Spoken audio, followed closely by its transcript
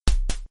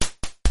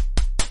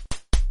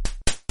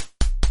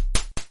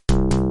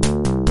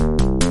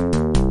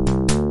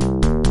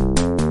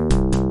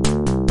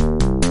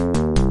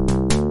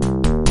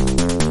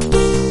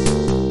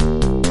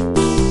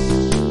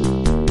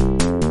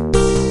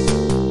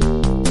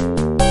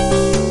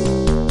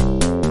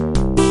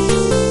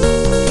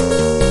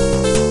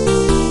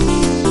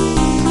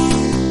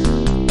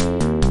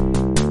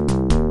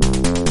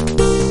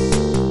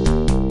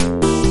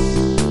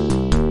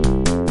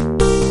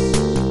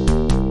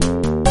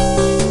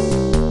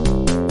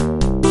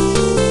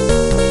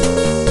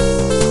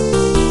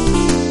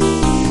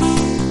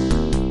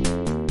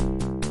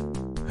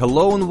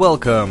Hello and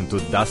welcome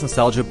to Das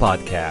Nostalgia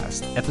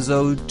Podcast,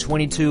 episode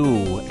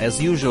 22. As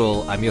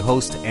usual, I'm your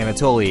host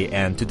Anatoly,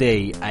 and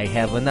today I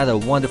have another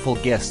wonderful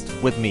guest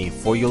with me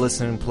for your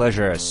listening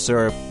pleasure.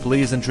 Sir,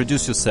 please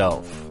introduce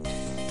yourself.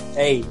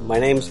 Hey, my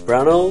name's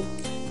Bruno.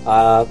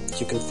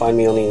 You can find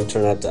me on the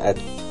internet at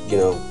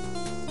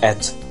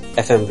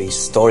FMV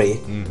Story.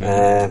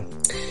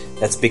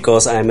 That's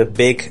because I'm a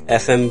big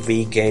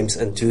FMV games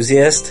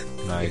enthusiast.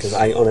 Nice. Because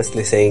I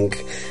honestly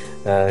think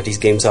these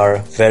games are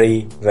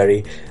very,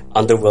 very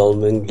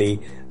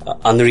underwhelmingly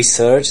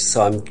unresearched,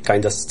 so I'm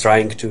kind of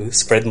trying to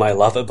spread my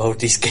love about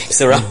these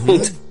games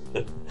around.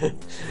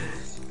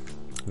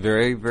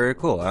 Very, very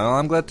cool.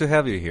 I'm glad to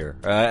have you here.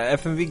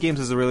 FMV games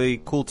is a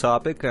really cool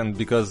topic, and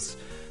because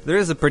there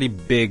is a pretty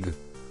big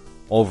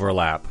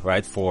overlap,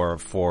 right, for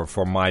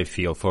my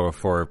field,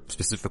 for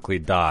specifically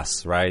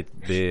DOS, right?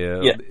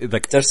 There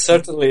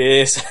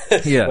certainly is.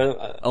 Yeah,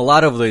 a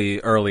lot of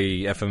the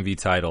early FMV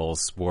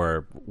titles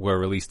were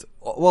released,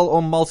 well,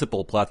 on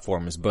multiple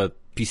platforms, but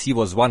PC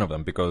was one of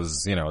them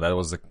because, that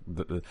was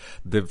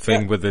the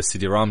thing with the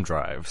CD-ROM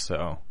drive,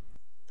 so.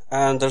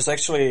 And there's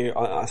actually,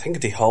 I think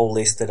the whole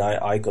list that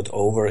I got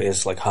over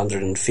is like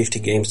 150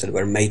 games that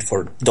were made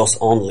for DOS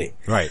only.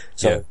 Right.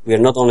 So we're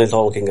not only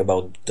talking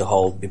about the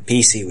whole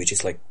PC, which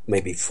is like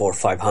maybe 400 or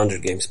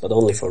 500 games, but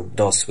only for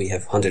DOS we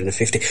have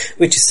 150,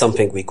 which is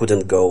something we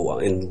couldn't go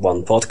in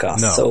one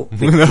podcast. No. So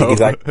we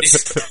divided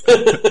this.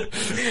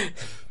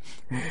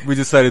 We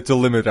decided to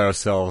limit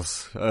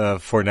ourselves,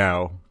 for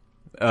now.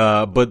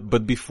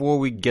 But before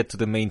we get to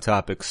the main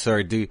topic,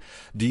 sir, do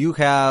you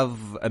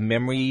have a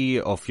memory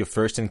of your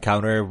first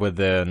encounter with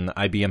an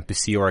IBM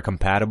PC or a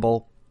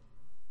compatible?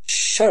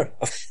 Sure.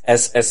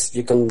 As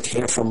you can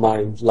hear from my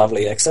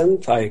lovely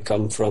accent, I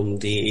come from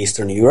the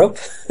Eastern Europe.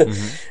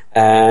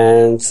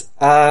 And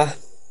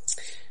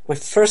my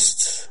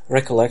first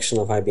recollection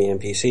of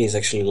IBM PC is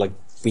actually like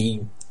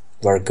we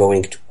were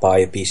going to buy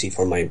a PC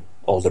for my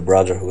older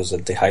brother who was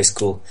at the high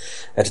school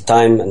at the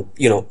time, and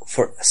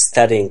for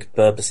studying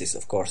purposes,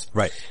 of course.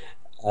 Right.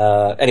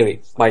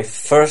 Anyway, my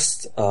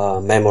first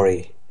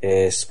memory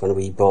is when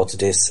we bought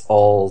this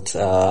old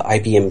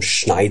IBM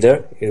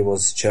Schneider. It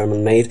was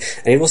German made,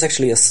 and it was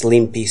actually a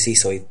slim PC,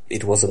 so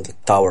it wasn't a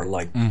tower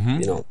like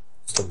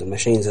most of the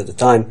machines at the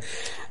time.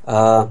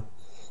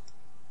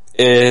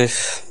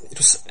 It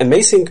was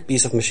amazing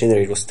piece of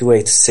machinery. It was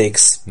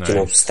 286,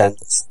 nice.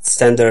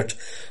 Standard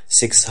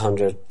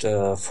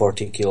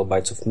 640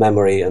 kilobytes of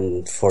memory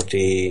and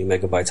 40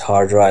 megabytes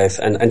hard drive.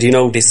 And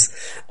this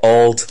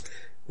old,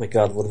 my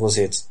God, what was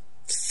it?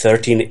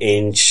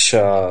 13-inch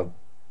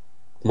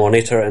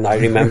monitor. And I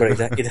remember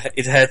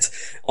it had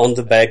on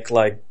the back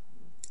like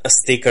a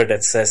sticker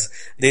that says,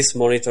 this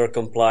monitor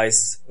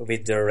complies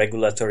with the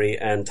regulatory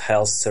and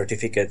health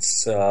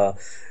certificates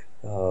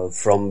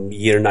from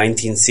year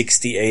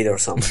 1968 or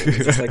something.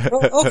 It's like,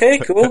 oh, okay,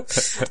 cool.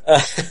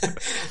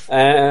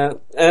 And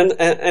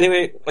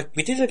anyway, like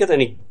we didn't get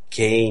any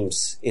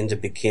games in the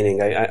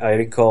beginning. I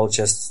recall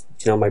just,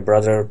 my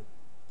brother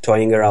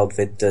toying around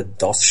with the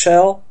DOS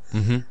shell.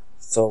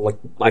 So like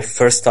my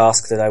first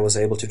task that I was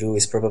able to do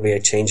is probably I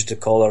changed the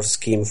color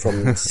scheme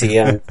from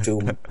cyan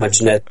to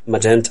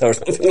magenta or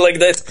something like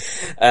that.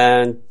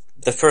 And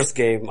the first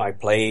game I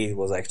played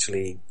was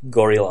actually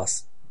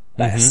Gorillaz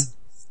Bass.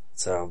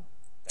 So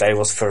that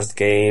was first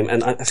game,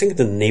 and I think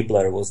the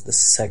Nibbler was the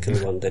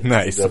second one. That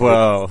nice.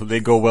 Well,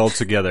 they go well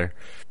together.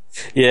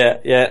 Yeah,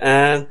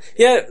 and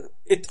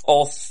it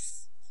all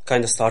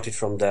kind of started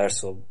from there.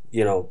 So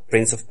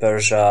Prince of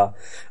Persia.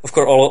 Of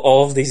course,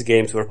 all of these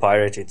games were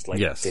pirated. Like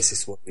This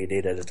is what we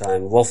did at the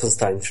time.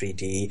 Wolfenstein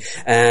 3D.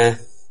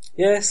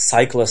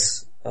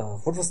 Cyclus.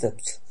 What was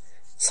that?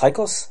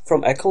 Cyclus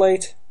from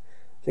Accolade.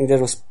 I think that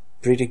was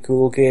pretty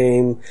cool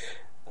game.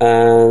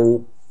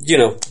 And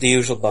the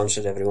usual bunch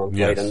that everyone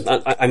played. Yes.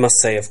 And I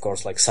must say, of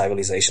course, like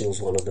Civilization was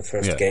one of the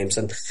first games.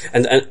 And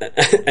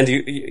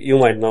you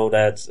might know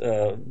that,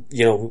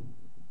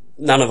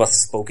 none of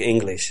us spoke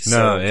English.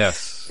 No,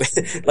 yes.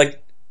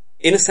 Like,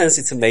 in a sense,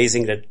 it's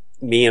amazing that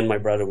me and my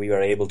brother, we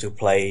were able to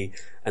play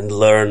and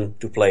learn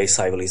to play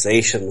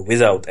Civilization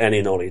without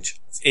any knowledge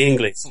of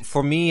English.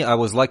 For me, I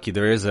was lucky.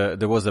 There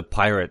was a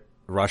pirate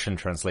Russian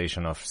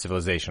translation of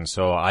Civilization,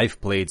 so I've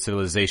played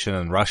Civilization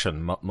in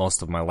Russian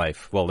most of my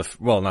life. Well,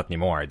 not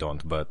anymore, I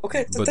don't, but...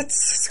 Okay,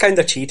 that's kind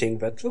of cheating,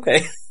 but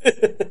okay.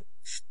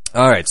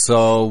 Alright,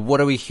 so what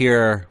are we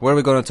going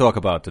to talk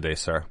about today,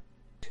 sir?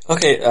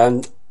 Okay,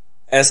 and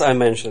as I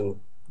mentioned,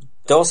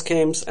 DOS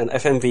games and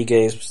FMV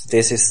games,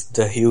 this is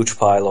the huge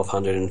pile of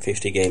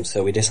 150 games,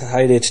 so we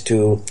decided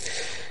to...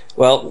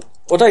 Well,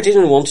 what I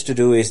didn't want to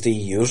do is the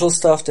usual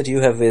stuff that you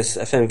have with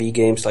FMV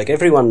games. Like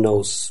everyone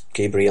knows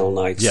Gabriel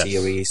Knight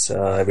series,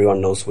 everyone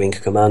knows Wing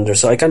Commander.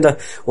 So I kind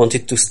of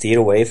wanted to steer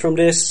away from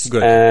this.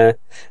 Good.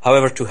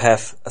 However, to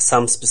have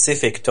some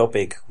specific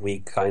topic, we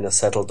kind of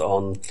settled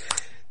on.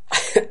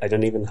 I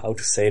don't even know how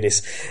to say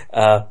this.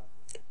 DOS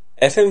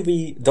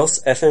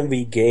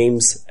FMV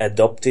games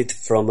adopted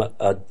from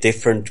a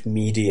different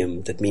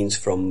medium. That means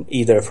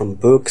either from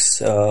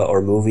books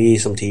or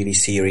movies, some TV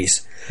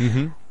series.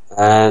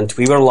 And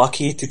we were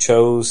lucky to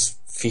choose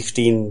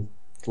 15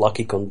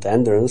 lucky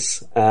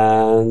contenders,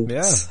 and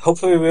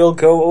hopefully we'll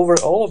go over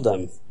all of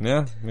them.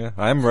 Yeah,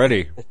 I'm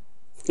ready.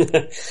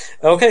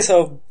 Okay,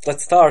 so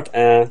let's start.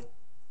 And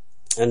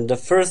the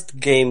first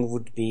game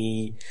would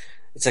be,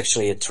 it's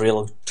actually a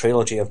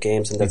trilogy of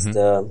games, and that's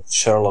the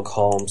Sherlock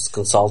Holmes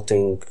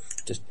Consulting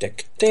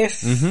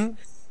Detective.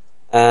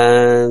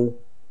 And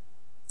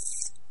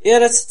yeah,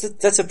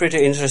 that's a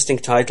pretty interesting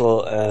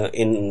title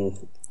in,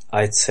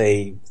 I'd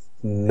say,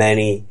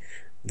 many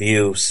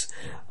views.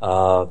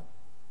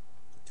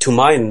 To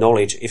my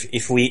knowledge,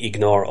 if we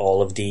ignore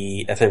all of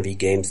the FMV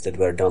games that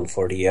were done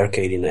for the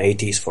arcade in the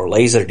 80s for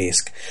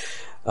Laserdisc,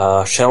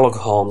 Sherlock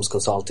Holmes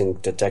Consulting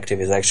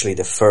Detective is actually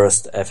the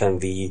first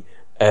FMV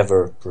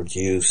ever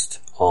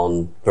produced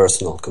on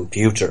personal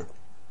computer.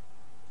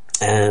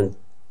 And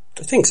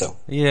I think so.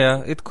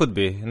 Yeah, it could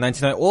be.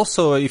 99.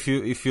 Also, if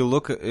you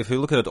look at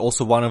it,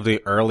 also one of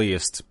the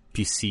earliest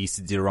PC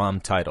CD-ROM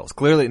titles.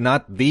 Clearly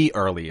not the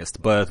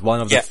earliest, but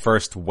one of the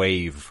first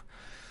wave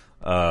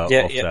of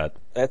that.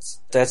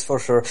 That's for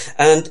sure.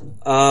 And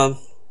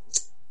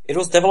it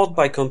was developed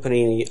by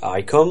company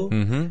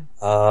ICOM,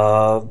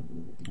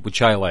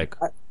 which I like.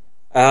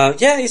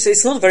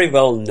 It's not a very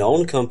well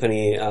known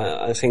company.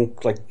 I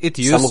think like it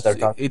used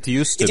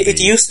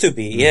to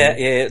be.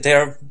 Yeah. They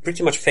are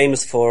pretty much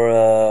famous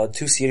for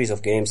two series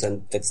of games,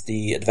 and that's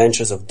the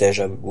Adventures of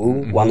Deja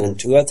Vu 1 and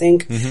 2, I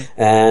think,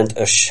 and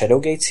a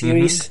Shadowgate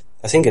series.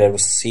 I think that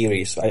was a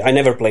series. I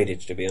never played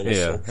it, to be honest.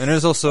 Yeah, and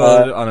there's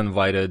also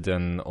Uninvited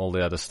and all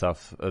the other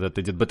stuff that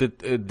they did. But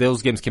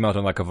those games came out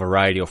on like a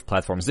variety of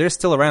platforms. They're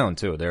still around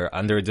too. They're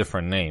under a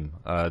different name.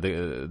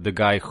 The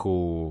guy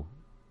who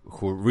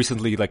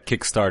recently like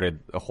kickstarted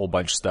a whole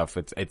bunch of stuff.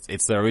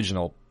 It's the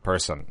original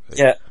person.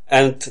 Yeah,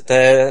 and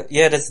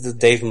that's the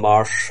Dave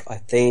Marsh, I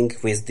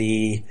think, with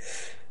the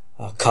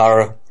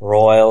Car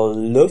Royal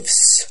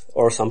Lufs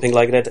or something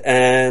like that,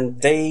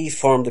 and they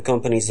formed the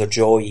company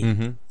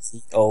Zojoi,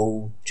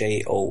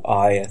 Zojoi,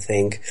 I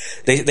think.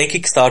 They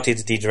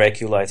kickstarted the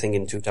Dracula, I think,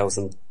 in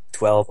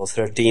 2012 or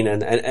 13,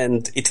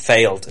 and it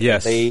failed.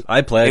 Yes,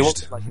 I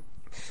pledged.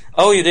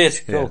 Oh, you did?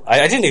 Cool. Yeah.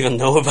 I didn't even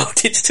know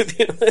about it, to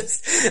be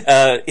honest.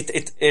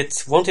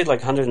 It wanted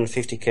like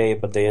 150k,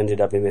 but they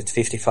ended up with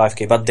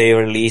 55k, but they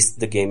released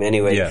the game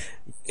anyway. Yeah.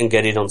 You can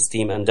get it on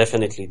Steam, and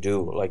definitely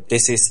do. Like,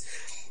 this is,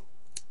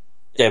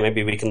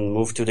 maybe we can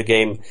move to the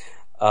game.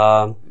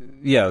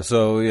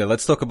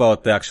 Let's talk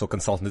about the actual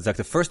Consultant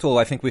Detective. First of all,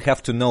 I think we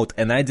have to note,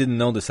 and I didn't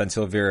know this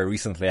until very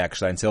recently,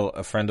 actually, until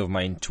a friend of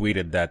mine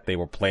tweeted that they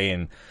were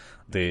playing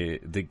the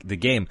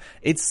game.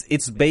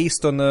 It's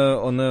based on a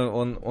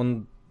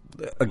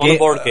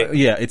board game.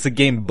 It's a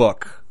game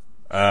book.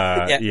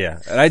 And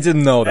I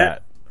didn't know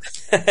that.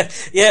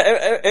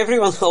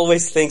 Everyone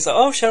always thinks,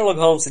 Sherlock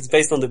Holmes, it's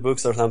based on the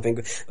books or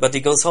something. But the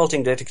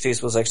Consulting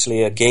Detectives was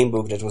actually a game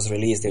book that was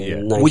released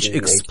in 1981. Which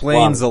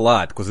explains a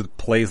lot, because it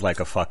plays like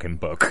a fucking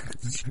book.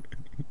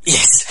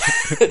 Yes.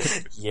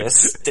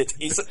 Yes, that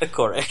is a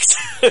correct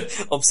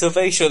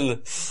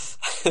observation.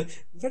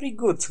 Very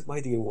good, my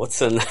dear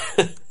Watson.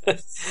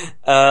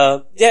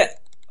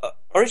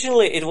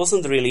 Originally it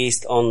wasn't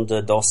released on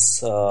the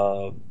DOS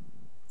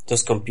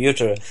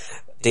computer.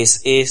 This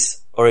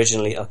is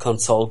originally a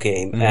console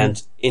game,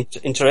 and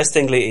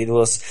interestingly,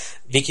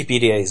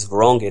 Wikipedia is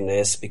wrong in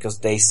this, because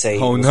they say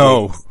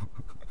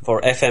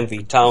for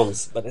FMV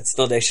Towns, but it's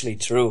not actually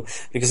true,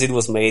 because it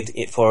was made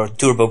for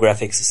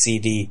TurboGrafx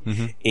CD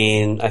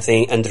and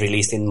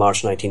released in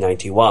March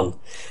 1991.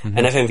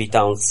 And FMV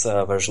Towns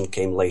version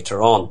came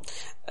later on.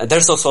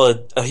 There's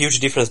also a huge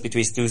difference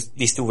between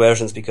these two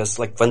versions, because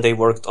like when they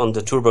worked on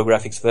the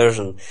TurboGrafx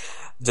version,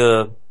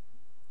 the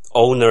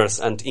owners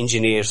and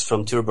engineers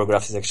from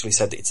TurboGrafx actually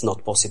said it's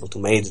not possible to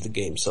make the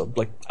game. So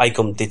like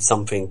ICOM did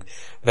something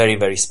very,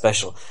 very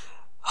special.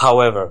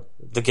 However,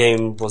 the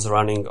game was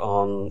running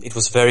it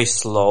was very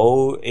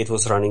slow. It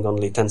was running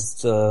only 10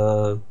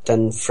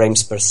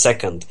 frames per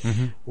second,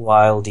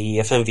 while the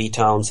FMV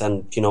Towns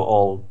and,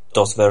 all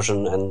DOS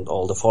version and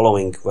all the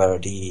following were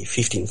the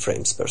 15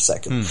 frames per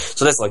second.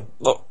 So that's like,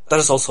 that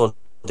is also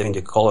in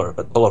the color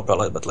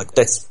palette, but like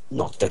that's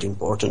not that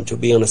important, to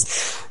be honest.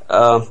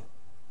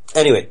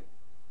 Anyway,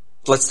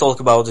 let's talk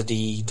about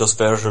the DOS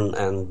version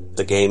and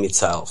the game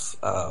itself.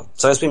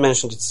 So as we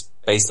mentioned, it's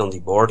based on the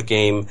board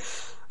game,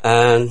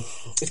 and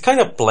it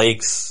kind of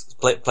plays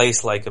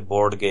like a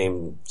board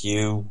game.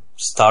 You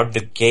start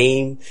the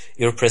game,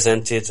 you're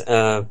presented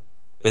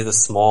with a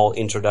small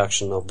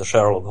introduction of the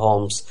Sherlock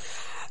Holmes,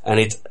 and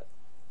it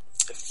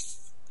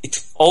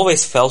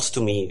always felt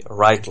to me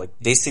right, like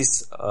this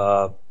is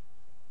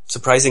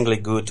surprisingly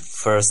good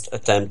first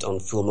attempt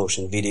on full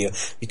motion video,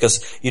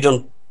 because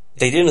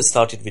they didn't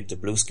start it with the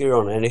blue screen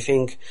or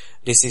anything.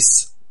 This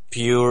is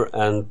pure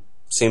and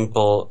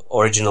simple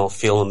original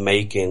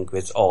filmmaking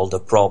with all the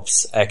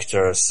props,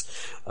 actors,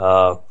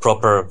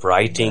 proper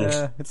writing.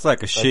 It's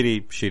like a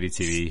shitty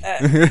TV.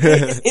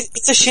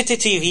 It's a shitty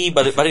TV,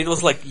 but it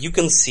was like, you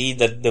can see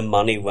that the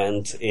money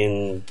went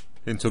in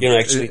into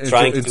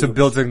trying into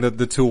building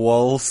the two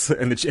walls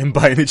and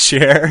buying a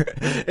chair.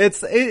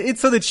 It's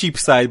on the cheap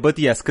side, but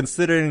yes,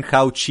 considering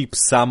how cheap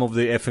some of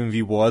the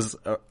FMV was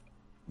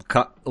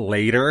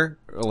later,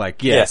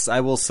 like yes,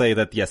 I will say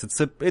that yes,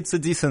 it's a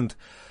decent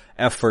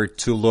effort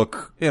to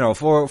look,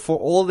 for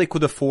all they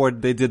could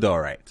afford, they did all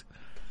right.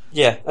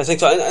 Yeah, I think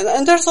so.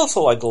 And there's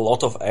also like a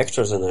lot of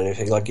actors and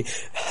anything. Like,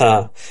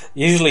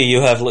 usually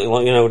you have,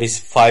 these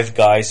 5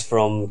 guys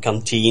from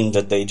Canteen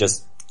that they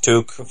just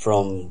took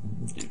from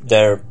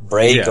their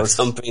break or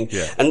something.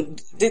 Yeah. And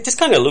this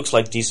kind of looks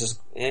like these,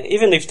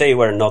 even if they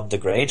were not the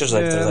greatest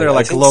actors. Yeah, they're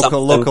like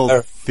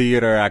local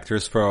theater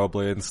actors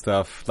probably and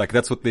stuff. Like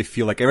that's what they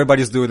feel like.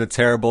 Everybody's doing a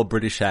terrible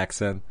British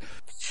accent.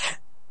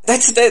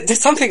 That's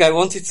something I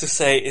wanted to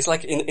say. It's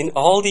like in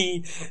all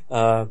the,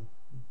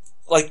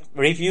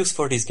 reviews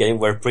for this game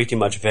were pretty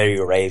much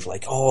very rave,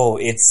 like, oh,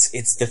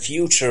 it's the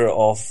future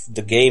of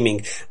the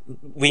gaming.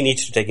 We need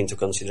to take into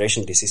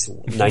consideration this is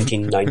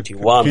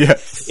 1991.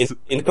 Yes.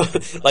 In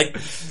like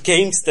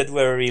games that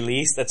were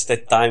released at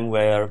that time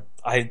where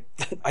I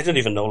don't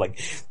even know, like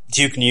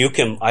Duke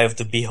Nukem, Eye of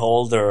the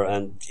Beholder,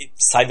 and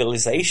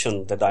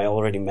Civilization that I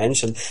already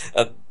mentioned.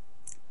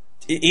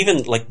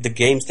 Even like the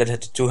games that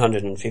had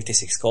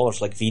 256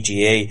 colors, like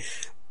VGA.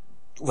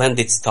 When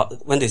this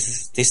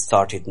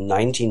started?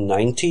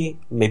 1990,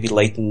 maybe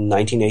late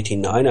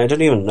 1989. I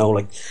don't even know.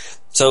 Like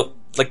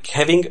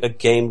having a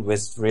game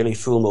with really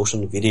full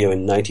motion video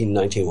in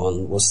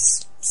 1991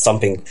 was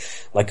something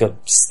like a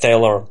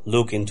stellar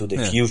look into the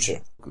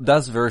future.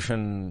 That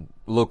version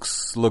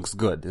looks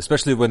good,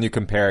 especially when you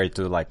compare it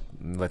to, like,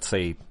 let's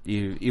say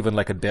even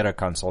like a better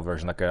console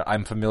version. Like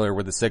I'm familiar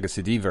with the Sega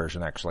CD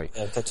version actually.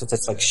 Yeah,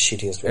 that's like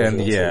shittiest version.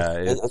 And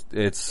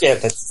it's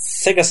that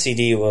Sega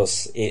CD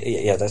was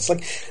that's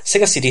like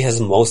Sega CD has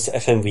most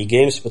FMV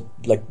games, but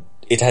like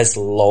it has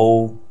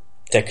low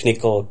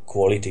technical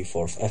quality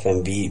for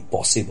FMV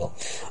possible.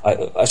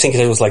 I think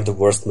it was like the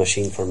worst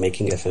machine for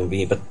making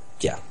FMV, but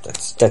yeah,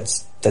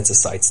 that's a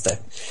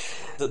sidestep.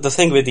 The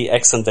thing with the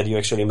accent that you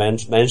actually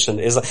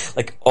mentioned is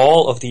like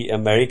all of the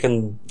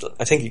American,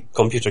 I think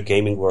Computer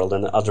Gaming World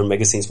and other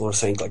magazines were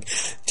saying like,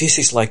 this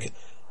is like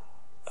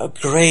a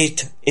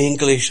great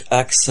English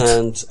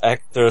accent,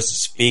 actors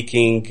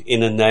speaking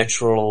in a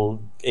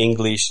natural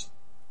English,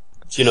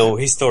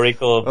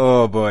 historical.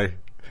 Oh boy.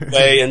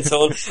 way and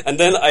so on. And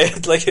then I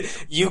had like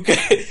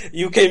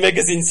UK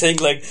magazine saying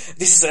like,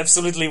 this is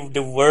absolutely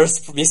the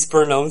worst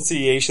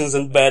mispronunciations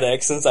and bad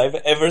accents I've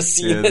ever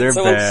seen. Yeah, they're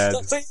bad.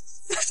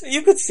 So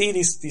you could see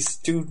these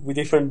two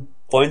different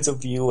points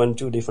of view and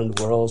two different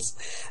worlds.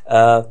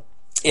 But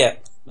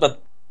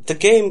the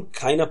game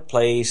kind of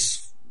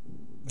plays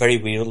very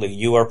weirdly.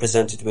 You are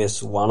presented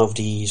with one of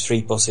the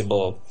 3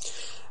 possible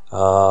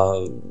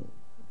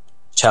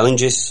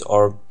challenges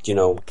or,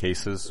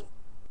 cases.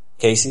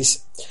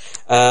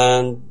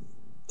 And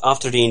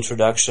after the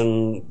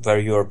introduction where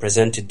you are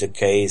presented the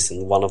case,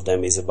 and one of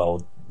them is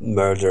about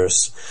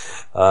murders,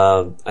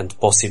 and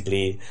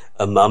possibly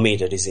a mummy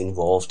that is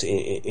involved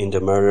in the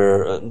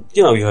murder.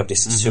 You have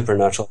this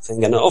supernatural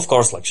thing. And of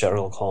course, like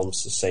Sherlock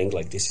Holmes is saying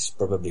like, this is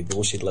probably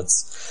bullshit.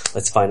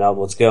 Let's find out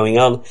what's going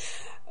on.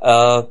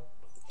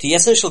 The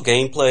essential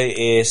gameplay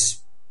is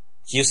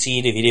you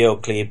see the video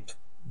clip,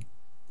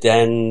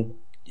 then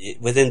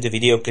within the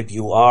video clip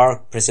you are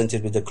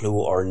presented with a clue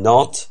or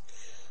not.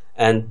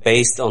 And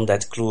based on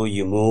that clue,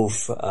 you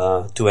move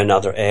to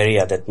another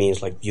area. That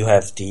means like you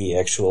have the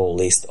actual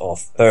list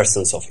of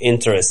persons of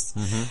interest.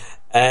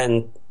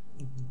 And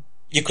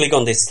you click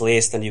on this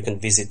list and you can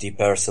visit the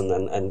person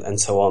and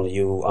so on.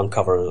 You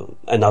uncover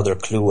another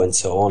clue and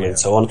so on and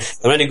so on.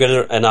 And when you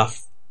get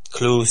enough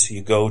clues,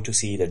 you go to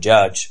see the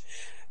judge.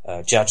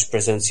 Judge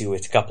presents you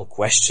with a couple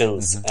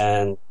questions,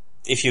 and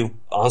if you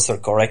answer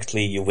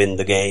correctly, you win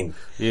the game.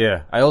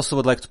 Yeah, I also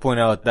would like to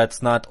point out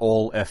that's not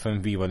all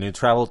FMV. When you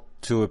travel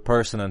to a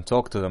person and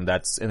talk to them,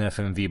 that's in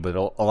FMV, but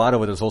a lot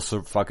of it is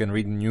also fucking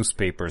reading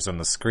newspapers on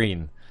the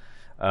screen,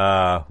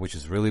 which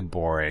is really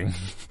boring.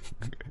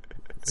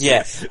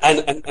 Yeah,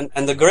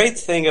 and the great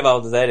thing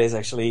about that is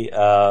actually,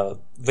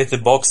 with the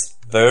box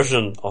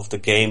version of the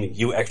game,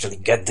 you actually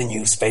get the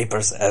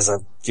newspapers as a,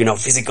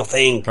 physical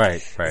thing.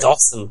 Right. It's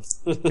awesome.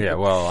 Yeah,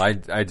 well, I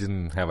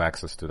didn't have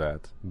access to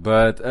that.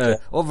 But,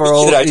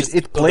 overall,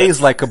 it plays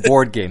like a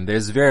board game.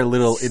 There's very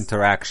little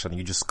interaction.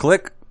 You just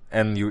click,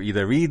 and you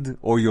either read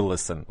or you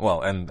listen.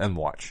 Well, and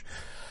watch.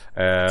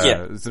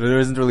 So there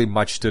isn't really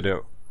much to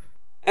do.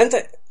 And,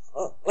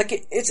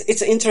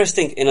 it's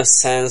interesting in a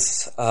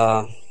sense,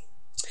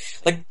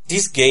 like,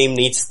 this game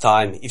needs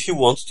time. If you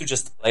want to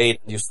just play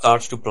it, you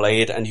start to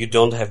play it, and you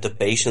don't have the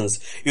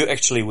patience, you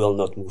actually will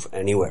not move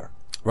anywhere.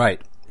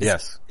 Right.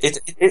 Yes.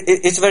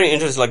 It's very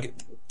interesting. Like,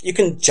 you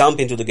can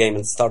jump into the game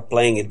and start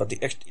playing it, but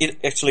it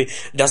actually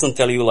doesn't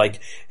tell you like,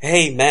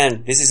 hey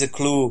man, this is a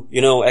clue,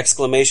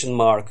 exclamation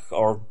mark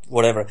or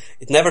whatever.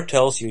 It never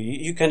tells you.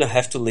 You kind of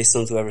have to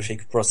listen to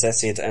everything,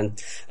 process it, and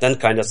then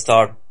kind of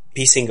start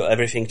piecing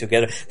everything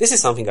together. This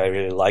is something I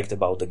really liked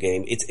about the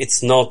game.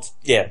 It's not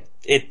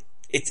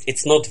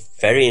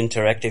very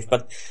interactive,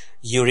 but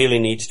you really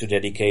need to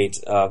dedicate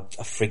a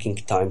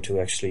freaking time to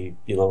actually,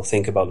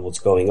 think about what's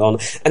going on.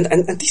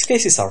 And these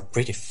cases are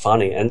pretty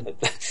funny. And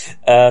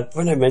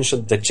when I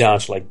mentioned the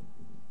judge, like,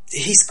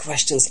 his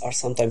questions are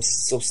sometimes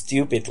so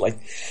stupid. Like,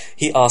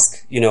 he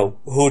asked,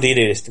 who did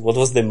it? What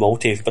was the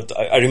motive? But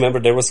I remember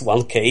there was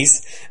one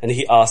case, and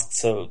he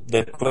asked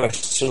the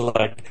question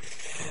like,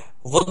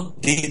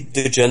 what did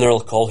the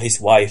general call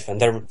his wife? And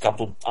there were a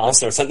couple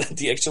answers, and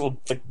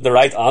the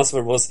right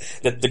answer was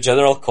that the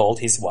general called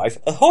his wife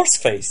a horse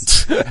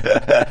face.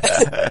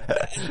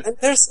 And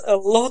there's a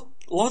lot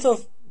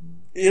of,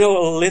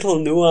 little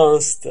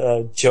nuanced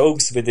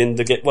jokes within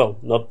the game. Well,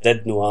 not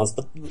that nuanced,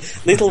 but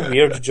little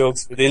weird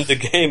jokes within the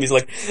game. It's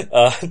like,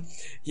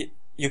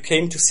 you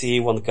came to see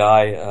one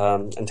guy,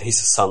 and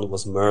his son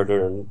was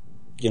murdered, and,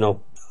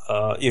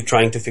 you're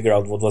trying to figure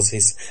out what was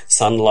his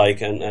son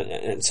like,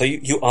 and so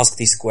you ask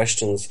these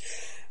questions,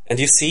 and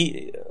you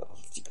see,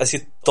 as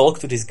you talk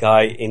to this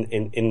guy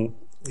in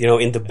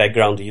the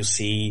background, you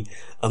see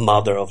a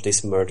mother of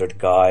this murdered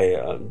guy,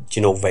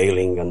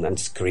 wailing and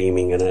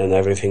screaming and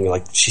everything,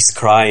 like she's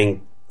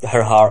crying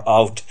her heart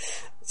out.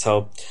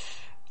 So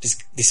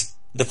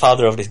the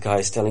father of this guy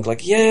is telling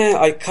like, yeah,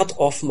 I cut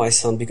off my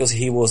son because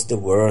he was the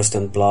worst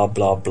and blah,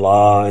 blah,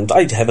 blah. And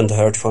I haven't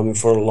heard from him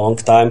for a long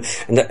time.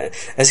 And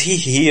as he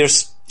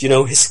hears,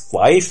 his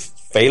wife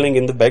failing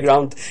in the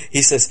background,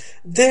 he says,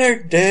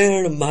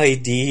 there, my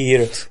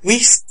dear, we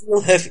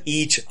still have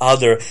each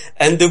other.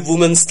 And the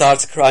woman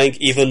starts crying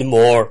even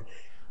more.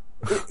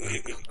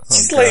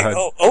 She's like,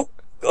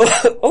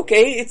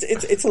 okay,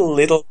 it's a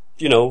little,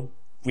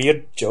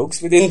 weird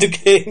jokes within the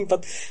game,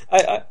 but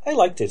I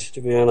liked it, to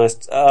be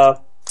honest.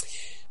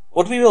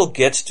 What we will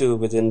get to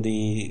within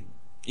the,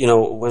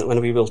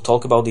 when we will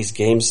talk about these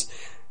games,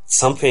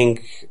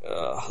 something,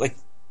 like,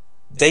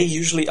 they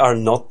usually are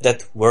not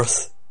that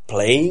worth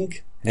playing.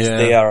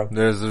 They are.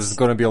 There's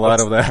gonna be a lot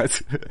of that.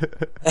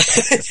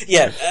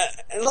 Yeah,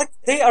 like,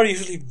 they are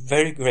usually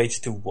very great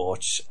to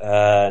watch,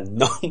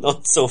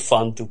 not so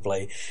fun to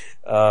play.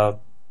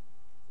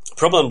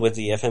 Problem with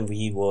the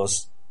FMV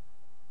was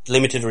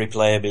limited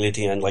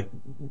replayability, and like,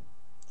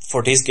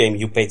 for this game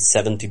you paid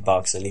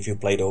 $70, and if you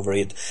played over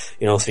it,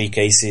 3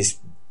 cases,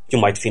 you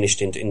might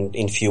finish it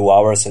in few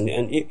hours, and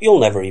you'll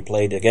never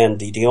replay it again.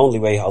 The only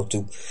way how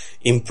to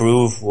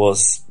improve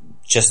was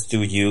just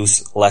to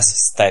use less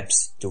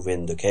steps to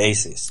win the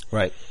cases.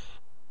 Right.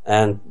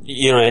 And,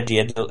 at the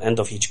end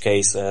of each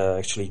case,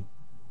 actually,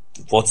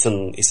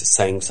 Watson is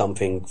saying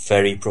something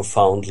very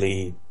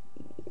profoundly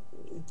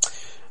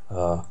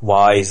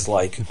wise,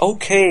 like,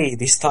 okay,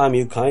 this time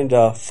you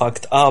kinda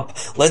fucked up.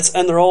 Let's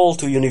enroll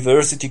to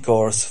university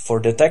course for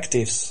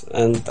detectives,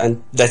 and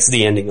that's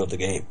the ending of the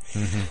game.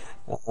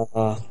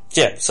 Mm-hmm.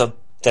 Yeah, so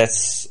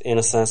that's in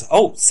a sense.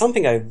 Oh,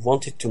 something I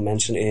wanted to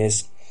mention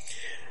is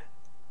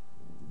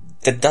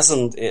that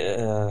doesn't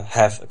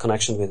have a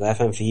connection with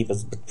FMV, but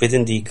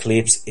within the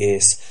Eclipse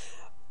is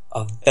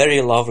a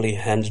very lovely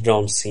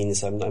hand-drawn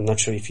scenes. I'm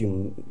not sure if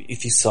you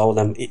saw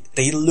them.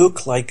 They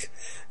look like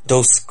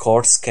those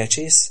court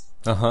sketches.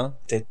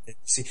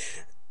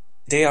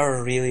 They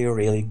are really,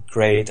 really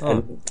great,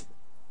 and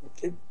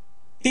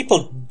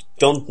people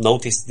don't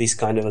notice these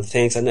kind of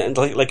things. And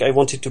like I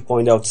wanted to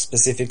point out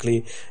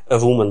specifically a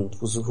woman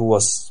who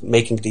was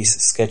making these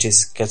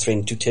sketches,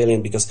 Catherine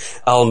Tutelian, because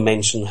I'll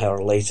mention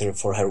her later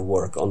for her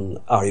work on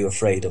Are You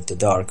Afraid of the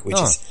Dark, which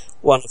is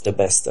one of the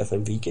best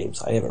FMV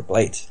games I ever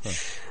played.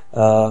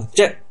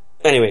 Yeah.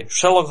 Anyway,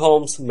 Sherlock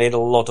Holmes made a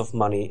lot of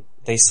money.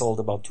 They sold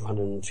about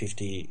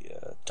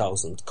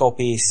 250,000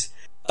 copies,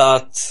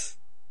 but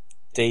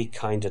they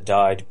kinda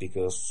died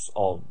because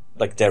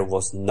there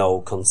was no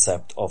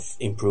concept of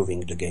improving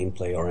the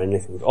gameplay or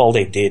anything. All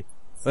they did.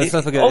 Let's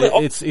not forget,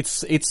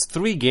 it's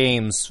 3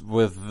 games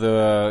with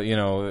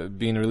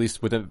being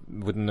released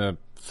within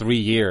 3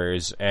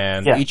 years,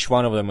 and each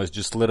one of them was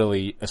just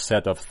literally a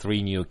set of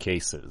 3 new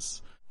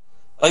cases.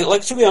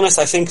 Like to be honest,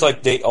 I think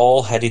like they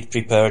all had it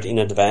prepared in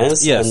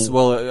advance. Yes,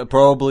 well,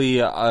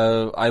 probably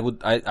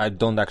I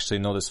don't actually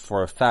know this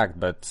for a fact,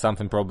 but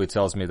something probably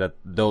tells me that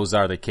those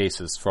are the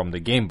cases from the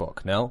game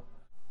book. No.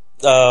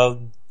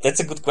 That's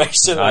a good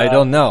question. I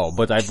don't know,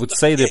 but I would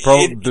say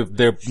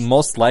they're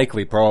most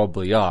likely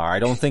probably are. I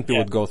don't think they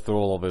would go through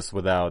all of this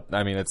without.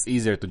 I mean, it's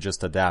easier to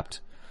just adapt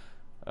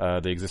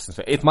the existence.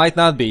 It might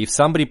not be. If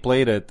somebody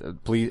played it,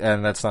 please,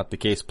 and that's not the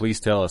case, please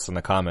tell us in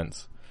the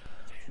comments.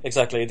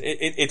 Exactly.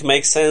 It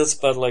makes sense,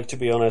 but like, to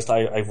be honest,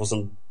 I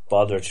wasn't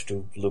bothered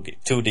to look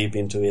too deep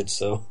into it,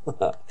 so.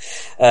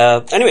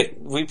 Anyway,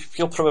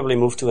 we'll probably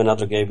move to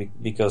another game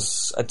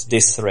because at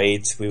this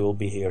rate we will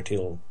be here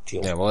till.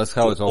 Yeah, well, that's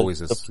how it always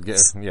is.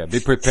 Yeah,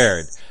 be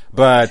prepared.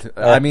 But,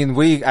 I mean,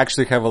 we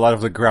actually have a lot of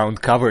the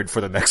ground covered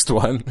for the next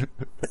one.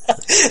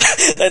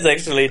 That's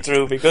actually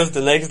true, because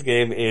the next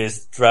game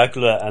is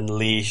Dracula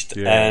Unleashed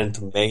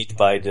and made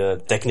by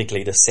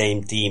technically the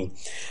same team.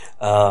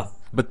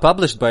 But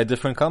published by a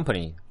different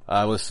company.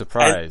 I was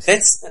surprised.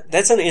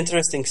 That's an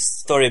interesting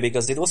story,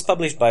 because it was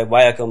published by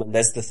Viacom, and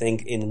that's the thing.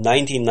 In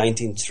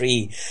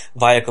 1993,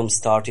 Viacom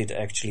started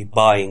actually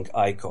buying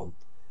ICOM.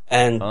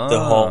 and the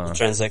whole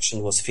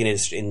transaction was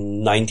finished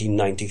in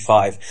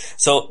 1995.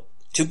 So,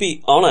 to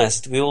be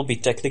honest, we will be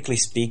technically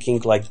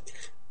speaking like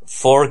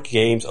 4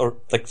 games or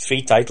like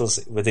 3 titles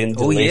within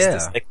the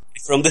list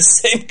from the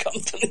same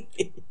company.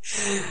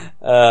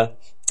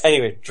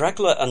 Anyway,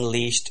 Dracula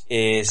Unleashed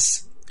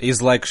is...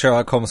 He's like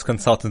Sherlock Holmes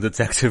Consultant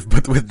Detective,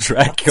 but with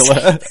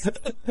Dracula.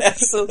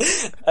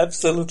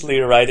 Absolutely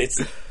right.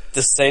 It's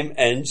the same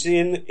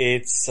engine.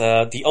 It's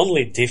the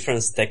only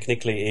difference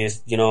technically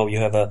is, you know, you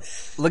have a...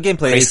 The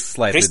gameplay is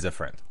slightly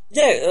different.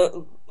 Yeah,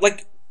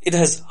 like it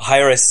has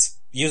high-res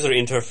user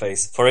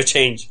interface for a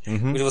change,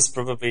 which was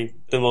probably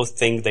the most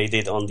thing they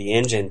did on the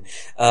engine.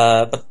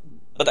 But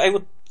I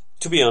would,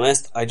 to be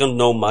honest, I don't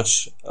know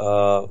much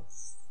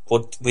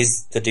what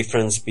is the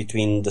difference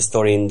between the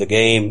story in the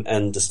game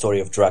and the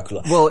story of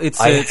Dracula. Well, it's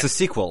a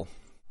sequel.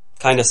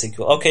 Kind of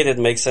sequel. Okay, that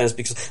makes sense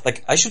because,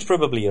 like, I should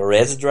probably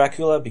read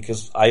Dracula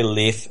because I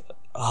live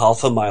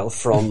half a mile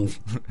from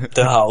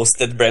the house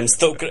that Bram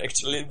Stoker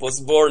actually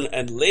was born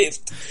and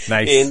lived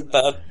in.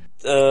 But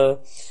the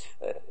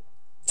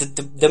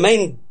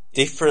main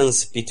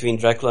difference between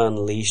Dracula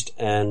Unleashed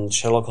and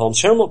Sherlock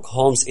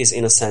Holmes is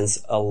in a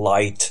sense a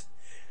light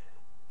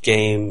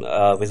game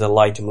with a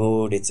light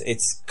mood.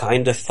 It's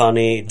kind of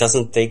funny. It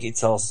doesn't take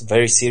itself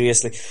very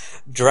seriously.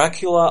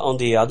 Dracula, on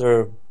the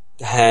other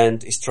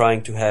hand, is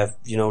trying to have,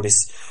 you know,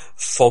 this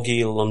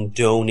foggy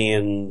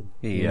Londonian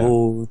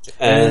mood.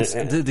 And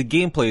the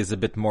gameplay is a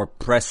bit more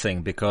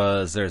pressing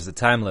because there's a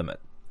time limit.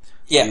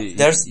 Yeah,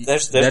 that's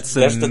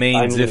the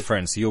main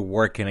difference. You're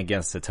working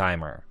against the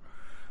timer.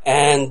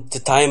 And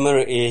the timer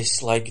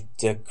is like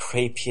the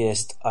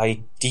creepiest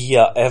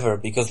idea ever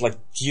because like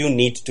you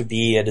need to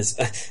be at this,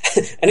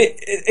 and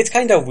it's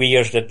kind of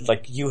weird that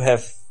like you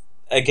have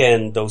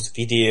again those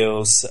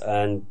videos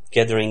and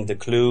gathering the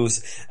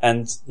clues,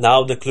 and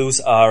now the clues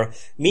are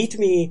meet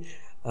me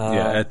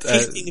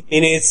 15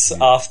 minutes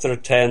after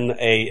 10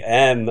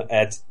 a.m.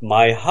 at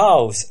my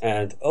house,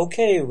 and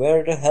okay,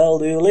 where the hell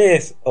do you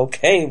live?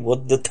 Okay,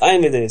 what the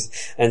time it is,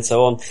 and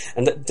so on.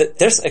 And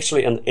there's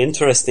actually an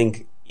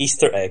interesting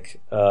Easter egg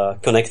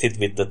connected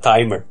with the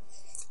timer.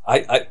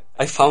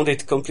 I found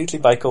it completely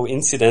by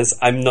coincidence.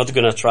 I'm not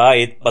gonna try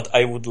it, but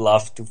I would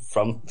love to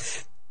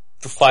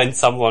find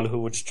someone who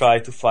would try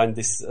to find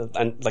this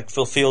and like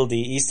fulfill the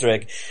Easter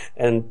egg.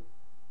 And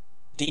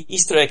the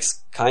Easter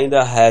eggs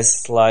kinda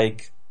has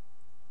like,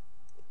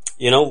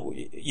 you know,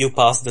 you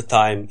pass the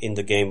time in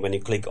the game when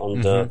you click on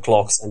the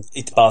clocks, and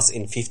it passes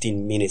in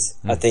 15 minutes,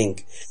 I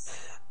think.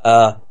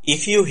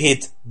 If you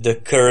hit the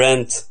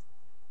current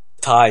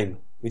time,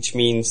 which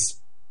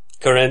means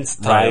current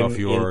time of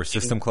your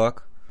system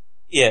clock?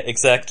 Yeah,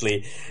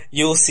 exactly.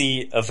 You'll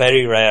see a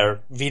very rare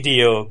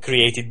video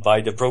created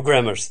by the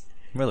programmers.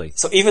 Really?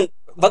 So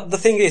but the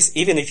thing is,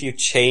 even if you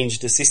change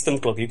the system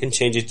clock, you can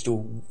change it to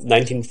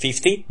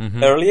 1950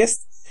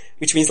 earliest,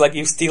 which means like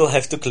you still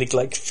have to click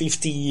like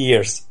 50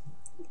 years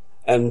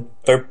and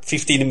per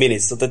 15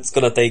 minutes. So that's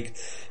gonna take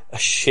a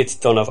shit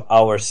ton of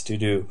hours to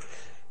do.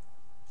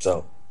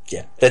 So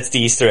yeah, that's the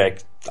Easter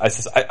egg.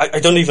 I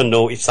don't even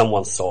know if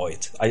someone saw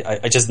it.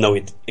 I just know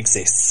it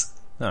exists.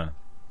 I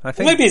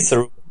think maybe it's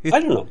I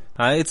don't know.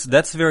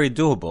 That's very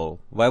doable.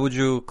 Why would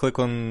you click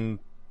on,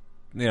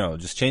 you know,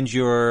 just change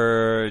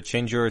your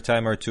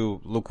timer to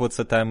look what's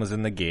the time was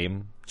in the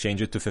game,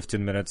 change it to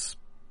 15 minutes.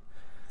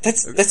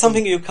 That's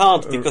something you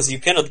can't, because you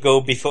cannot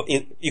go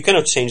you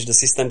cannot change the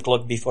system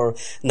clock before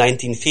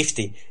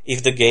 1950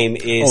 if the game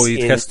is it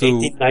in has to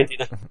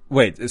 1899.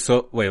 Wait.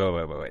 So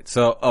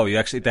So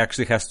it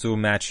actually has to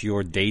match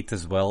your date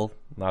as well,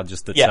 not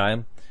just the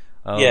time.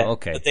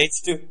 Okay. The dates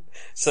too.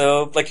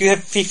 So like you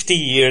have 50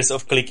 years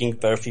of clicking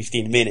per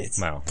 15 minutes.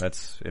 Wow,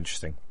 that's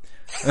interesting.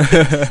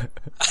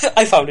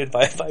 I found it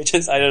by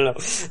chance. I don't know.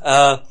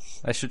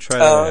 I should try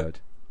that out.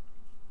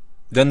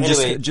 Then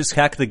anyway. just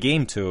hack the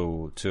game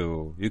to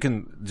you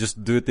can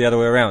just do it the other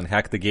way around.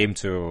 Hack the game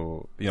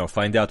to, you know,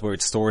 find out where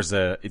it stores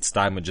its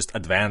time and just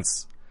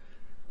advance.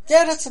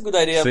 Yeah, that's a good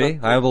idea. See,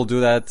 I will do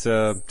that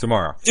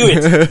tomorrow. Do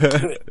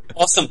it.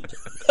 Awesome.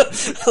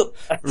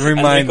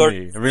 Remind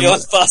me.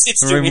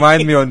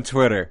 Remind me on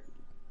Twitter.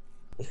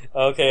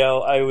 Okay,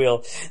 I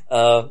will.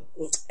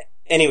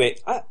 Anyway,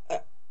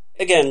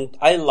 again,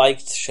 I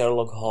liked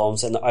Sherlock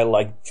Holmes and I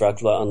liked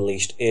Dracula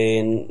Unleashed.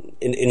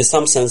 In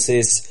some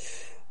senses,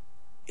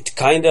 it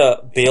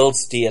kinda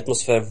builds the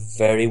atmosphere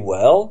very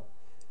well.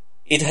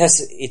 It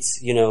has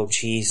its, you know,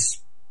 cheese,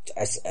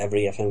 as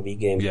every FMV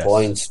game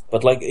points,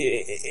 but like,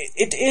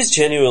 it is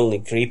genuinely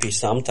creepy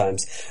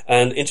sometimes.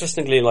 And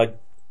interestingly, like,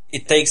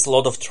 it takes a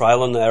lot of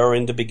trial and error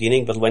in the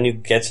beginning, but when you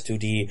get to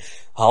the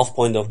half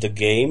point of the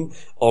game,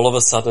 all of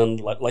a sudden,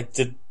 like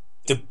the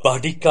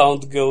body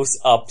count goes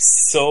up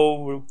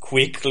so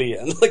quickly,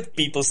 and like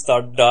people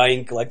start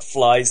dying like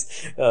flies,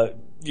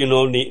 you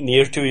know,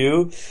 near to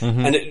you.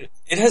 And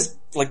it has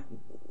like,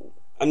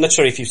 I'm not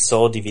sure if you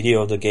saw the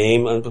video of the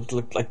game, but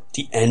like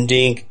the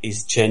ending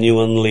is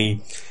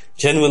genuinely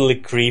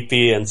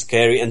creepy and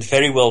scary and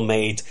very well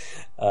made.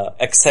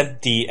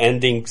 except the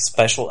ending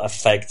special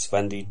effects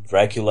when the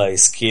Dracula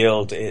is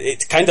killed.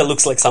 It kind of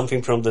looks like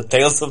something from the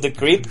Tales of the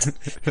Crypt,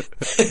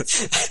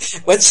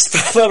 which is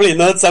probably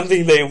not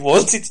something they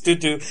wanted to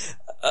do.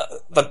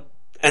 But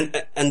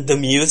the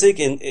music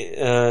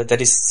that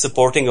is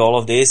supporting all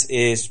of this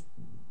is,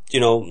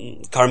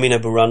 Carmina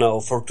Burana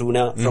or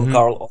Fortuna from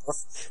Carl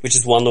Orff, which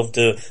is one of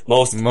the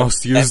most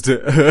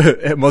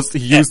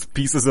used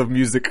pieces of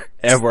music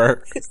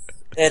ever.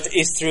 That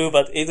is true,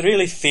 but it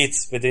really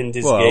fits within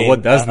this game. Well,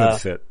 what doesn't it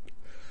fit?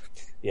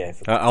 Yeah.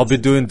 I'll be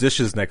doing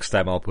dishes next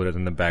time. I'll put it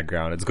in the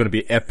background. It's going to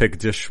be epic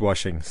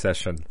dishwashing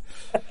session.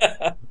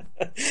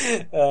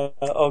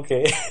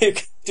 Okay.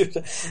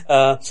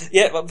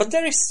 But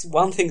there is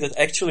one thing that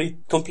actually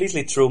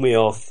completely threw me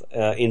off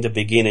in the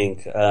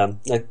beginning.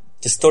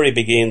 The story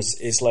begins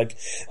is like,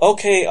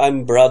 okay,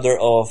 I'm brother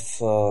of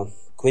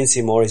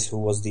Quincy Morris, who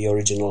was the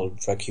original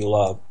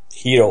Dracula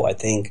hero, I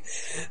think,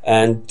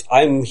 and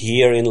I'm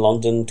here in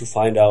London to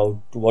find out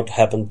what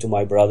happened to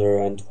my brother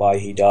and why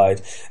he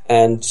died.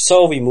 And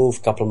so we move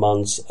a couple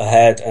months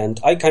ahead, and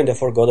I kind of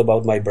forgot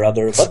about my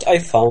brother, but I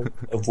found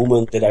a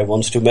woman that I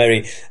want to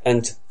marry,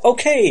 and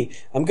okay,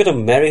 I'm gonna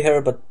marry her,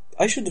 but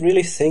I should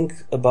really think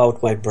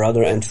about my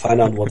brother and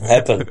find out what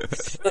happened.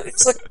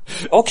 It's like,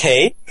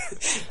 okay,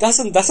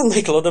 doesn't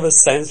make a lot of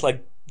sense,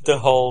 like the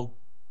whole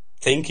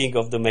thinking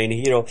of the main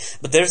hero.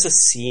 But there's a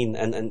scene,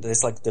 and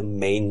there's like the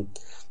main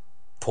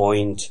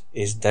point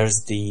is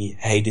there's the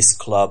Hades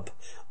Club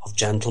of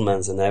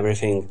Gentlemen and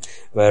everything,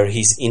 where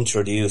he's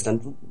introduced,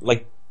 and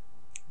like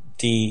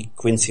the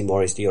Quincy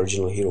Morris, the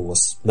original hero,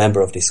 was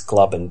member of this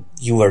club, and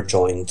you were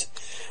joined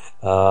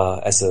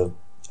as a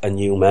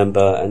new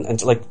member,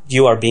 and like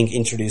you are being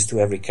introduced to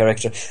every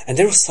character. And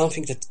there was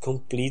something that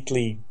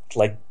completely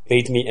like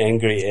made me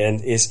angry,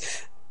 and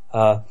is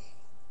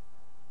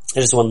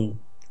there's one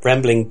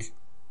rambling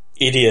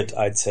idiot,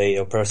 I'd say,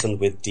 a person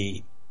with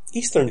the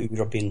Eastern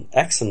European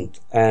accent,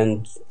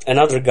 and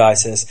another guy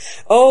says,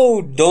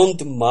 "Oh,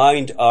 don't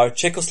mind our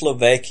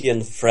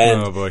Czechoslovakian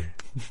friend." Oh boy.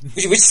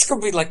 which is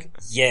completely like,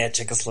 yeah,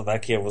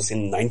 Czechoslovakia was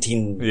in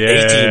 1918.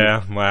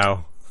 Yeah,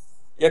 wow.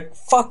 Yeah,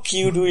 fuck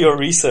you, do your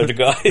research,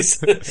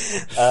 guys.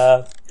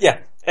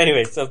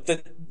 Anyway, so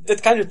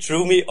that kind of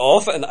threw me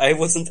off, and I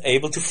wasn't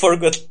able to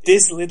forget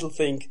this little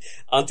thing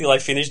until I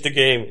finished the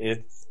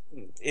game.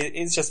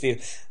 It's just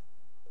weird.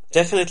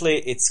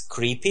 Definitely, it's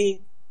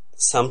creepy.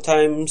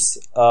 Sometimes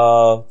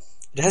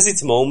it has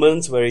its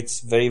moments where it's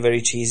very,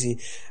 very cheesy.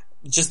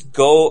 Just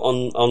go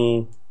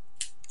on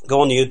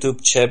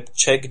YouTube,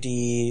 check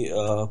the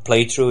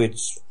playthrough.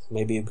 It's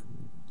maybe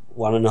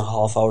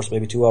 1.5 hours,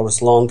 maybe 2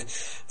 hours long.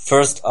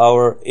 First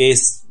hour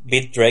is a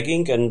bit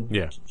dragging, and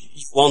you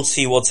won't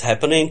see what's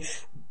happening,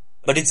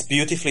 but it's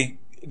beautifully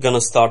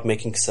gonna start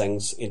making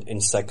sense in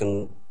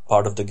second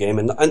part of the game,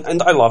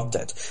 and I loved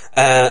that.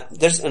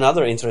 There's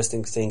another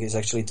interesting thing is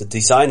actually the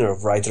designer,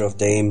 writer of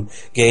the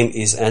game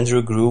is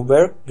Andrew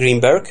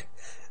Greenberg,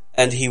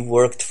 and he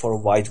worked for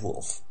White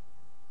Wolf.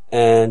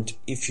 And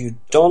if you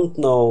don't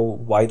know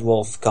White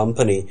Wolf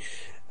Company,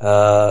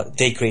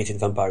 they created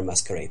Vampire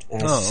Masquerade,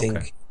 and I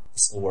think he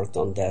also worked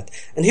on that.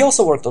 And he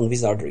also worked on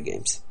Wizardry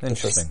games.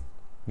 Interesting.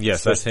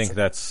 Yes, I think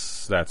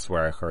that's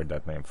where I heard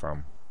that name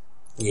from.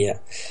 Yeah.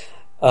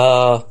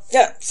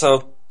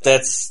 So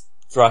that's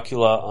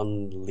Dracula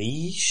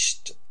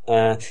Unleashed.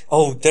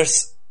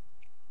 There's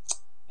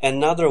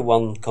another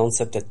one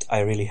concept that I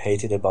really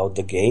hated about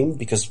the game,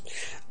 because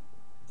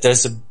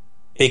there's a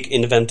big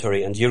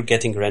inventory and you're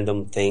getting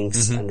random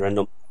things and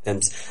random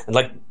items. And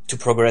like to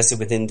progress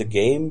within the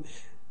game,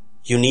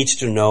 you need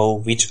to know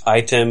which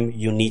item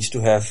you need to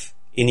have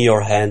in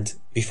your hand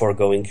before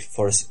going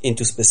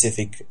into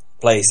specific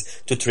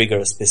place to trigger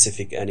a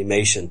specific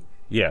animation.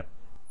 Yeah.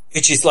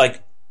 Which is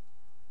like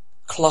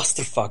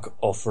clusterfuck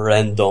of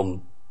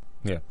random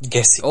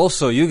guessing.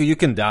 Also, you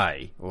can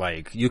die.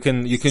 Like you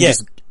can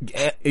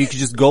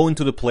just go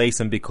into the place,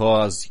 and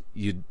because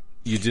you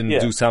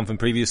didn't do something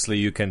previously,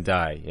 you can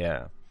die.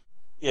 Yeah.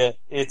 Yeah,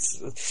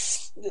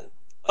 it's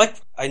like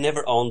I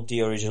never owned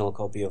the original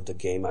copy of the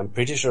game. I'm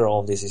pretty sure all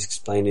of this is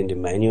explained in the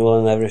manual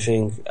and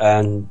everything,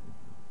 and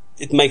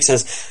it makes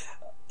sense.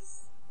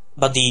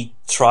 But the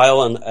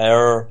trial and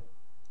error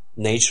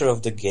nature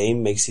of the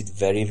game makes it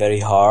very, very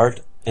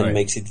hard, and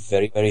makes it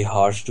very, very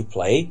hard to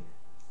play.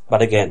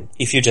 But again,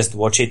 if you just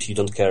watch it, you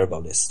don't care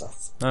about this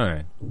stuff.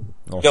 Alright.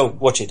 Awesome. Go,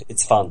 watch it.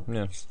 It's fun.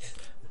 Yeah.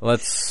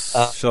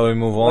 Shall we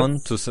move on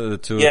to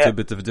a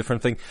bit of a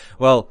different thing?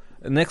 Well,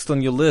 next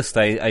on your list,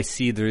 I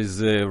see there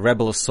is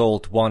Rebel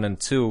Assault 1 and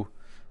 2.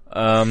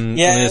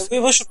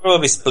 We should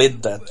probably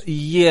split that.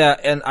 Yeah,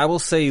 and I will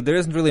say there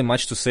isn't really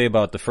much to say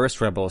about the first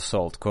Rebel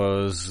Assault,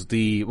 because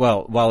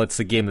while it's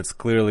a game that's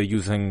clearly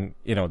using,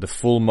 the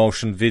full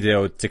motion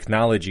video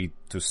technology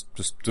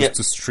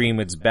to stream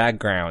its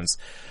backgrounds,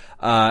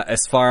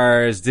 as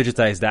far as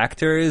digitized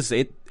actors,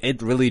 it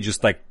really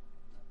just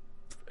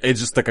it's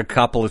just like a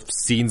couple of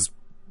scenes,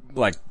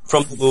 like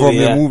from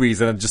the movies,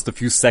 and just a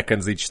few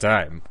seconds each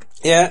time.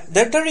 Yeah,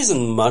 there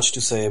isn't much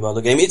to say about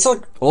the game. It's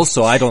like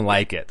also I don't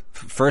like it.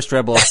 first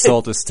Rebel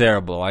Assault is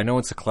terrible. I know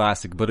it's a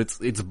classic, but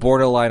it's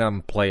borderline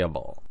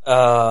unplayable.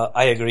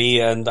 I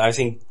agree, and I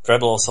think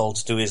Rebel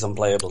Assault 2 is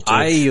unplayable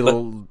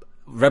too.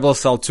 Rebel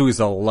Assault 2 is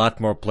a lot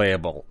more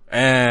playable.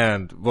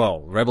 And,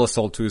 well, Rebel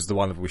Assault 2 is the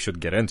one that we should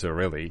get into,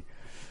 really.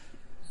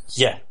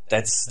 Yeah,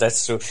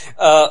 that's true.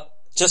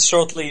 Just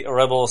shortly,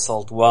 Rebel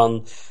Assault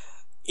 1,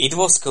 it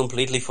was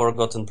completely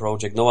forgotten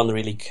project. No one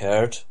really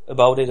cared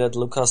about it at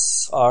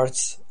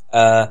LucasArts.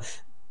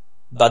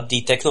 But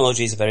the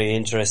technology is very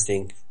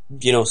interesting.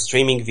 You know,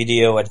 streaming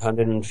video at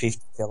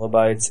 150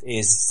 kilobytes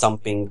is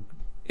something.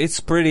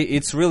 It's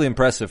really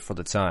impressive for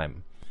the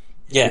time.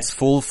 Yeah. It's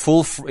full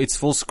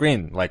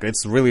screen. Like,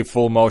 it's really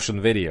full motion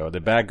video.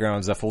 The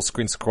backgrounds are full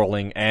screen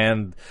scrolling,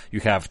 and you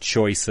have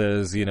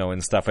choices, you know,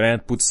 and stuff. And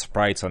it puts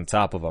sprites on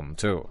top of them,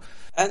 too.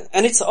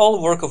 And it's all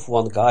work of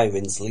one guy,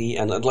 Vince Lee,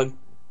 and like,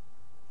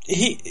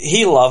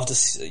 he loved,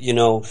 you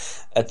know,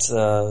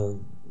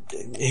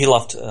 he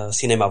loved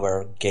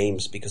Cinemaware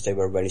games because they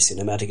were very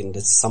cinematic, and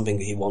that's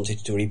something he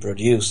wanted to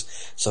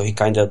reproduce. So he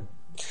kind of,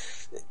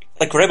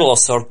 like, Rebel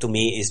Assault to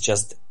me is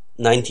just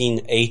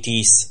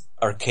 1980s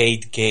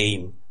arcade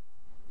game.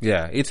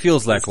 Yeah, it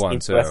feels like one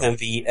too.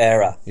 FMV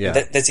era. Yeah,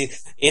 that's it.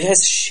 It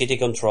has shitty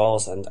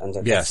controls, and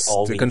yes, that's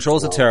all. The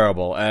controls are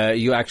terrible.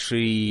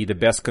 The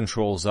best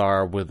controls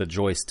are with the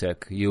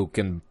joystick. You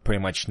can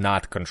pretty much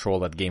not control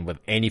that game with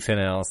anything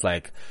else.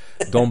 Like,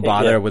 don't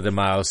bother with the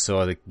mouse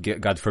or the,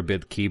 God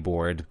forbid,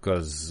 keyboard,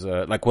 because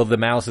like, well, the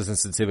mouse's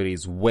sensitivity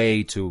is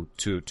way too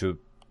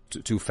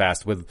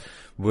fast. With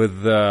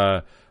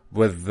the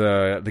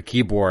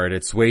keyboard,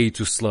 it's way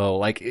too slow.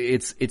 Like,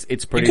 it's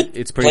pretty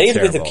play it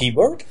terrible. With the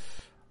keyboard?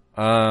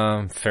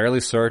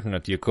 Fairly certain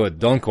that you could.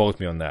 Don't quote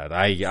me on that.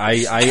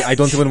 I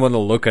don't even want to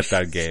look at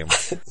that game.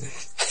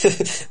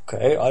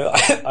 Okay,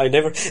 I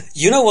never.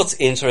 You know what's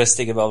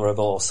interesting about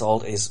Rebel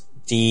Assault is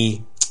there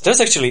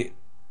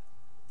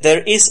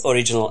is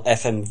original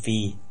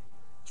FMV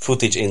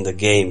footage in the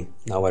game.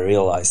 Now I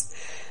realized.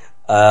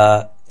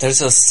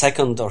 There's a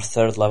second or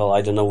third level,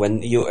 I don't know,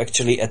 when you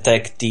actually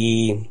attack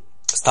the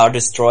Star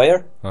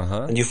Destroyer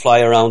and you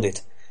fly around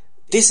it.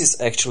 This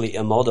is actually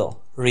a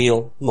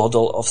real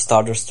model of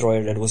Star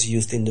Destroyer that was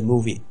used in the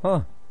movie.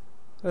 Huh.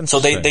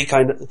 So they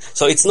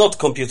so it's not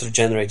computer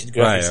generated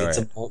graphics, it's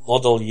a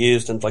model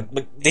used, and like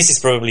this is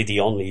probably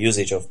the only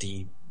usage of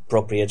the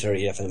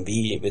proprietary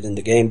FMV within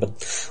the game,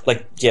 but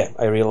like, yeah,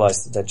 I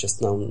realized that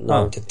just now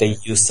that they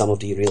use some of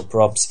the real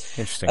props.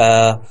 Interesting.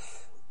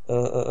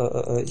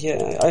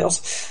 Yeah, I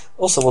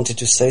also wanted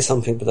to say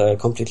something, but I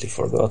completely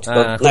forgot.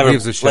 But who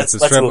gives a shit?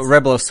 It's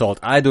Rebel Assault.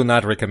 I do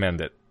not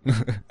recommend it.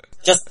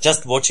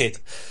 Just watch it.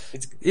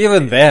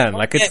 Even then,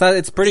 like,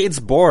 it's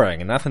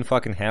boring and nothing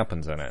fucking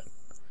happens in it.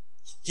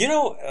 You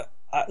know,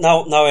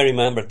 now I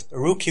remembered,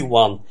 Rookie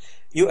 1,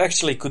 you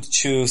actually could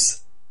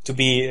choose to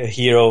be a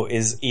hero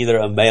is either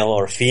a male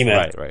or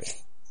female.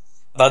 Right.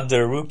 But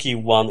the Rookie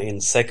 1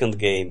 in second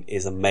game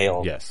is a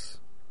male. Yes.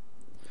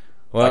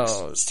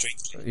 Well, like,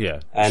 strictly.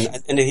 Yeah. And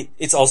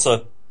it's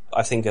also,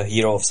 I think, a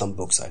hero of some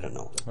books, I don't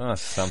know.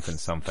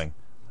 Something.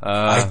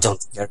 I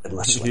don't care that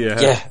much.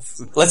 Yeah.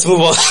 Let's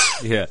move on.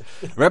 Yeah.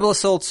 Rebel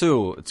Assault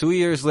 2, 2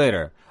 years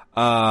later.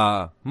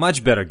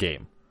 Much better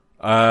game.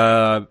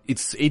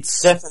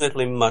 It's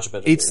definitely much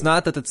better. It's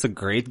not that it's a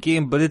great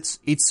game, but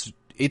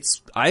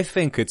I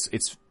think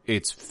it's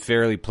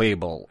fairly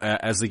playable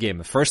as a game.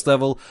 The first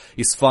level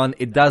is fun.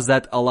 It does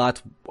that a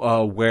lot,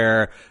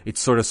 where it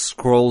sort of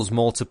scrolls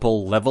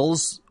multiple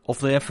levels of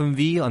the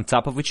FMV on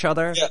top of each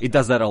other. Yeah. It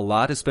does that a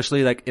lot,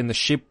 especially like in the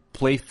ship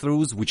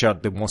playthroughs, which are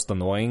the most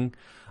annoying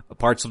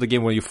parts of the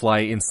game, where you fly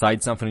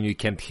inside something and you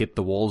can't hit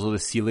the walls or the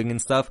ceiling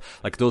and stuff.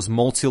 Like, those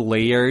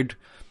multi-layered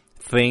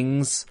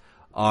things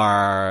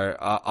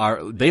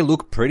they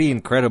look pretty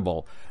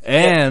incredible.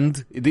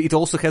 And it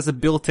also has a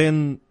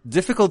built-in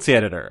difficulty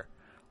editor.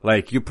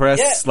 Like, you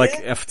press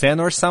F10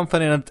 or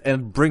something, and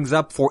it brings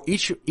up for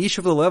each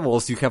of the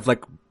levels, you have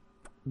like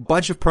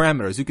bunch of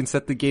parameters. You can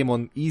set the game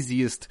on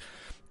easiest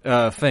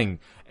thing.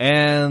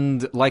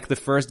 And like the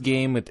first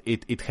game,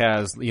 it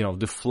has, you know,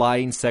 the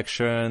flying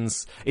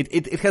sections.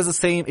 It has the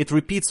same, it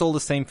repeats all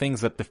the same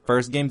things that the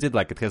first game did.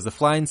 Like, it has the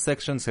flying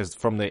sections, has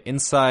from the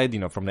inside,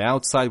 you know, from the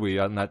outside, where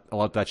you're not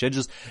allowed to touch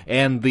edges,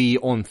 and the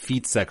on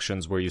feet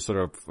sections, where you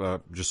sort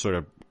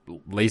of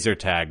laser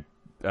tag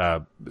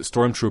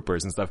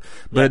stormtroopers and stuff.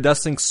 But it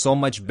does things so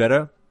much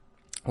better.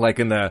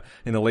 Like in the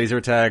laser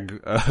tag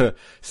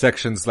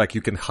sections, like, you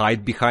can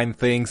hide behind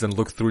things and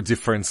look through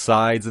different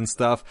sides and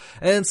stuff.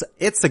 And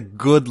it's a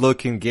good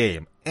looking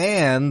game.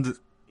 And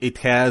it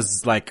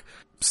has like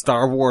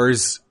Star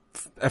Wars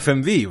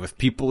FMV with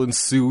people in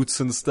suits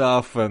and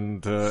stuff,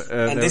 and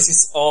this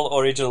is all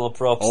original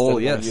props.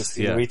 Used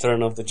in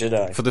Return of the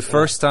Jedi for the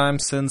first time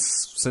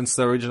since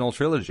the original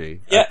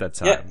trilogy at that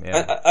time.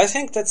 Yeah. I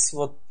think that's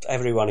what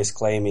everyone is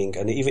claiming,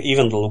 and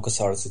even the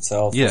LucasArts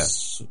itself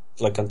is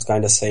like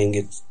kind of saying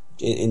it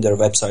in their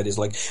website is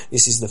like,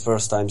 this is the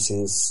first time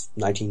since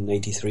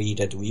 1983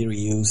 that we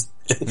reused,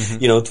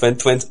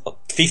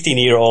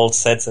 15-year-old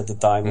sets at the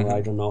time, or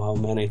I don't know how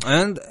many.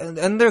 And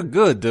they're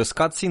good. Those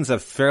cutscenes are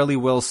fairly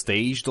well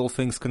staged, all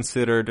things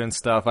considered and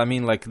stuff. I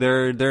mean, like,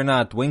 they're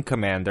not Wing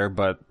Commander,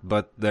 but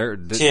they're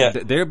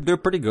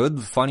pretty good.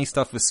 The funny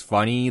stuff is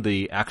funny.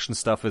 The action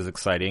stuff is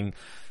exciting.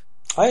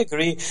 I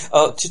agree.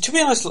 To be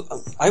honest,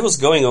 I was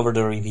going over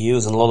the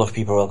reviews and a lot of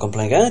people were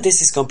complaining,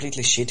 this is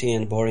completely shitty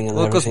and boring and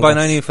everything. Well, because by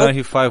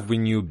 1995 we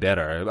knew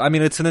better. I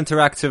mean, it's an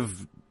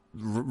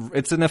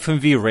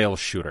FMV rail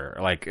shooter.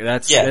 Like,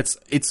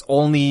 it's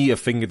only a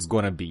thing it's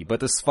gonna be.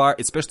 But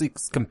especially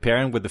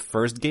comparing with the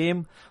first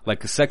game, like,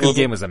 the second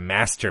game is a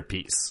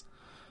masterpiece.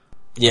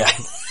 Yeah,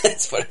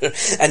 that's for sure.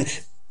 And,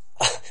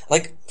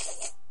 like,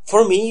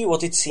 for me,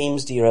 what it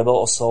seems the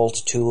Rebel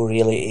Assault 2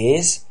 really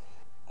is,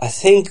 I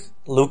think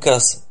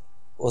Lucas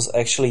was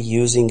actually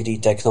using the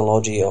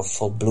technology of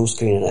blue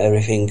screen and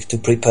everything to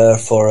prepare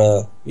for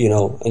a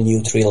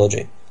new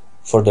trilogy,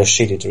 for the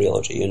shitty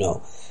trilogy,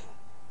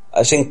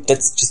 I think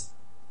that's just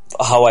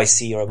how I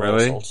see Rebel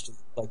Assault 2.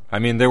 Like, I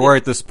mean, they were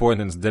at this point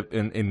in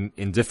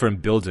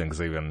different buildings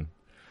even,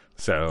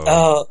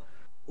 so...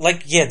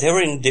 they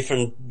were in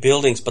different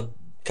buildings, but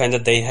kinda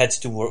they had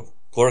to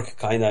work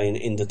kinda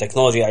in the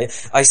technology. I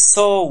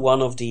saw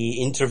one of the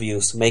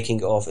interviews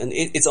making of, and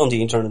it's on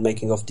the internet,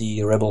 making of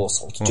the Rebel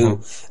Assault 2,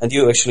 and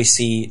you actually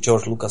see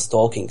George Lucas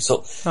talking.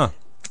 So,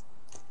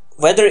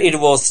 whether it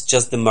was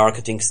just the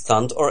marketing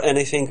stunt or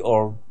anything,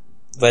 or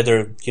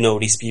whether,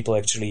 these people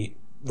actually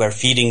were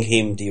feeding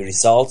him the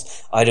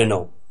results, I don't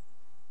know.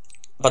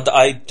 But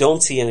I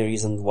don't see any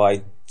reason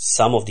why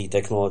some of the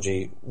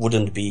technology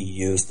wouldn't be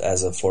used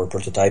for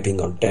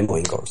prototyping or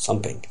demoing or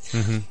something.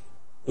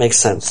 Makes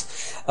sense.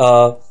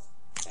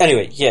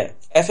 Anyway,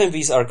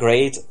 FMVs are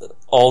great.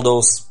 All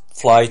those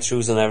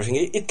fly-throughs and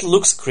everything. It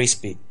looks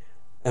crispy.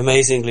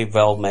 Amazingly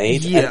well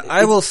made. Yeah,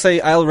 I will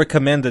say I'll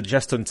recommend it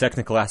just on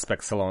technical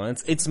aspects alone.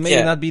 It's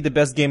may not be the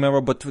best game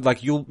ever, but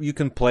like you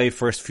can play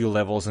first few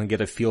levels and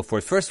get a feel for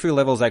it. First few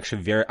levels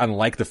actually very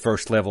unlike the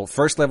first level.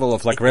 First level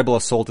of like Rebel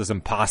Assault is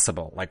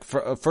impossible. Like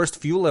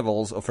first few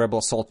levels of Rebel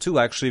Assault 2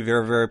 actually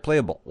very, very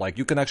playable. Like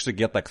you can actually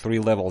get like 3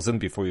 levels in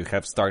before you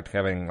start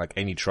having like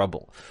any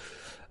trouble.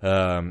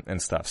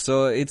 And stuff.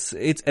 So it's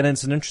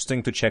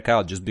interesting to check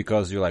out just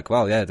because you're like,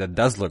 wow, yeah, that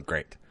does look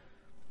great.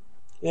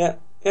 Yeah,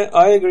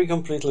 I agree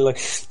completely. Like,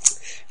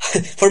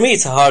 for me,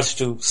 it's hard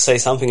to say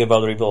something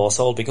about Rebel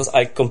Assault because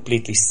I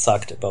completely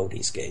sucked about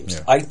these games.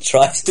 Yeah. I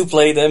tried to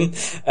play them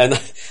and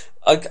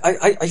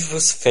I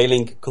was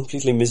failing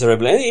completely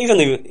miserably. And even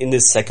in the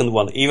second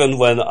one, even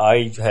when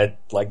I had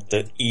like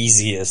the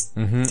easiest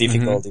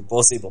difficulty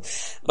possible.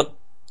 But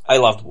I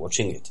loved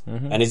watching it,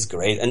 and it's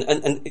great. And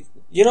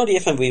the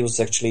FMV was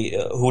actually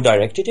who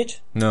directed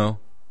it? No,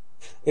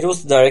 it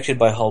was directed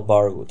by Hal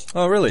Barwood.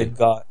 Oh, really?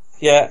 The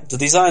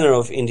designer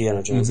of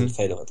Indiana Jones and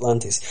Fate of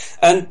Atlantis.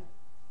 And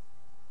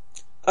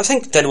I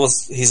think that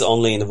was his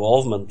only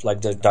involvement, like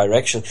the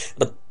direction.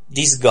 But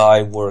this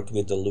guy worked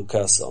with the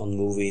Lucas on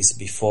movies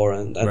before,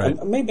 and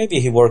maybe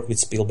he worked with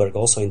Spielberg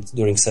also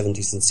during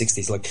 70s and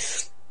 60s. Like,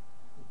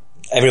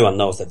 everyone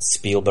knows that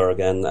Spielberg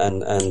and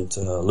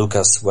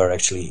Lucas were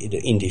actually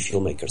the indie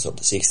filmmakers of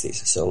the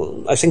 60s.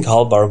 So I think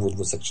Hal Barwood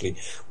was actually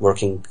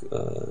working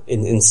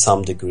in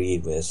some degree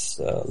with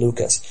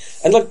Lucas.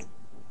 And like,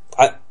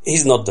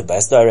 he's not the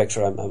best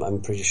director,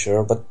 I'm pretty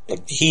sure, but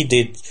like he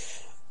did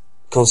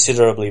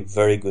considerably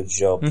very good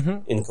job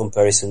in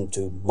comparison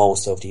to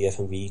most of the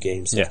FMV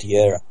games of the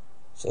era.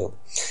 So,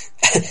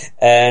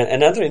 and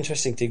another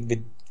interesting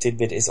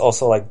tidbit is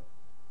also like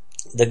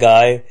the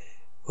guy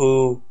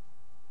who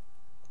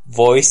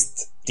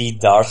voiced the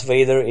Darth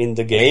Vader in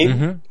the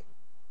game,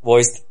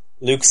 voiced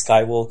Luke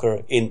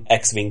Skywalker in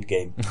X-Wing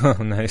game. Oh,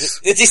 nice.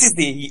 This is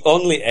the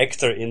only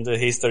actor in the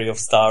history of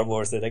Star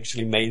Wars that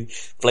actually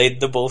played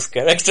the both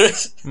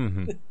characters.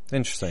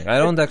 Interesting. I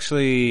don't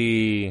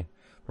actually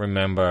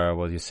remember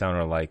what you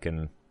sounded like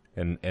in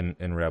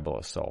Rebel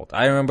Assault.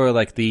 I remember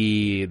like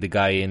the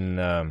guy in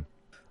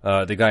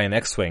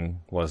X-Wing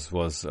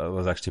was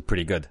actually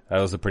pretty good.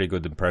 That was a pretty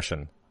good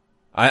impression.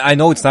 I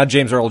know it's not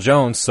James Earl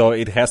Jones, so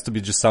it has to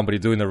be just somebody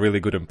doing a really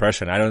good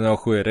impression. I don't know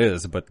who it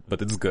is, but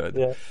it's good.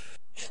 Yeah,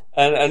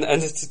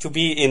 and to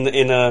be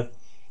in a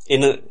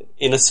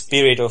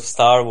spirit of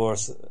Star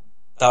Wars,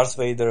 Darth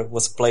Vader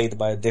was played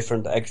by a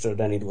different actor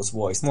than it was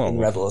voiced in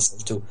Rebel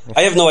Assault 2.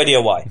 I have no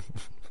idea why.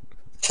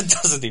 It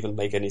doesn't even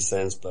make any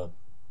sense, but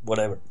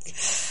whatever.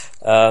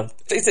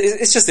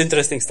 It's just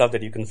interesting stuff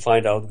that you can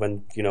find out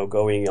when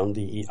going on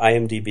the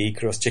IMDb,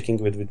 cross-checking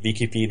with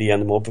Wikipedia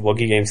and Mobile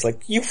Games.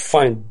 Like, you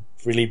find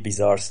really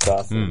bizarre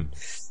stuff.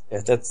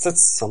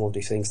 That's some of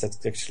the things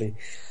that actually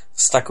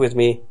stuck with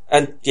me.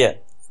 And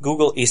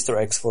Google Easter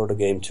eggs for the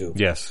game too.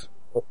 Yes.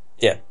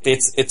 Yeah,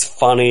 it's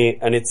funny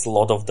and it's a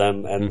lot of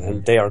them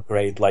and they are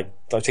great. Like,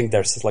 I think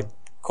there's like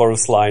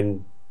chorus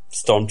line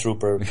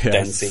stormtrooper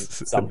dancing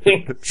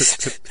something.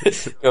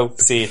 Go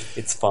see it.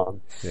 It's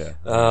fun. Yeah.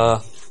 I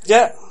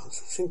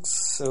think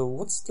so.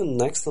 What's the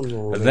next one?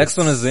 The next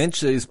one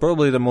is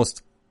probably the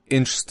most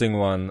interesting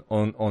one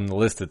on the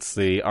list. It's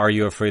the Are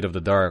You Afraid of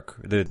the Dark?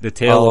 The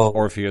Tale of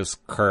Orpheus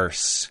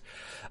Curse.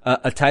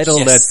 A title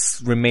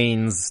that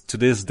remains to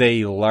this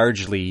day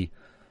largely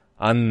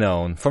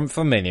unknown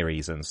for many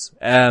reasons.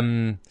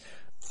 I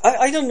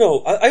don't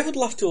know. I would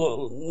love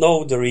to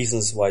know the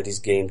reasons why this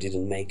game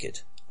didn't make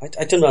it.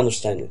 I don't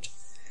understand it.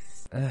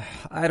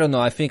 I don't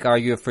know. I think Are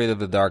You Afraid of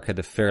the Dark had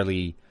a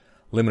fairly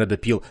limited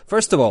appeal.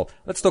 First of all,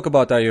 let's talk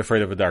about Are You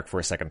Afraid of the Dark for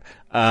a second.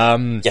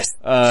 Yes.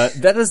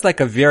 That is like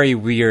a very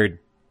weird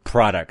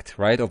product,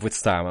 right, of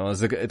its time.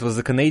 It was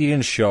a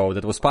Canadian show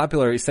that was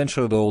popular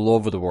essentially all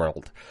over the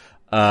world.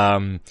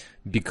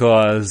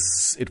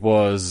 Because it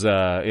was,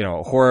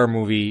 horror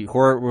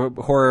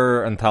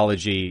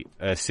anthology,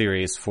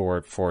 series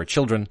for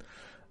children,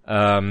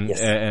 and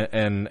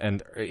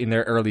in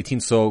their early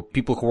teens. So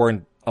people who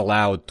weren't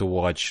allowed to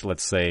watch,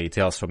 let's say,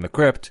 Tales from the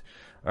Crypt,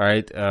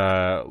 alright,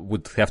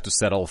 would have to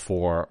settle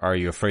for Are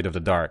You Afraid of the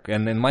Dark?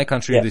 And in my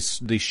country,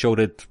 they showed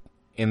it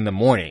in the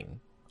morning.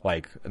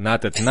 Like,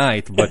 not at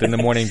night, but in the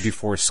morning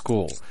before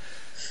school.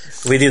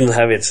 We didn't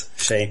have it,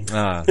 shame.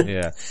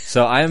 Yeah.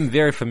 So I am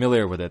very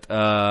familiar with it.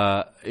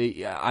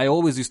 I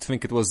always used to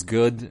think it was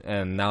good,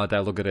 and now that I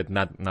look at it,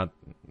 not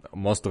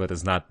most of it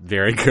is not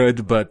very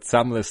good, but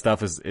some of the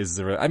stuff is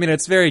I mean,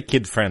 it's very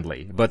kid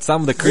friendly, but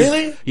some of the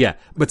Really? Yeah,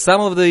 but some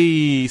of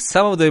the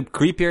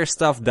creepier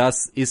stuff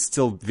is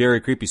still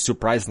very creepy,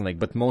 surprisingly,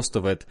 but most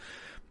of it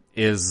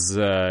is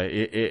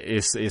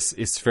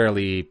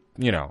fairly,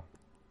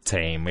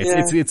 tame.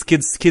 It's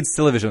kids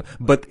television,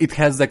 but it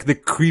has like the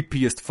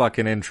creepiest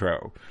fucking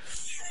intro.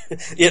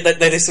 Yeah,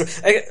 that is true.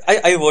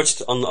 I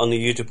watched on the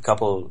YouTube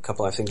couple,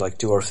 I think like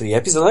 2 or 3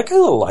 episodes. I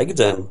kind of like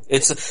them.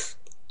 It's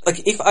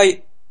like if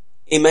I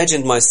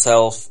imagined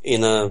myself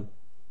in a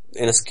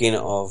skin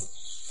of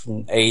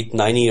 8,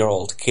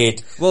 9-year-old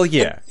kid. Well,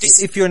 yeah.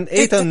 If you're an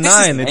 8 or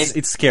 9,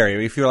 it's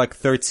scary. If you're like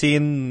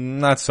 13,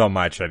 not so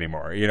much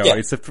anymore.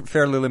 It's a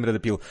fairly limited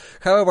appeal.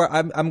 However,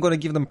 I'm gonna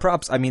give them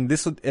props. I mean,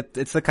 it's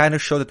the kind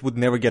of show that would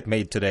never get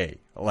made today.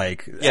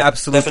 Like,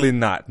 absolutely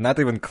not. Not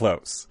even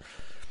close.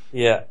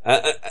 Yeah.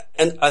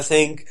 And I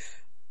think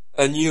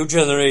a new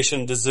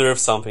generation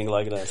deserves something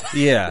like that.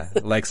 Yeah,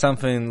 like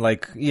something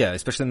like,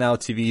 especially now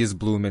TV is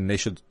blooming, they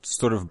should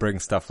sort of bring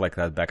stuff like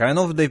that back. I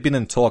know that they've been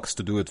in talks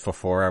to do it for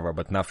forever,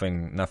 but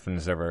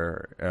nothing's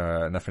ever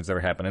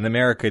happened. In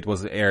America, it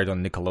was aired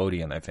on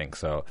Nickelodeon, I think,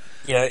 so.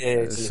 Yeah,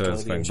 it's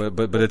Nickelodeon.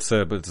 But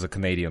it's a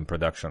Canadian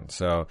production,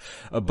 so.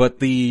 But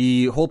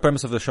the whole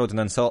premise of the show is an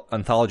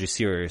anthology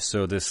series,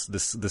 so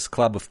this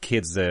club of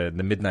kids, the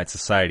Midnight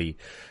Society,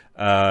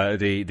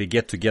 they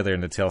get together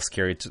and they tell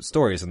scary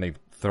stories, and they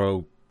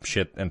throw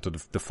shit into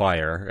the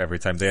fire every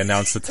time they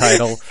announce the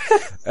title.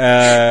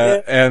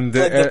 And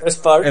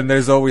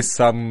there's always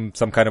some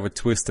kind of a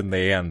twist in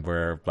the end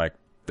where like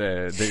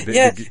there's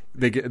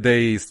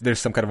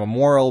some kind of a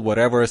moral,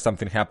 whatever,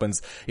 something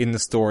happens in the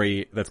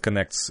story that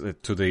connects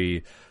to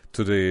the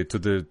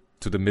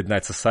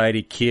Midnight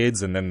Society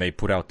kids, and then they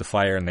put out the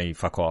fire and they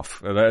fuck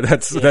off.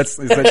 That's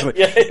essentially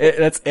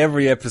that's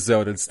every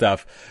episode and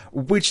stuff,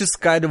 which is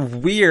kind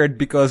of weird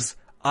because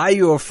Are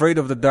You Afraid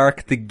of the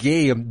Dark? The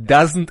game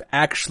doesn't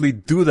actually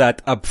do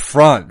that up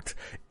front.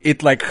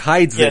 It like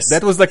hides it.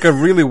 That was like a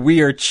really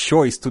weird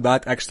choice to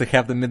not actually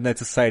have the Midnight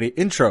Society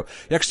intro.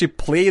 You actually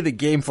play the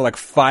game for like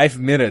 5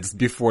 minutes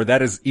before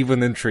that is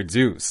even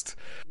introduced.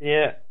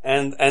 Yeah,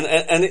 and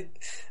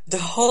the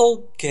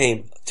whole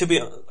game, to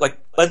be like,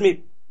 let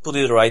me put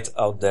it right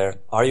out there.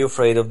 Are You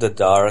Afraid of the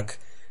Dark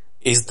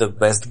is the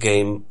best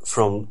game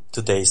from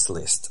today's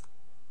list.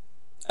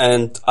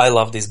 And I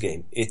love this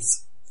game.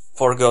 It's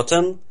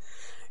forgotten.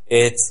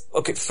 It's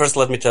okay. First,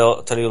 let me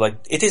tell you, like,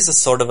 it is a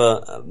sort of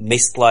a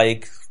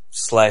Myst-like /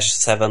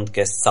 Seventh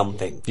Guest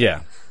something.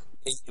 Yeah,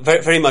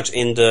 very, very much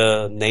in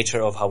the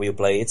nature of how you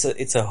play.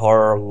 It's a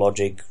horror,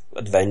 logic,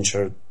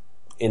 adventure,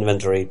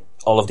 inventory,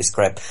 all of this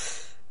crap.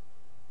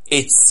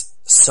 It's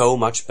so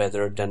much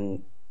better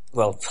than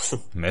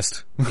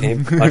Myst.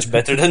 Much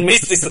better than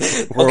Myst.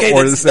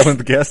 or the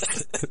Seventh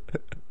Guest.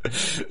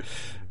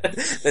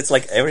 It's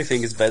like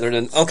everything is better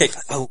than. Okay,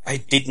 I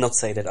did not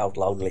say that out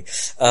loudly.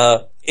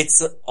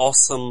 It's an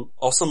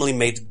awesomely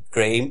made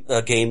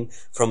game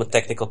from a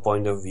technical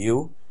point of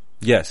view.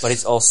 Yes, but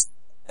it's also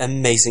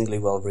amazingly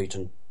well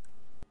written.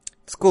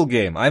 It's a cool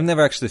game. I've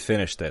never actually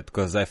finished it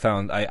because I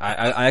found I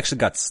actually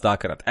got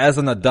stuck in it as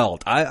an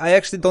adult. I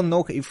actually don't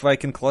know if I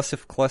can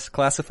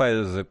classify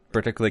it as a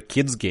particular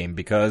kids game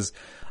because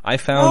I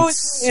found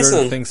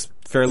certain things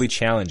fairly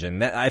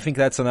challenging. I think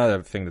that's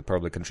another thing that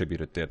probably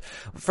contributed to it.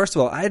 First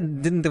of all, I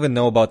didn't even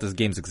know about this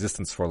game's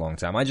existence for a long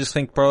time. I just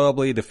think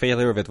probably the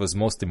failure of it was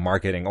mostly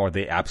marketing or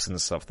the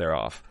absence of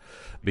thereof.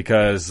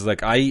 Because,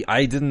 like,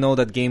 I didn't know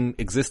that game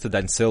existed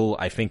until,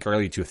 I think,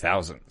 early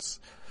 2000s.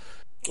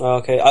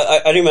 Okay,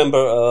 I remember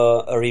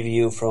a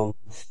review from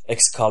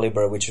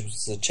Excalibur, which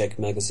was a Czech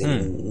magazine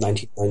in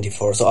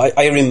 1994. So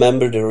I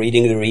remember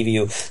reading the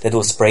review that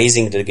was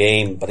praising the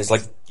game, but it's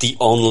like the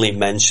only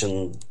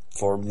mention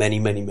for many,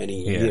 many,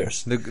 many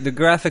years. The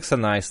graphics are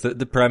nice.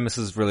 The premise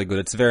is really good.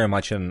 It's very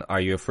much an Are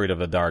You Afraid of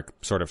the Dark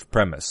sort of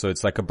premise. So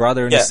it's like a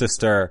brother and a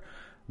sister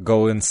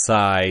go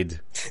inside.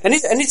 And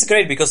it's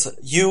great because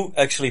you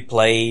actually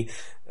play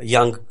a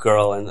young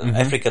girl, an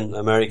African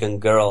American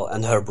girl,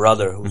 and her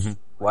brother, who's a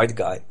white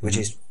guy, which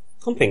is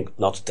something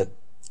not that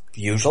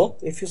usual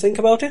if you think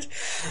about it.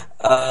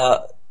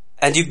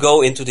 And you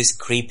go into this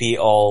creepy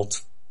old,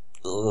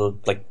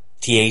 like,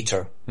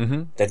 theater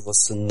that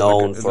was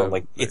known for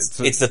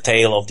it's the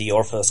tale of the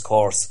Orpheus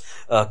curse,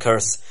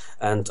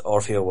 and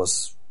Orpheus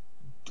was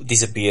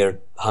disappeared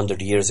 100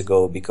 years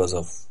ago because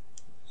of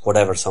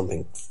whatever,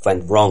 something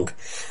went wrong,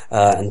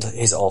 and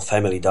his whole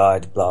family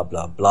died, blah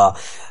blah blah.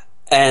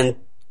 And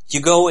you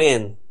go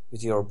in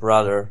with your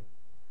brother.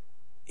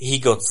 He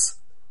got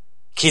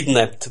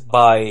kidnapped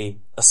by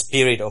a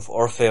spirit of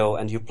Orpheus,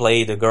 and you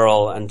play the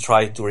girl and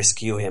try to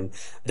rescue him.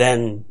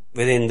 Then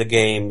within the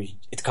game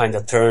it kind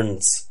of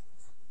turns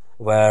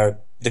where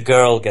the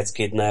girl gets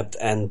kidnapped,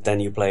 and then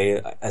you play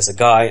as a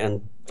guy,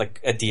 and like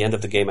at the end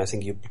of the game, I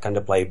think you kind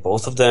of play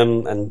both of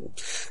them, and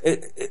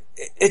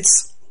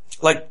it's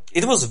like,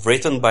 it was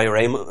written by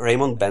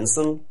Raymond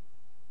Benson.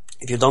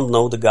 If you don't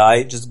know the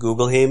guy, just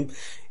Google him.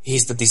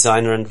 He's the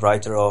designer and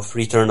writer of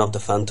Return of the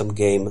Phantom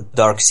game,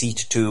 Dark Seed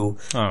 2.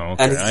 Oh,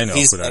 okay. And I know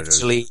he's who that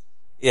actually, is.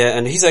 yeah,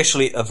 and he's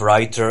actually a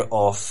writer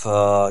of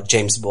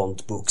James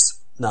Bond books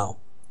now.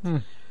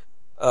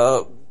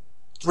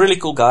 Really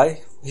cool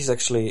guy. He's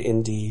actually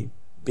in the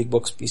Big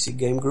Box PC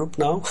game group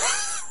now.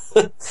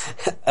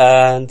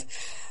 And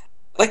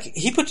like,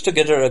 he put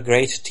together a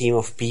great team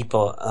of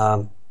people.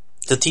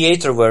 The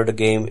theater where the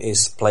game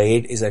is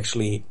played is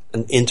actually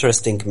an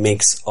interesting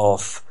mix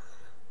of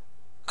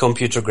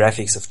computer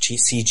graphics, of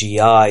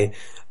CGI,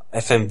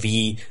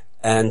 FMV,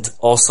 and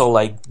also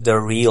like the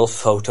real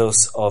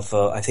photos of,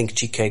 I think,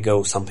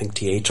 Chicago something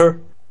theater.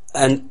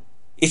 And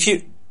if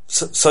you,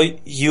 so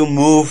you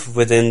move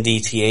within the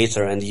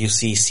theater and you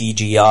see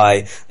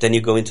CGI, then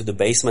you go into the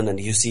basement and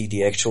you see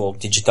the actual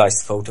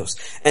digitized photos.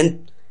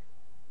 And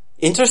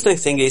interesting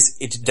thing is,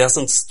 it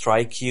doesn't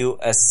strike you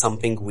as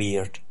something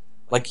weird.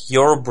 Like,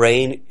 your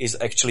brain is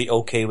actually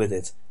okay with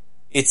it.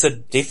 It's a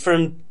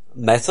different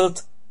method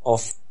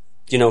of,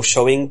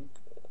 showing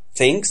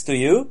things to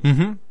you.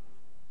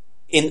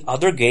 In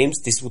other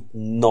games, this would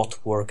not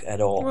work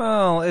at all.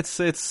 Well, it's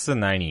the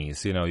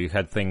 90s, you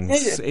had things,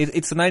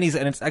 it's the 90s,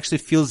 and it actually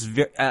feels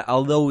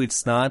although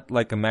it's not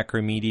like a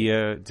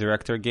Macromedia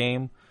director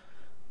game,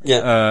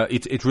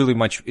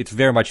 it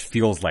very much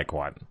feels like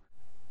one.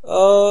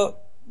 You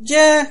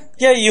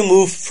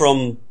move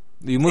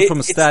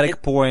from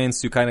static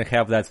points. You kind of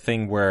have that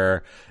thing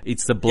where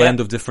it's a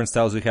blend of different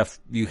styles.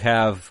 You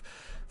have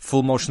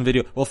full motion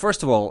video. Well,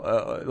 first of all,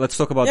 let's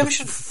talk about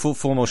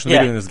full motion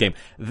video in this game.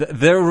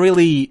 There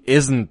really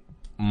isn't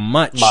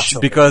much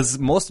because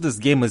most of this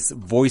game is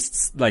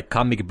voiced like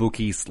comic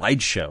booky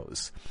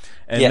slideshows.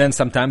 And then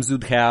sometimes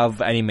you'd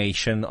have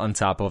animation on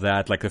top of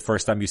that. Like the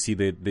first time you see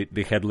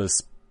the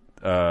headless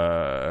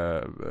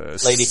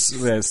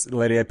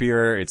lady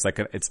appear, it's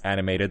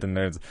animated, and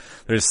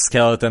there's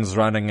skeletons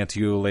running at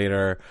you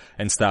later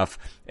and stuff.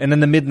 And then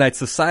the Midnight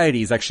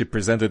Society is actually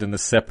presented in a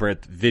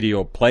separate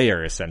video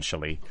player,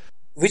 essentially.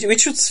 Which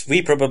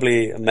we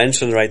probably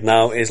mention right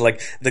now is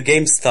like, the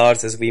game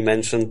starts, as we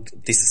mentioned,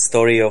 this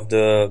story of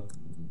the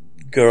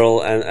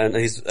girl and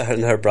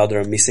her brother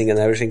are missing and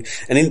everything.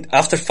 And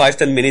after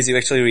 5-10 minutes, you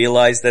actually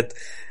realize that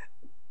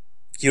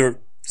you're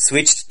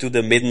switched to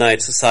the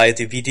Midnight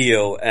Society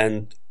video,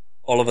 and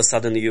all of a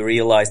sudden you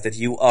realize that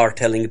you are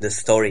telling the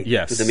story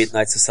to the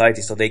Midnight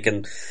Society, so they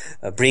can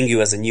bring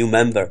you as a new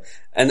member.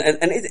 And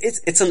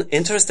it's an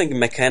interesting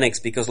mechanics,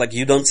 because like,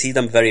 you don't see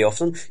them very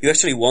often. You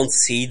actually won't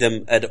see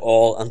them at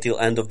all until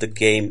end of the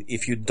game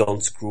if you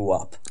don't screw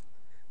up.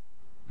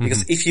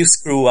 Because if you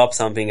screw up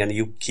something and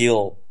you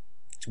kill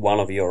one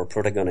of your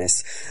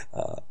protagonists,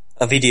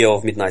 a video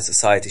of Midnight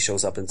Society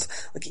shows up, and it's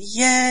like,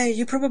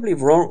 you're probably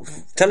wrong,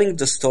 telling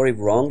the story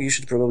wrong. You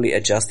should probably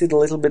adjust it a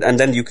little bit, and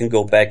then you can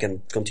go back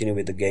and continue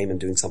with the game and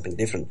doing something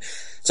different.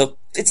 So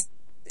it's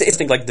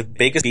like, the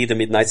biggest be the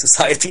Midnight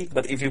Society,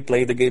 but if you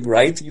play the game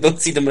right, you don't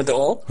see them at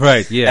all.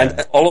 Right, yeah.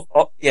 And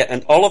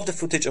all of the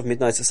footage of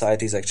Midnight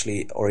Society is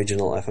actually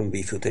original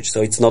FMV footage,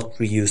 so it's not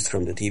reused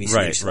from the TV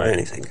series or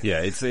anything.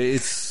 Yeah,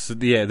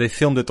 they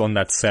filmed it on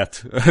that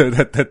set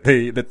that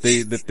they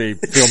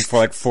filmed for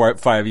like 4 or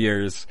 5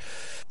 years.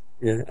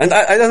 Yeah, and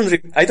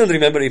I don't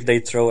remember if they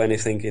throw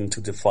anything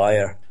into the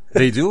fire.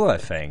 They do, I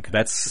think.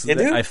 That's, they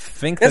do? I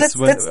think that's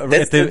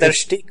their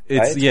shtick,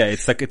 right?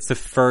 It's the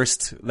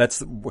first, like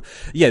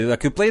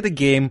you play the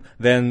game,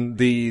 then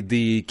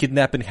the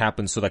kidnapping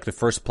happens, so like the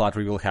first plot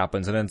reveal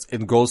happens, and then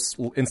it goes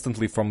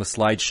instantly from a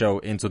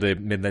slideshow into the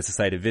Midnight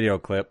Society video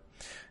clip.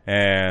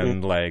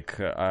 And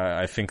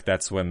I think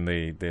that's when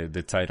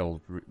the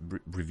title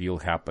reveal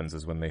happens,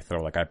 is when they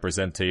throw, like, I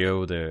present to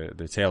you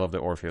the tale of the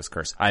Orpheus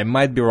curse. I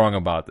might be wrong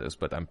about this,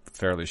 but I'm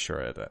fairly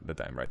sure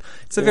that I'm right.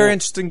 It's a very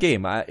interesting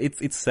game.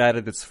 It's sad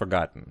that it's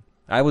forgotten.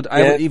 I would,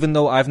 even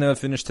though I've never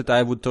finished it,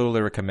 I would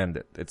totally recommend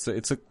it.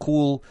 It's a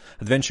cool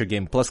adventure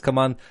game. Plus, come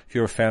on, if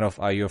you're a fan of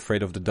Are You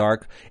Afraid of the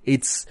Dark,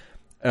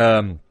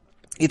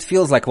 it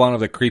feels like one of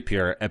the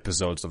creepier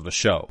episodes of the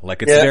show.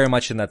 Like, it's very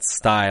much in that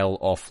style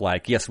of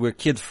like, yes, we're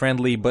kid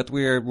friendly, but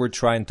we're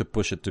trying to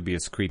push it to be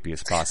as creepy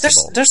as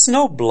possible. There's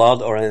no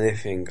blood or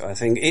anything. I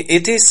think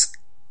it is.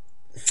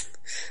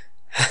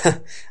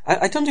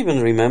 I don't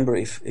even remember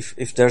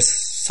if there's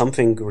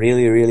something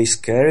really, really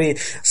scary.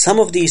 Some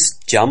of these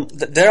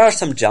there are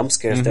some jump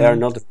scares. Mm-hmm. They are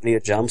not really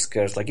jump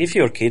scares. Like, if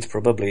you're a kid,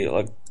 probably,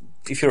 like,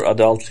 if you're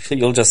adult,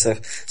 you'll just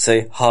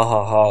say ha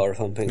ha ha or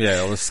something.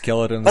 Yeah, or the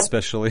skeleton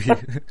especially.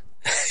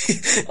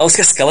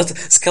 Also,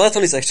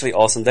 skeleton is actually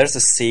awesome. There's a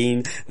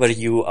scene where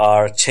you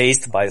are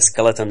chased by a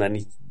skeleton,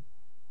 and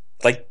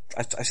I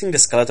think the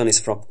skeleton is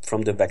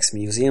from the Wax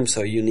Museum,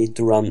 so you need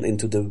to run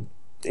into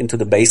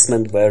the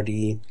basement where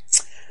the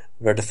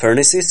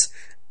furnace is,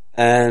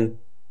 and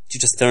you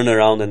just turn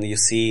around and you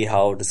see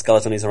how the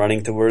skeleton is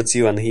running towards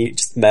you, and he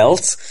just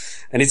melts.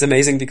 And it's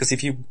amazing because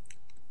if you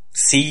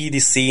see the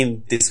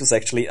scene, this was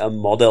actually a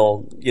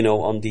model,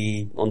 on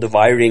the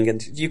wiring,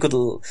 and you could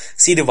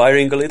see the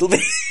wiring a little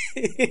bit.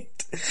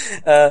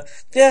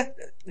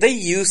 They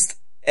used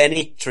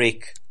any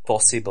trick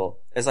possible.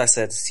 As I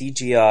said,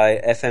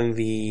 CGI,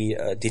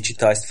 FMV,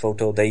 digitized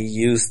photo. They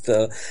used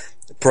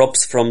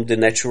props from the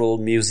Natural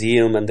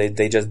Museum, and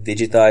they just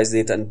digitized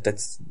it, and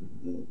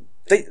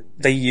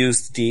they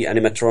used the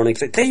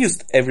animatronics. They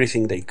used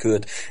everything they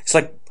could. It's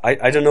like,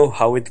 I don't know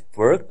how it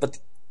worked, but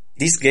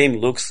this game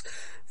looks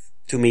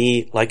to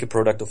me like a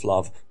product of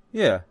love.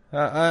 Yeah,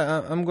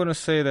 I'm gonna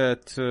say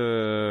that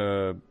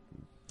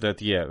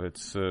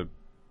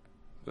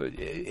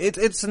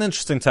it's an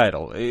interesting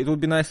title. It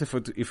would be nice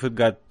if it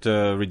got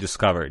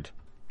rediscovered.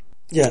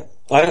 Yeah,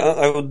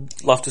 I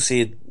would love to see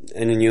it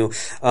in a new.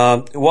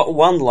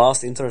 One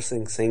last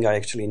interesting thing I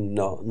actually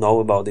know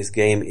about this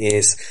game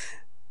is,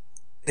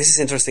 this is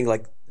interesting.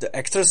 Like, the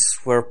actors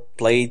were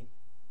played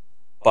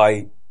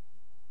by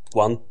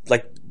one,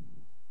 like,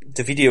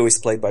 the video is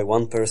played by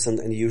one person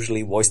and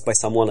usually voiced by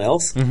someone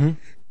else, mm-hmm.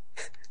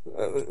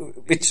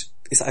 Which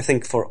is, I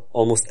think, for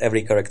almost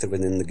every character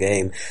within the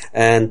game.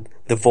 And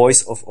the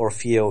voice of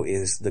Orfeo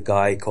is the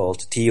guy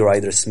called T.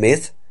 Ryder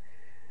Smith,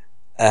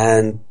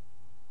 and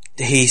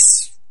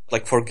he's,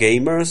 like, for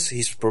gamers,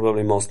 he's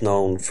probably most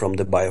known from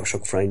the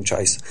BioShock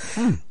franchise.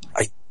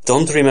 I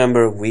don't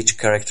remember which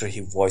character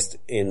he voiced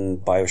in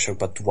BioShock,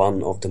 but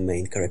one of the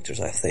main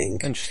characters, I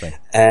think. Interesting.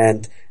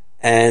 And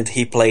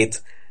he played,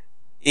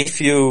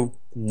 if you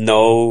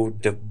know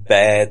the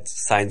bad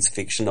science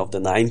fiction of the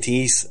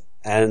 90s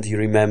and you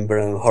remember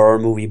a horror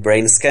movie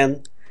Brain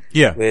Scan,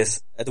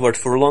 with Edward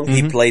Furlong,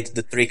 mm-hmm. He played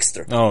the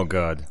trickster. Oh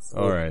god.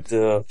 All right.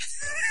 So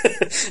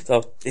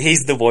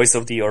he's the voice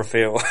of the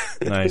Orfeo.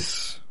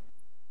 Nice.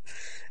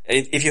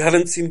 If you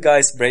haven't seen,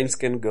 guys, Brain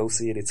Scan, go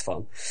see it. It's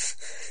fun.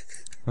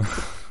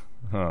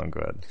 Oh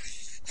god.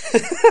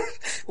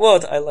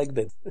 What? I like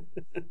that.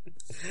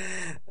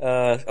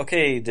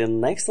 Okay, the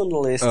next on the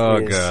list is...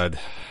 Oh god.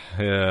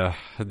 Yeah.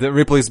 The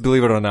Ripley's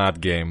Believe It or Not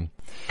game.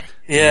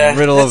 Yeah.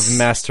 Riddle of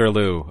Master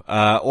Lou.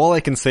 All I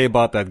can say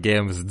about that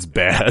game is it's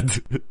bad.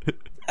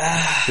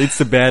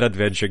 It's a bad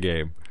adventure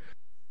game.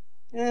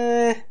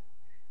 It's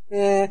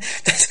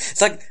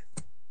like,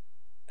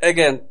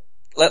 again,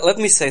 let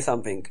me say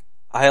something.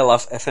 I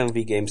love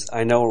FMV games.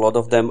 I know a lot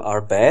of them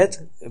are bad,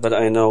 but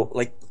I know,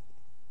 like,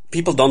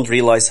 people don't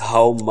realize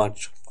how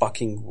much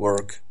fucking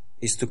work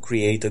is to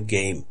create a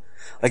game.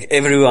 Like,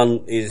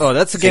 everyone is... Oh,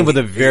 that's a game with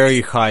a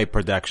very high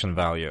production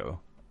value.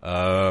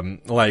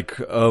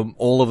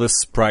 All of the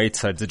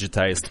sprites are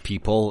digitized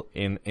people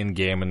in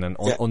game, and then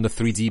on the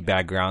 3D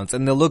backgrounds,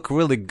 and they look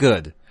really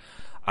good.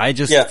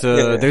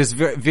 There's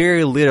very,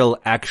 very little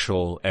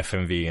actual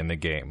FMV in the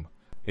game.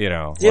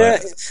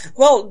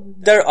 Well,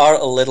 there are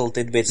a little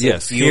tidbits.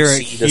 Yes, here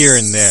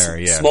and there,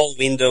 yeah. Small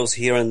windows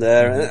here and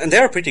there, mm-hmm. and they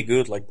are pretty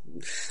good. Like,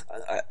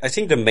 I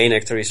think the main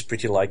actor is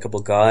pretty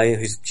likable guy.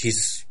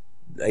 His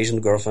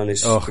Asian girlfriend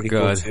is pretty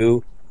cool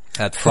too.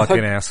 That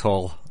fucking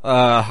asshole.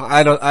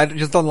 I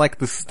just don't like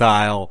the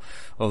style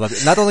of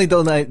that. Not only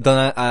don't I,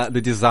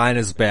 the design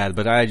is bad,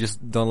 but I just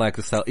don't like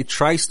the style. It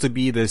tries to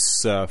be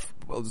this,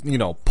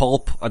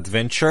 pulp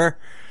adventure.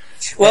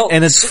 Well,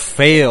 and it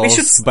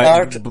fails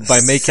by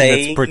making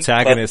its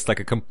protagonist like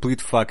a complete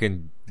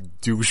fucking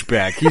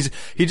douchebag.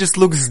 He just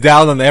looks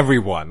down on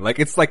everyone. Like,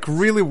 it's like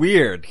really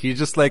weird. He's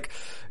just like,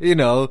 we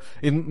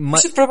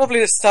should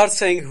probably start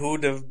saying who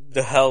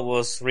the hell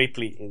was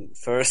Ripley in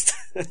first.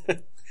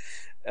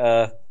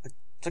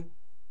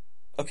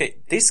 Okay,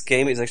 this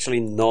game is actually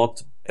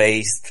not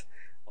based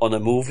on a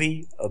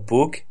movie, a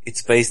book.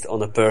 It's based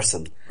on a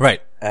person.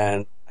 Right.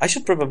 And I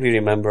should probably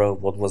remember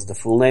what was the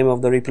full name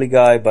of the Ripley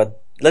guy,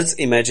 but let's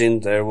imagine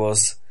there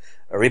was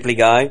a Ripley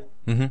guy,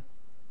 mm-hmm.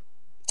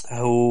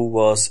 who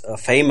was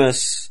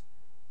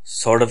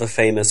sort of a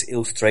famous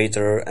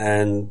illustrator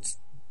and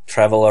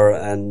traveler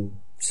and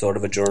sort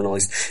of a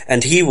journalist.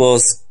 And he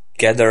was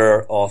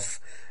gatherer of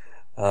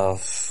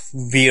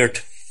weird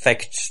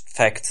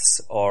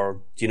facts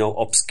or,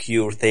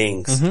 obscure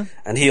things.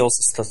 And he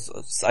also,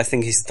 I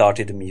think he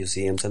started the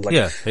museums and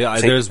yeah,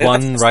 there's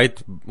one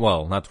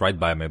not right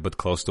by me, but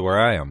close to where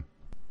I am.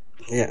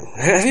 Yeah.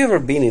 Have you ever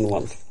been in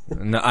one?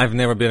 No, I've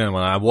never been in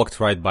one. I walked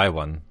right by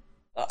one.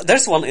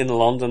 There's one in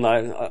London.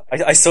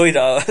 I saw it.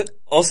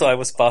 Also, I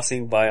was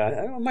passing by.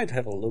 I might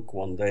have a look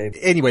one day.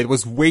 Anyway, it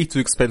was way too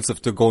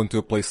expensive to go into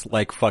a place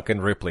like fucking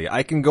Ripley.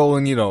 I can go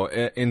and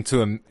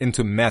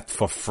into Met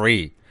for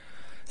free,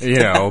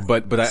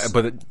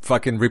 but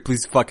fucking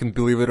Ripley's fucking,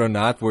 believe it or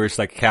not, where it's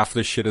like half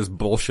the shit is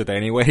bullshit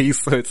anyway.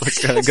 So it's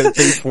like I'm gonna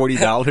pay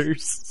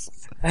 $40.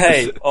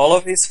 Hey, all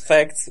of these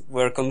facts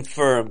were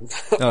confirmed.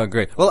 Oh,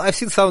 great. Well, I've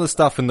seen some of the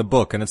stuff in the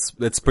book, and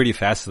it's pretty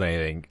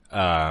fascinating.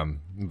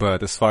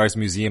 But as far as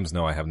museums,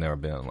 no, I have never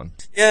been in one.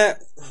 Yeah,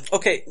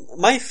 okay.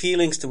 My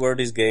feelings toward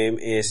this game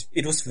is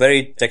it was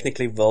very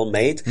technically well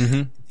made.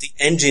 The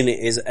engine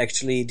is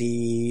actually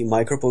the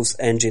Microprose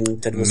engine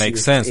that was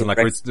makes sense, and like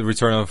the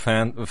Return of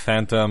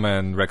Phantom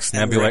and Rex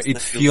Nebula, it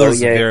feels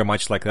very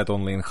much like that,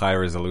 only in high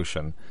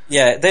resolution.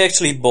 Yeah, they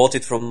actually bought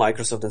it from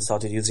Microsoft and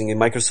started using it.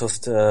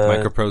 Microprose,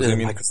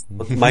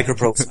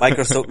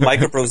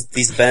 Microprose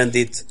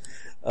disbanded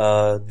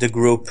the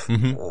group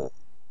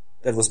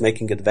that was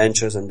making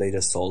adventures, and they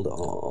just sold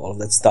all of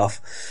that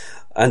stuff.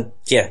 And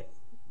yeah,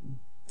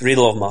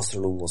 Riddle of Master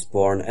Lu was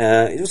born.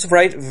 It was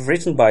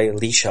written by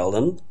Lee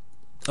Sheldon.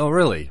 Oh,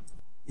 really?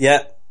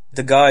 Yeah,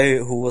 the guy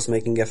who was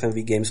making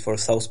FMV games for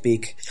South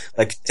Peak,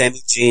 like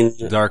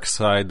Temujin. Dark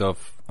Side of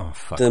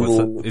the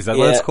Moon. Is that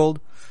what it's called?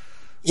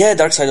 Yeah,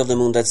 Dark Side of the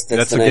Moon. That's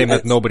a game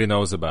that nobody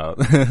knows about.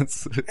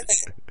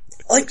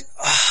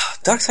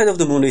 Dark Side of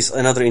the Moon is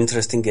another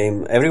interesting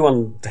game.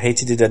 Everyone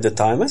hated it at the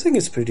time. I think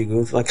it's pretty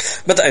good.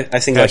 But I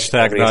think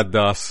hashtag not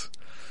DOS.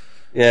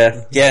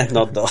 Yeah,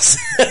 not DOS.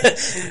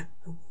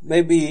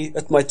 Maybe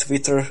at my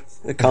Twitter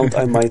account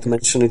I might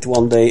mention it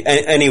one day.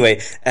 Anyway,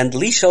 and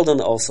Lee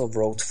Sheldon also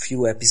wrote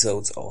few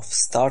episodes of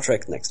Star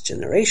Trek Next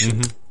Generation,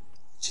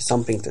 which is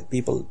something that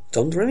people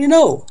don't really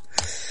know.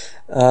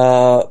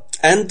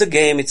 And the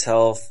game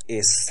itself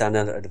is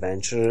standard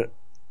adventure.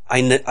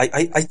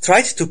 I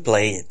tried to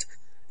play it.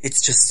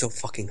 It's just so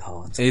fucking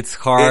hard. It's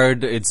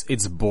hard,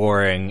 it's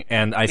boring,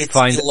 and I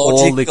find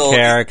all the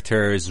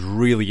characters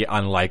really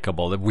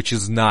unlikable, which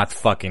is not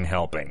fucking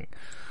helping.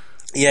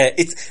 Yeah,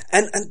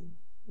 and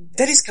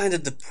that is kind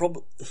of the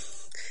problem.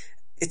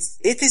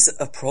 It is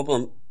a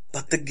problem,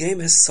 but the game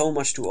has so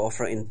much to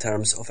offer in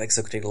terms of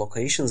exotic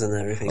locations and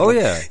everything. Oh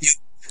yeah.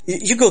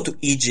 You go to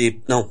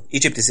Egypt. No,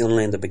 Egypt is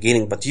only in the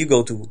beginning, but you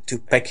go to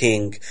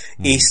Peking,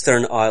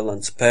 Eastern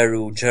Islands,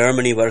 Peru,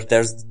 Germany, where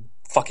there's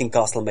fucking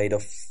castle made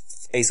of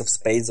Ace of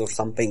Spades or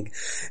something.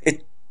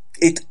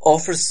 It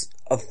offers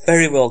a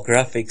very well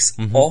graphics,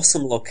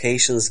 awesome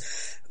locations,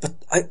 but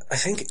I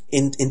think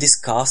in this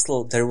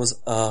castle there was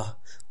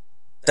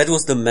that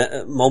was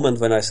the moment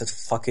when I said,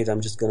 fuck it,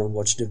 I'm just gonna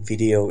watch the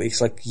video.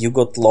 It's like you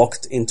got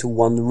locked into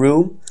one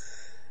room,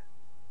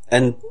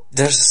 and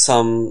there's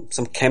some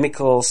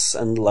chemicals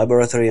and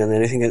laboratory and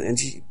anything,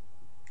 and you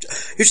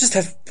just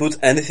have put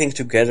anything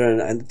together,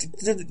 and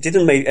it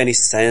didn't make any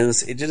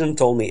sense. It didn't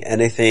tell me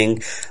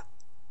anything.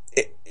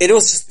 It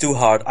was just too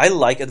hard. I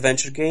like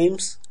adventure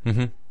games,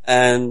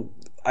 and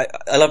I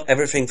love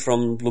everything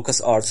from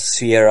LucasArts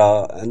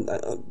Sierra and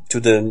to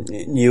the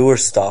newer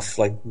stuff,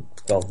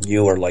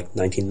 newer, like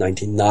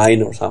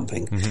 1999 or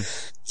something.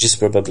 Just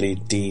probably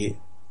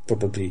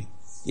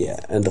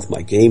end of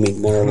my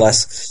gaming, more or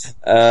less.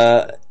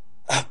 That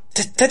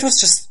was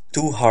just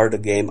too hard a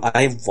game.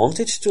 I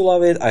wanted to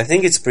love it. I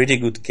think it's a pretty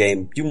good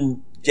game.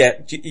 You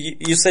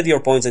said your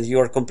points and you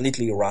are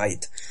completely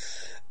right.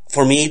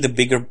 For me, the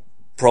bigger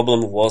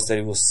problem was that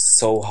it was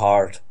so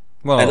hard.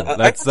 Well,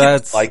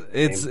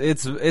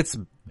 it's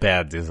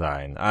bad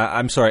design.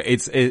 I'm sorry.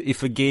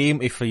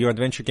 If your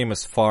adventure game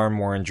is far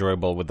more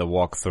enjoyable with the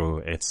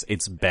walkthrough,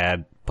 it's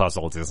bad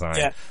puzzle design.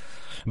 Yeah.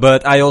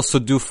 But I also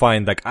do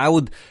find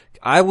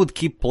I would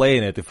keep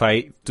playing it if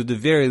I, to the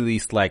very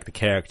least, like the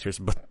characters,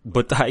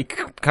 but I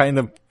kind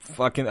of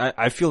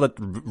I feel that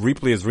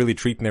Ripley is really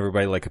treating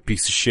everybody like a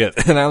piece of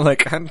shit. And I'm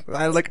like,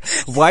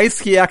 why is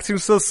he acting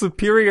so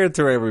superior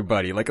to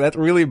everybody? Like, that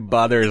really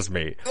bothers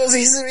me. Because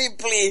he's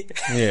Ripley.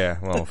 Yeah,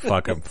 well,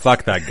 fuck him.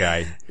 Fuck that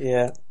guy.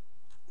 Yeah.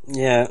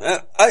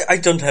 Yeah. I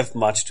don't have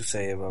much to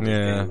say about the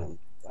game.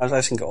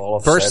 I think all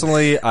of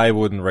personally, I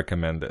wouldn't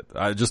recommend it.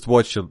 Just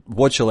watch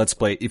a Let's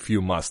Play if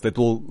you must. It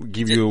will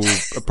give you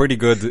a pretty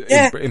good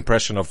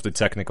impression of the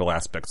technical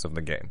aspects of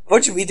the game.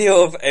 Watch a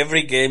video of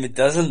every game. It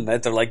doesn't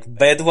matter, like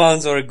bad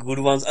ones or good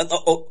ones. And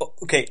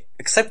okay,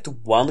 except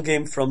one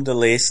game from the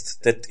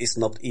list that is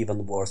not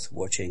even worth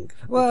watching.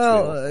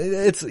 Well,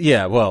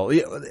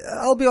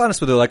 I'll be honest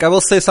with you. Like, I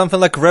will say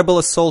something like Rebel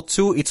Assault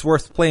 2. It's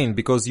worth playing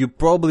because you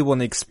probably want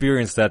to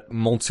experience that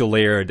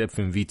multi-layered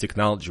FMV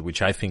technology,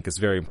 which I think is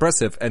very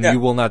impressive. And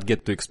you will not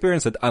get to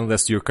experience it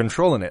unless you're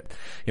controlling it.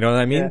 You know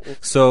what I mean? Yeah.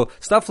 So,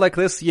 stuff like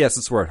this, yes,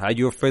 it's worth. Are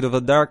you afraid of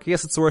the dark?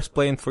 Yes, it's worth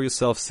playing for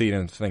yourself, seeing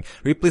and thing.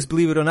 Replays,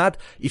 believe it or not,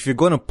 if you're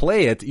gonna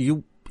play it,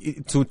 you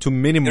to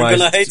minimize. You're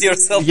gonna hate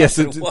yourself. Yes,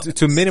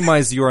 to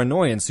minimize your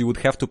annoyance, you would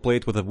have to play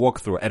it with a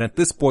walkthrough. And at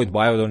this point,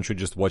 why don't you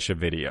just watch a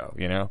video?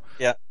 You know?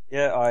 Yeah,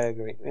 I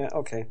agree. Yeah,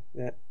 okay,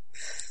 yeah.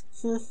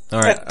 All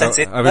right, that's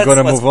it. Are we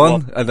gonna move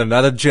on? And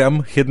another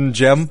hidden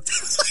gem.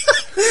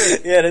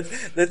 Yeah,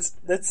 that's.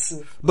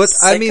 But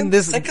I mean,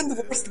 this second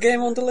worst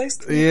game on the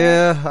list.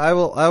 Yeah, I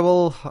will. I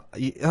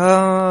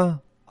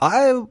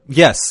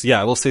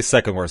will say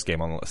second worst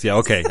game on the list. Yeah,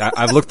 okay.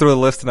 I've looked through the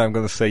list and I'm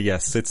gonna say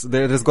yes.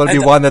 There's gonna be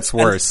one that's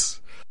worse.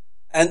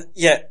 And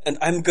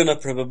I'm gonna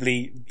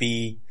probably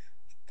be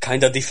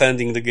kind of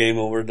defending the game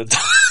over the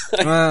time.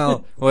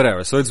 Well,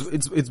 whatever. So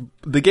it's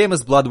the game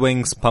is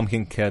Bloodwings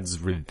Pumpkinhead's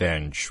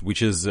Revenge,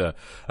 which is a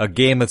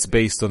game that's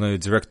based on a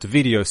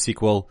direct-to-video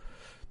sequel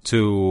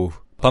to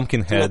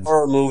Pumpkinhead,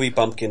 horror movie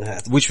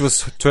Pumpkinhead, which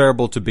was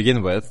terrible to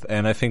begin with,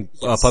 and I think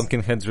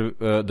Pumpkinhead's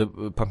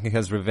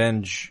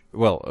Revenge,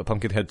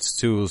 Pumpkinhead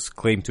 2's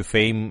claim to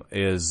fame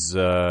is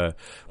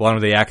one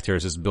of the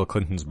actors is Bill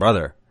Clinton's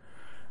brother.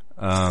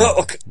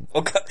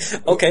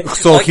 Okay.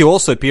 So he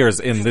also appears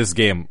in this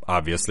game,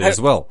 obviously, as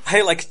well.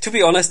 Hey, to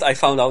be honest, I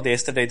found out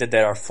yesterday that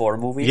there are 4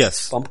 movies.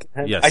 Yes.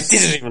 Pumpkinhead. Yes. I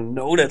didn't even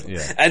know that.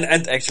 Yeah.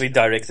 And actually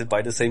directed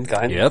by the same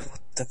guy. Yep. What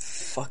the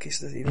fuck is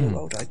that even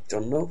about? I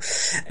don't know.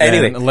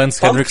 Anyway. And Lance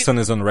Henriksen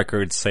is on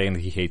record saying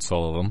he hates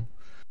all of them.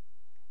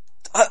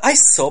 I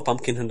saw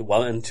Pumpkinhead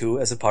 1 and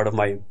 2 as a part of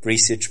my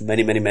research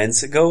many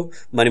months ago.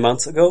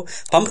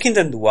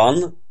 Pumpkinhead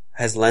 1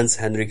 has Lance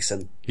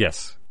Henriksen.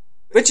 Yes.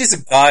 Which is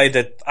a guy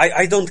that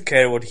I don't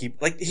care what he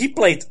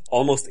played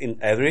almost in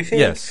everything.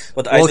 Yes.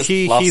 But I just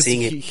love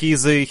seeing it.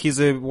 He's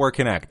a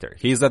working actor.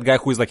 He's that guy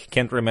who is he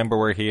can't remember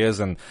where he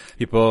is, and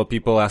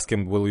people ask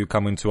him, will you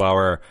come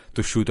to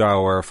shoot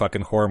our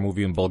fucking horror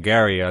movie in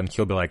Bulgaria? And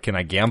he'll be like, can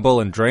I gamble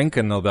and drink?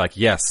 And they'll be like,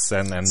 yes,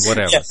 and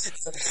whatever. Yeah.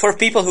 For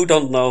people who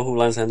don't know who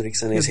Lance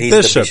Henriksen is, he's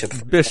Bishop,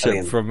 the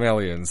Bishop from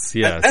Aliens,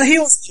 yes. And he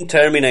was in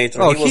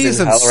Terminator. Oh, he's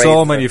in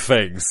so many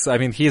things. I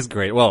mean, he's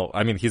great. Well,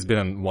 I mean, he's been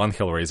in one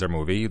Hellraiser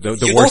movie.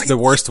 The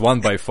worst one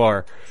by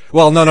far.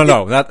 Well, no,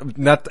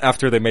 not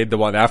after they made the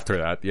one after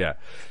that. Yeah.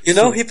 He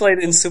played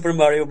in Super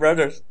Mario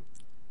Brothers.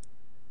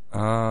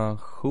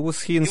 Who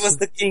was he in? He was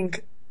the king.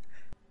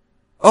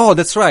 Oh,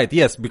 that's right.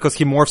 Yes, because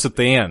he morphs at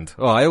the end.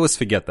 Oh, I always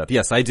forget that.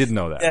 Yes, I did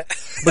know that. Yeah.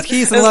 But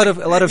he's in a lot of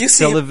you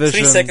television.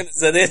 See 3 seconds,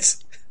 that's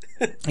it.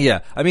 Yeah,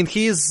 I mean,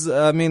 he's in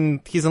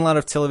a lot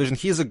of television.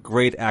 He's a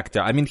great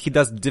actor. I mean, he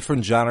does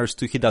different genres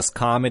too. He does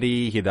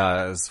comedy, he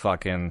does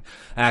fucking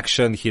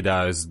action, he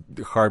does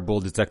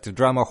hardboiled detective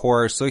drama,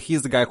 horror. So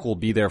he's the guy who will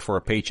be there for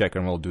a paycheck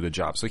and will do the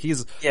job. So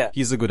he's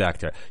a good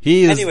actor.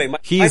 He's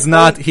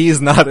not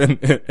in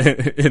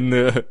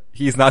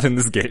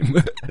this game.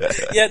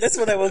 Yeah, that's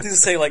what I wanted to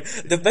say.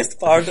 The best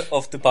part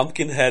of the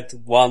Pumpkinhead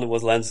 1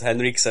 was Lance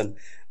Henriksen.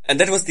 And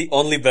that was the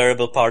only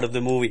bearable part of the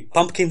movie.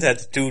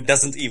 Pumpkinhead 2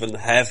 doesn't even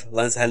have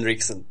Lance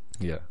Henriksen.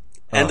 Yeah.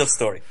 End of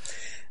story.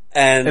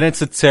 And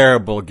it's a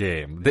terrible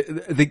game.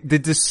 The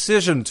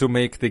decision to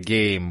make the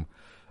game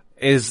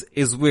is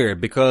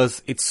weird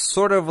because it's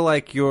sort of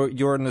like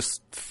you're in this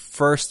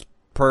first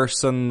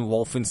person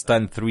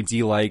Wolfenstein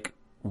 3D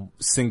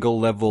single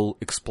level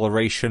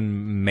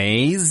exploration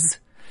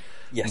maze.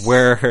 Yes.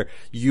 Where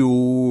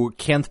you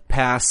can't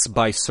pass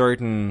by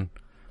certain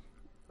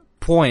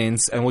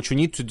points, and what you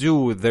need to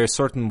do, there are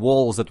certain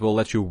walls that will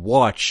let you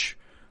watch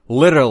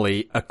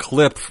literally a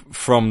clip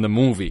from the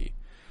movie.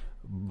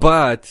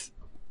 But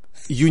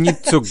you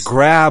need to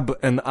grab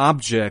an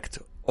object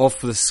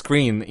off the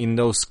screen in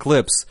those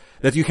clips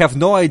that you have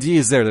no idea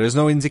is there. There's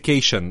no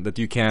indication that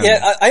you can.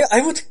 Yeah,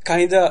 I would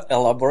kinda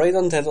elaborate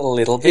on that a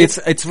little bit.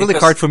 It's really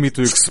hard for me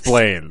to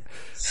explain.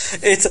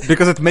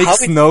 Because it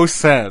makes no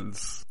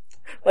sense.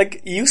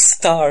 You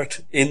start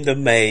in the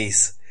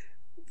maze.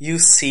 You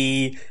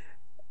see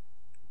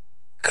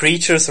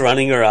creatures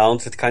running around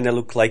that kind of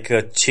look like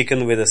a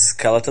chicken with a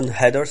skeleton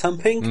head or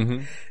something. Mm-hmm.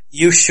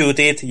 You shoot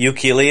it, you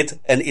kill it,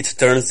 and it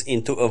turns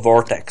into a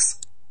vortex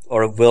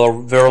or a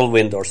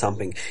whirlwind or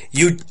something.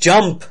 You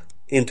jump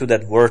into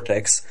that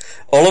vortex.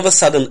 All of a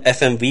sudden,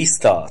 FMV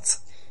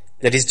starts.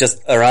 That is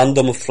just a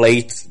random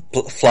fly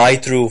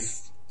through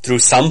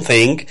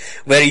something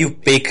where you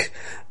pick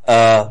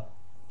a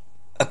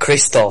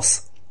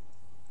crystals.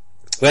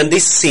 When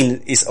this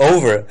scene is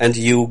over and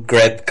you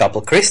grab a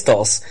couple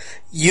crystals,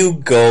 you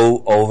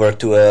go over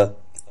to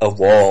a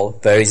wall.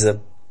 There is a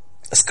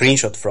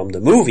screenshot from the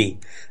movie,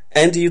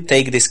 and you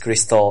take this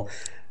crystal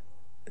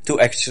to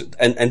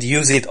and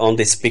use it on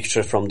this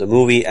picture from the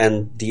movie,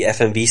 and the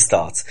FMV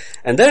starts.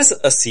 And there's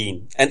a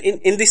scene, and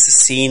in this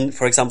scene,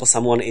 for example,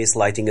 someone is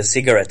lighting a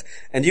cigarette,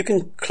 and you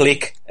can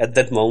click at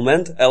that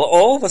moment, and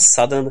all of a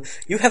sudden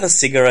you have a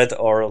cigarette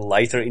or a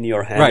lighter in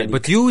your hand. Right,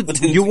 but you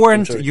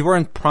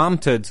weren't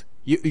prompted.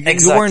 You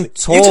weren't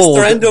told you just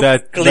random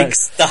that click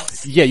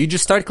stuff. Yeah, you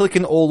just start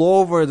clicking all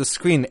over the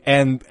screen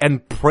and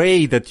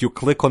pray that you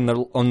click on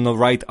the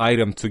right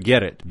item to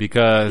get it,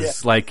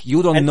 because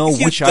you don't know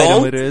which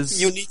item it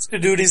is. You need to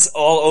do this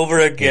all over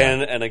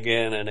again and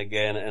again and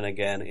again and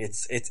again.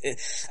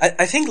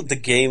 I think the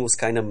game was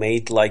kind of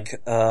made like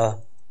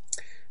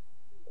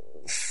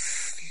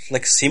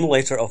like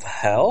simulator of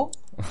hell.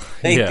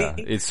 Maybe. Yeah,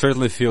 it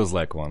certainly feels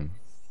like one.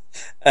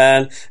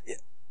 And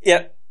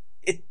yeah,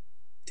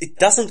 it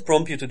doesn't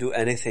prompt you to do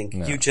anything.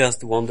 No. You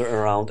just wander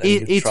around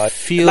and you try.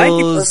 Feels...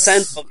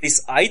 90% of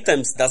these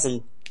items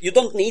you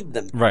don't need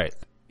them. Right.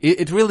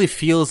 It really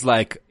feels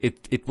like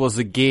it was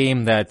a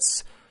game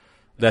that's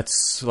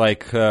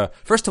like,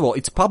 first of all,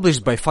 it's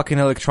published by fucking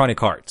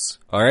Electronic Arts.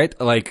 Alright?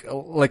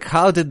 Like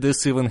how did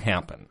this even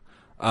happen?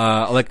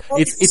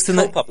 It's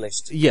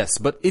co-published. Yes,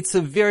 but it's a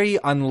very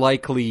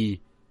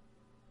unlikely,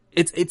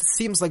 it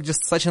seems like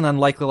just such an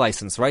unlikely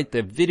license, right?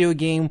 The video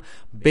game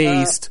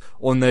based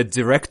on a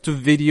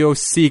direct-to-video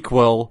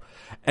sequel,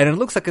 and it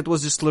looks like it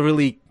was just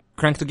really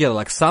cranked together.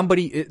 Like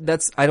somebody,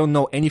 I don't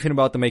know anything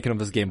about the making of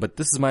this game, but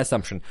this is my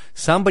assumption.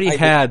 Somebody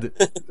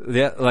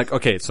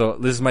okay, so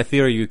this is my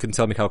theory, you can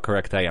tell me how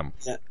correct I am.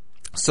 Yeah.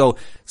 So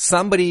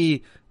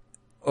somebody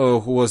who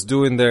was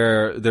doing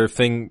their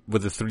thing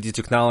with the 3D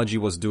technology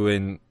was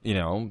doing,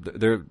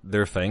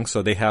 their thing.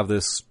 So they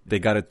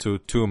got it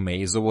to a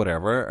maze or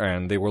whatever,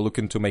 and they were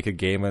looking to make a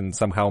game and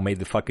somehow made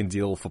the fucking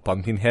deal for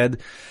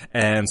Pumpkinhead.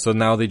 And so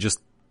now they just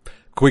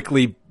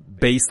quickly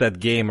based that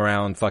game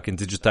around fucking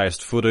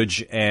digitized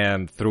footage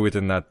and threw it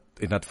in that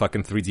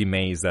fucking 3D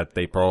maze that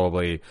they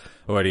probably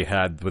already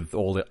had with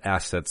all the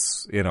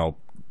assets,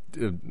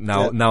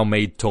 now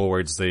made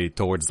towards the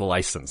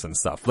license and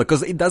stuff.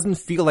 Because it doesn't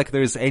feel like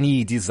there's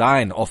any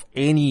design of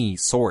any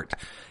sort,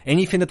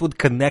 anything that would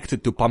connect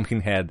it to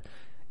Pumpkinhead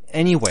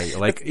anyway.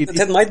 Like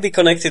that might be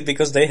connected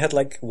because they had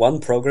like one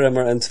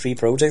programmer and 3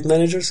 project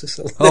managers.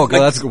 So oh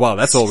god,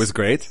 that's always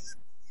great.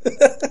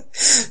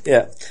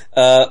 Yeah.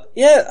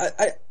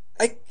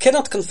 I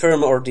cannot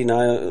confirm or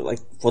deny like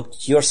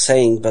what you're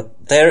saying,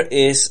 but there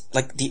is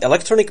like the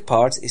electronic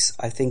part is,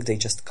 I think they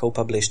just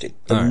co-published it.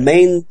 The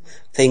main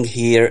thing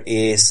here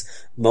is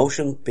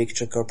Motion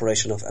Picture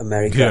Corporation of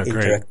America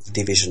Interactive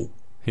Division.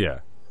 Yeah.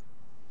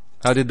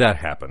 How did that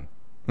happen?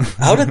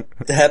 How did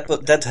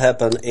that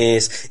happen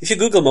is, if you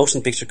Google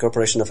Motion Picture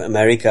Corporation of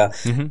America,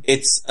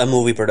 it's a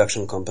movie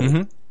production company.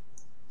 Mm-hmm.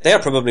 They are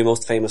probably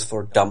most famous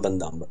for Dumb and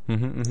Dumber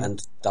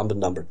and Dumb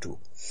and Dumber 2.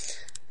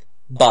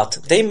 But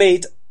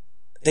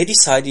they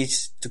decided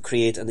to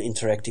create an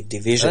interactive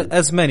division.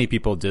 As many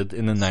people did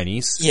in the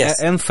 90s.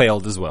 Yes. And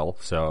failed as well,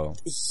 so.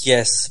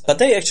 Yes, but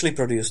they actually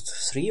produced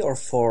 3 or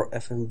 4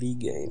 FMV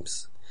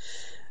games.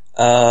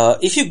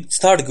 If you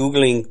start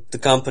Googling the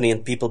company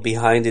and people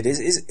behind it,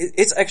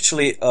 it's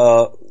actually,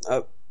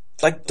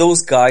 like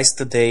those guys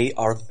today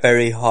are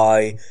very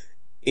high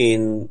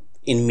in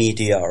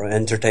media or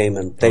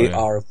entertainment. They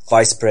are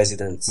vice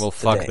presidents. Well,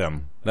 fuck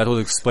them. That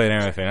would explain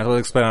everything. That would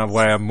explain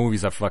why our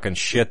movies are fucking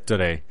shit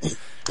today.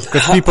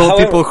 Because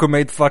people who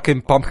made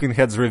fucking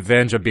Pumpkinhead's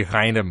Revenge are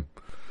behind them.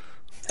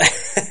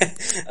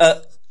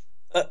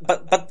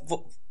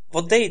 But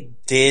what they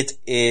did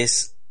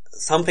is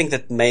something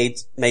that made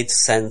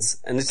sense.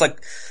 And it's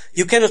like,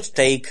 you cannot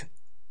take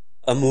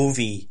a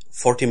movie,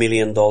 $40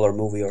 million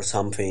movie or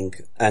something,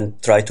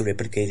 and try to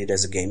replicate it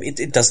as a game.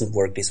 It doesn't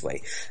work this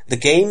way. The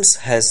games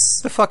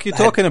has... The fuck are you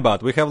talking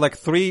about? We have like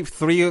three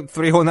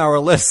on our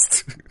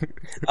list.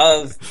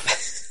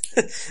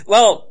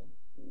 Well,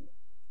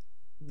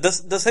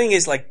 the thing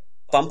is, like,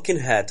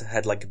 Pumpkinhead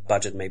had like a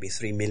budget maybe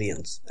 $3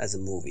 million as a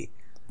movie.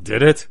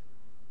 Did it?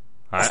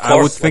 I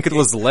would think it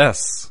was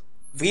less.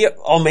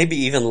 Or maybe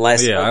even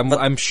less. Yeah,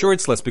 I'm sure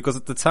it's less, because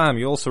at the time,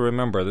 you also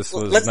remember, this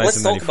was 1995.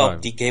 Let's talk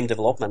about the game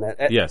development.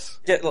 Yes.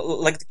 Yeah,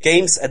 like the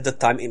games at the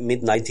time in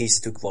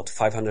mid-90s took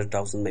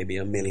 500,000, maybe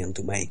 $1 million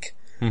to make.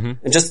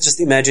 Mm-hmm. And just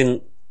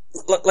imagine,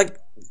 like,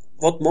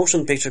 what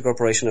Motion Picture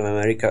Corporation of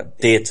America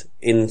did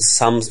in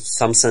some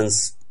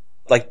sense.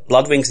 Like,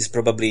 Bloodwings is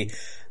probably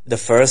the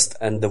first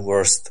and the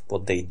worst.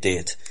 What they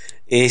did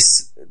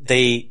is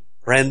they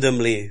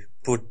randomly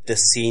put the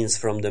scenes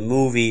from the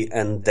movie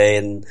and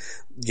then,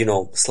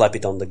 slap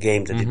it on the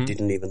game that it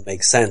didn't even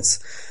make sense.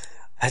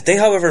 They,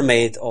 however,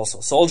 made also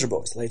Soldier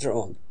Boys later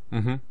on.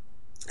 Mm-hmm.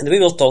 And we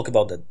will talk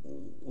about that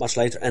much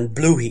later. And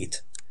Blue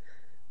Heat.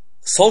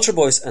 Soldier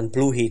Boys and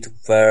Blue Heat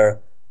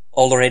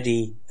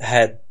already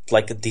had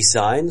like a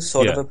design,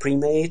 sort of a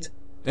pre-made.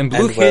 And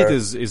Blue Heat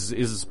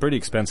is pretty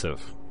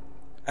expensive.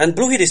 And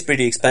Blue Heat is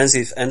pretty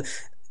expensive. And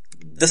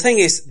the thing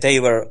is, they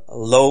were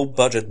low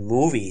budget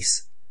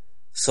movies.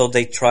 So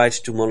they tried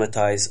to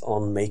monetize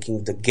on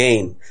making the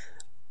game.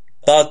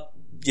 But,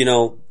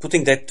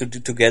 putting that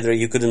together,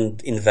 you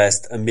couldn't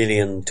invest $1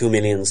 million, $2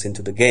 million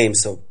into the game.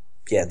 So,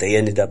 yeah, they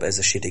ended up as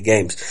a shitty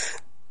games.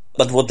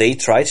 But what they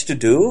tried to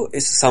do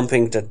is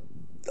something that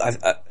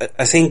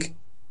I think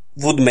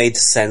would make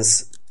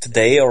sense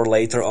today or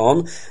later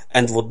on,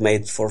 and would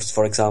make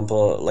for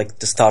example, like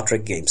the Star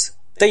Trek games.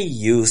 They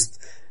used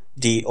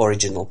the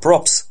original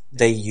props.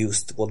 They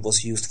used what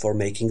was used for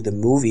making the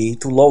movie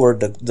to lower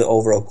the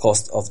overall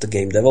cost of the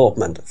game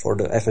development for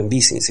the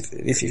FMV scenes,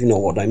 if you know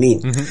what I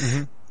mean.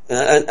 Mm-hmm,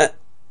 mm-hmm.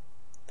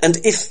 And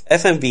if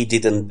FMV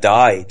didn't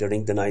die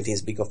during the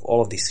 90s because of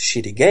all of these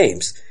shitty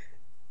games,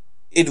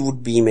 it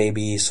would be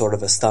maybe sort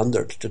of a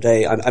standard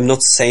today. I'm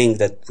not saying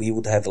that we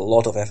would have a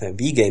lot of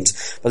FMV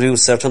games, but we would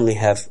certainly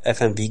have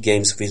FMV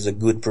games with a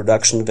good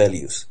production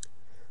values.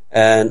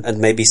 And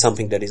maybe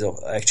something that is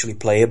actually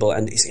playable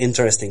and is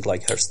interesting,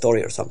 like Her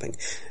Story or something.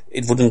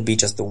 It wouldn't be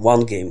just the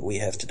one game we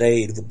have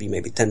today. It would be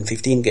maybe 10,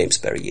 15 games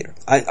per year.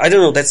 I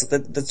don't know. That's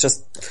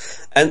just,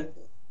 and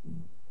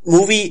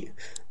movie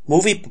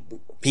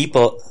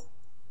people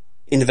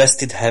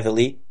invested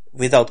heavily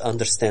without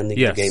understanding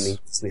the gaming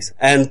business.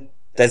 And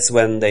that's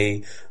when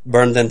they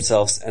burned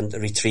themselves and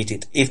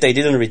retreated. If they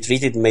didn't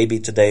retreat it, maybe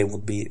today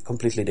would be a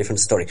completely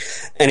different story.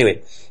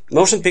 Anyway,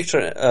 Motion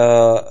Picture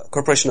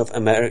Corporation of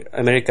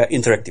America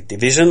Interactive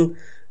Division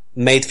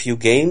made few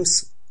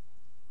games,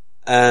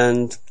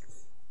 and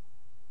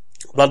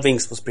Blood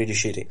Wings was pretty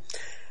shitty.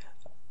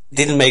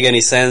 Didn't make any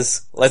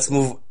sense. Let's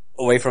move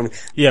away from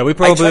it. Yeah, we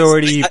probably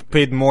already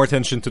paid more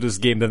attention to this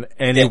game than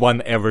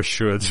anyone ever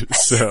should.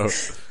 So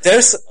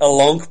there's a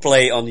long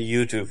play on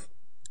YouTube.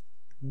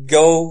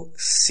 Go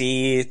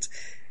see it.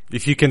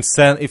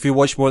 If you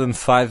watch more than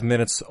 5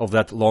 minutes of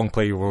that long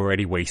play, you've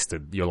already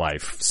wasted your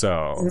life.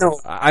 So no,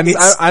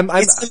 it's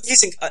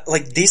amazing.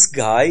 Like, this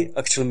guy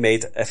actually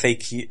made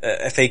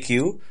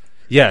FAQ.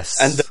 Yes,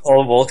 and the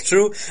whole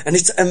walkthrough, and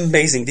it's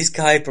amazing. This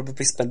guy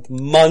probably spent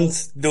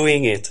months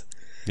doing it.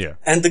 Yeah,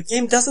 and the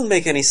game doesn't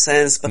make any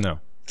sense, but no.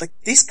 Like,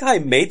 this guy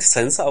made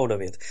sense out of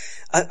it.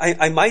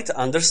 I might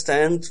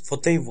understand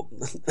what they.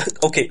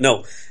 Okay,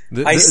 no.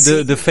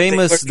 The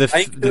famous what they were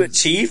trying to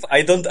achieve.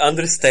 I don't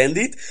understand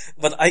it,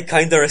 but I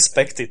kind of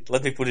respect it.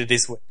 Let me put it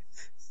this way.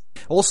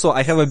 Also,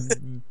 I have a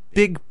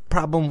big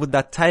problem with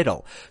that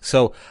title.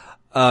 So,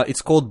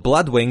 it's called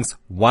Blood Wings,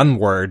 one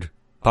word,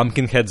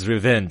 Pumpkinhead's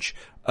Revenge.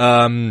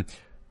 The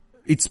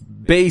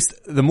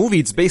movie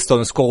it's based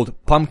on is called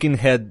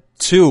Pumpkinhead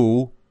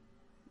 2,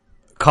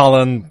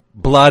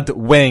 Blood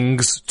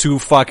Wings, 2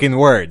 fucking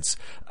words.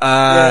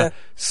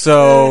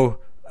 So,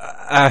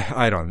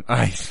 I don't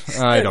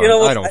understand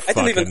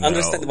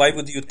why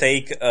would you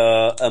take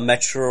a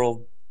mature,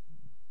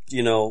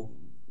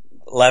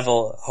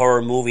 level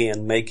horror movie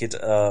and make it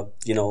a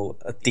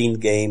teen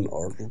game,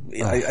 or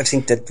I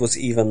think that was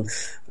even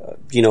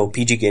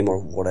PG game or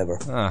whatever.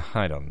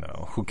 I don't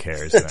know. Who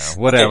cares now?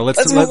 Whatever.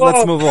 Let's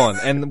move on.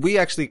 And we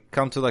actually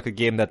come to like a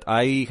game that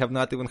I have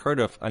not even heard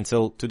of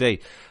until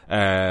today.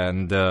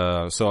 And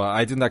so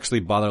I didn't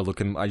actually bother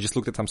looking. I just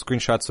looked at some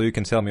screenshots so you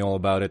can tell me all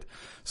about it.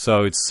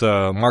 So it's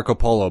Marco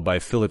Polo by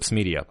Philips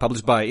Media,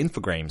 published by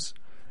Infogrames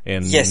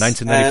in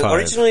 1995. And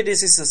originally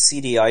this is a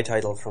CDI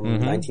title from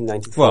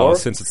 1994. Well,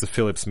 since it's a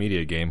Philips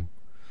Media game.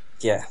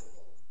 Yeah,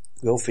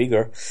 go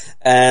figure.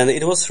 And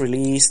it was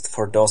released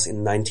for DOS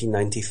in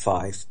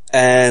 1995.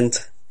 And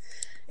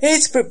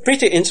it's a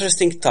pretty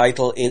interesting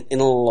title in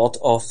a lot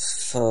of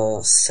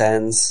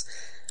sense.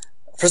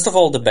 First of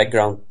all, the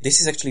background. This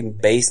is actually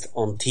based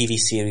on TV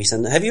series.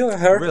 And have you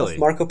heard of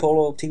Marco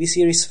Polo TV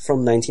series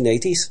from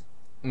 1980s?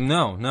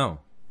 No.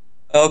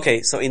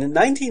 Okay, so in the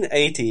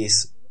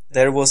 1980s,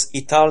 there was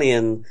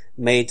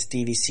Italian-made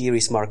TV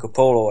series Marco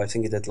Polo. I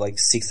think it had like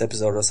 6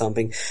 episodes or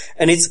something.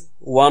 And it's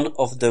one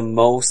of the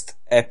most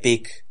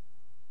epic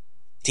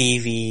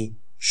TV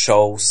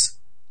shows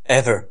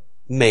ever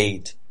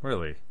made.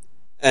 Really?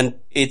 And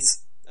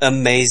it's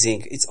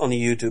amazing. It's on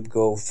YouTube.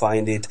 Go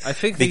find it. I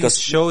think they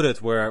showed it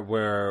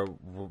where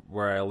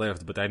I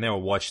lived, but I never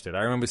watched it.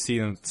 I remember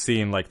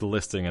seeing like the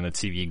listing and the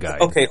TV guide.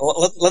 Okay,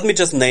 let me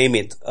just name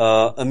it.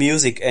 A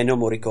music, Ennio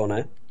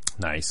Morricone.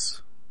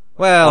 Nice.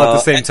 Well, at the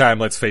same time,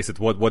 let's face it,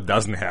 what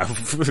doesn't have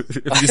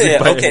music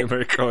by Ennio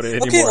Morricone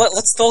anymore? Okay,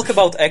 let's talk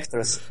about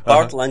actors.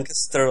 Bart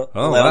Lancaster,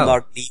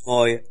 Leonard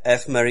Nimoy,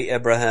 F. Murray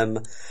Abraham,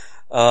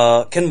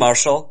 Ken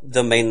Marshall,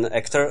 the main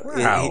actor.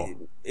 Wow.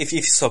 If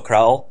you saw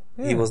Crowl,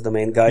 he was the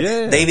main guy.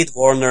 Yeah. David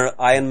Warner,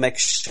 Ian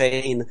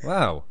McShane.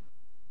 Wow.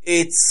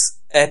 It's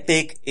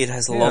epic. It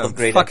has a lot of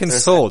great fucking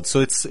actors. sold. So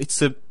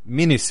it's a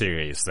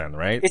miniseries then,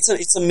 right? It's a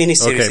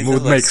miniseries. Okay,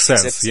 would make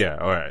sense. Yeah,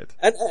 alright.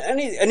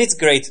 And it's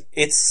great.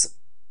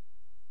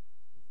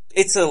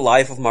 It's a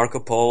life of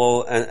Marco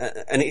Polo,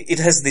 and it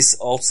has this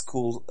old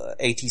school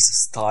 80s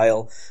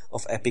style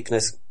of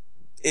epicness.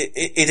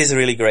 It is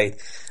really great.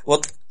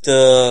 What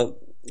the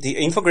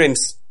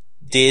Infogrames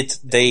did,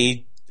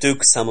 they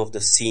took some of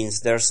the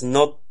scenes. There's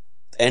not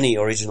any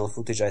original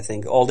footage, I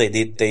think. All they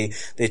did, they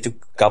took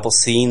a couple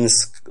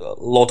scenes, a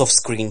lot of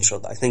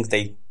screenshots. I think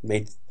they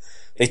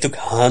took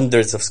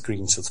hundreds of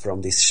screenshots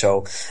from this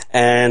show.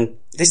 And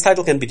this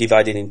title can be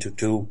divided into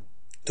two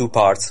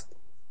parts.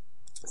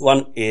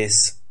 One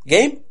is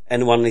game,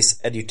 and one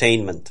is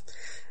edutainment.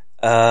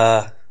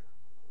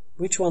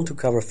 Which one to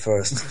cover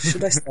first?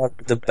 Should I start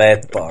with the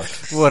bad part?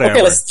 Whatever.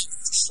 Okay,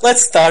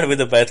 let's start with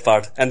the bad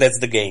part, and that's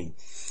the game.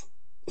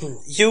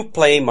 You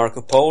play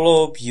Marco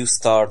Polo, you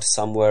start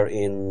somewhere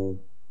in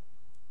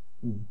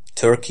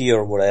Turkey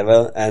or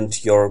whatever, and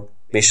your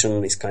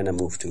mission is kind of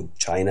moved to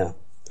China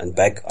and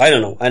back. I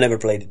don't know, I never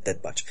played it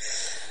that much.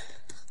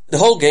 The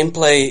whole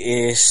gameplay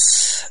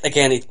is,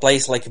 again, it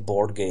plays like a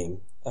board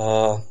game.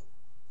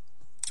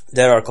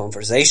 There are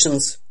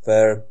conversations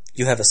where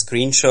you have a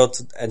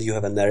screenshot and you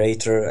have a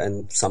narrator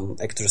and some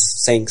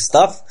actors saying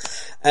stuff,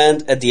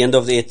 and at the end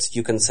of it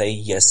you can say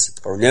yes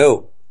or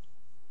no.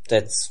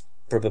 That's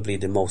probably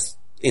the most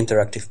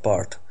interactive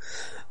part.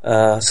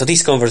 So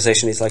this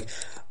conversation is like,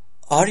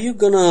 are you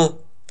gonna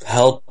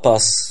help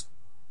us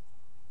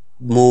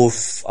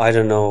move, I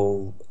don't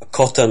know,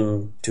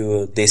 cotton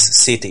to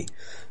this city?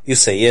 You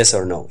say yes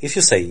or no. If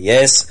you say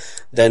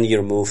yes, then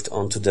you're moved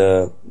onto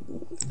the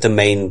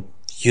main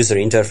user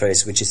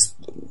interface, which is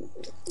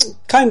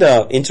kind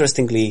of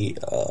interestingly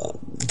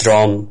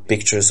drawn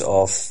pictures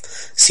of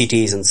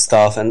cities and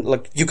stuff, and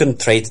like you can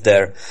trade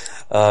there.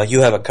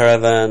 You have a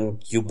caravan,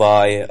 you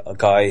buy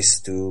guys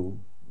to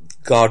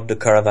guard the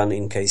caravan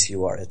in case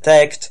you are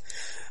attacked.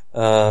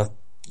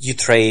 You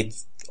trade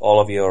all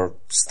of your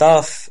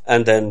stuff,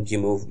 and then you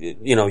move,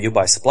 you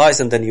buy supplies,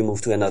 and then you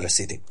move to another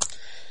city.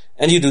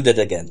 And you do that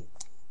again,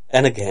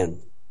 and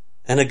again,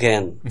 and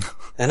again,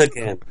 and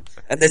again,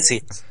 and that's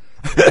it.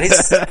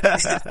 This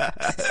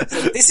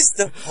is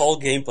the whole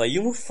gameplay.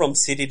 You move from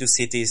city to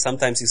city.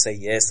 Sometimes you say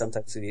yes,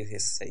 sometimes you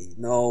say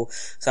no,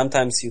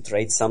 sometimes you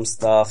trade some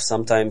stuff,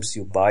 sometimes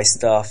you buy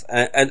stuff,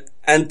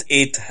 and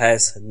it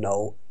has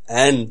no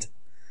end.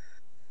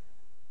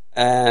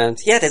 And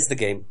yeah, that's the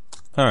game.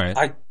 All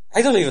right.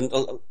 I don't even,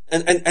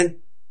 and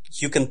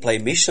you can play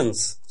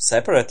missions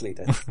separately.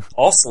 That's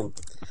awesome.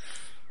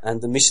 And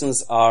the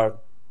missions are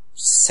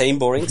same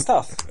boring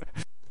stuff.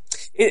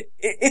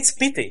 It's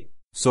pity.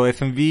 So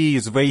FMV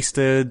is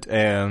wasted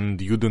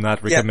and you do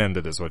not recommend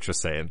it, is what you're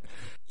saying.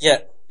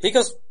 Yeah,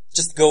 because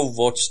just go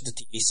watch the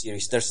TV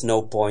series. There's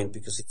no point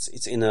because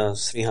it's in a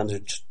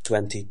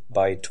 320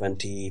 by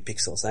 20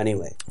 pixels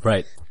anyway.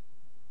 Right.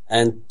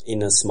 And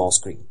in a small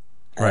screen.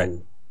 And right.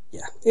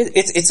 Yeah.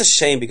 It's a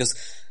shame because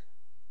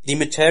the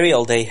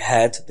material they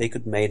had, they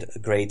could make a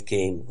great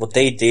game. What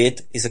they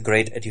did is a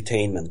great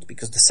edutainment,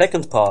 because the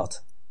second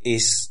part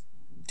is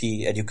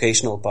the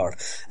educational part.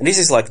 And this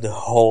is like the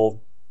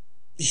whole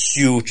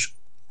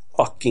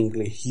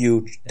fuckingly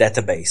huge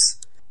database.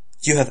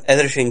 You have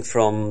everything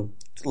from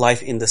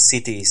life in the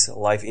cities,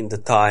 life in the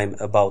time,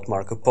 about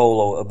Marco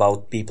Polo,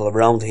 about people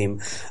around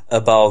him,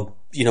 about,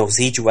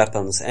 siege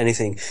weapons,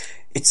 anything.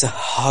 It's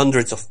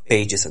hundreds of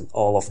pages, and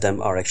all of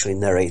them are actually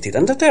narrated,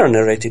 and they are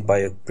narrated by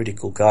a pretty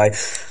cool guy.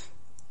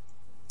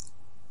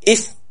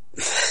 It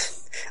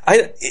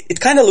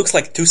kind of looks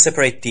like two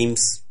separate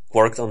teams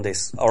worked on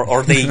this,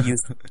 or they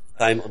used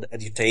time on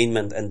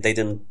edutainment, and they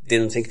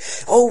didn't think,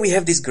 oh, we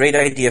have this great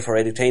idea for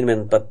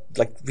edutainment, but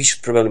like we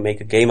should probably make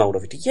a game out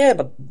of it. Yeah,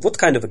 but what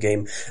kind of a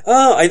game?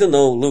 I don't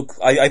know. Look,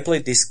 I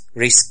played this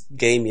Risk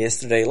game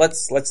yesterday.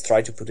 Let's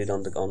try to put it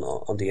on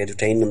the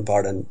edutainment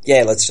part, and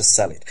yeah, let's just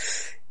sell it.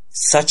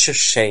 Such a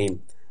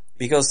shame,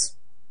 because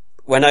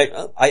when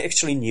I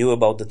actually knew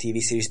about the TV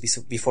series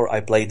before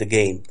I played the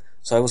game,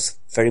 so I was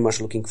very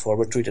much looking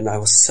forward to it, and I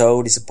was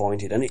so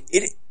disappointed. And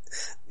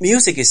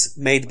music is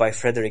made by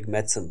Frederick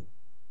Madsen,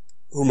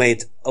 who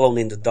made Alone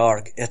in the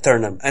Dark,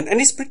 Eternum, and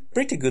it's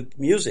pretty good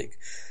music.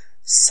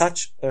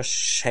 Such a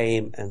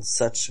shame and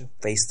such a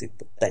wasted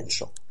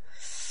potential.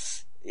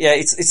 Yeah,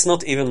 it's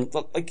not even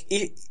like.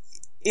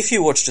 If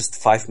you watch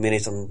just 5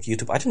 minutes on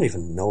YouTube, I don't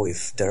even know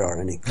if there are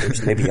any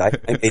clips. Maybe I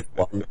made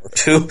one or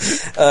two.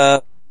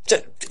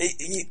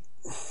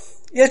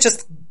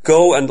 Just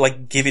go and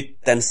like give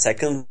it 10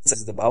 seconds.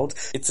 It's about.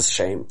 It's a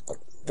shame, but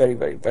very,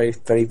 very, very,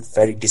 very,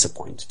 very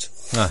disappointed.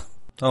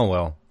 Oh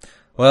well.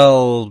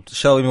 Well,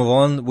 shall we move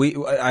on?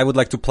 I would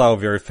like to plow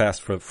very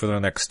fast for the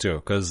next two,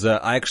 because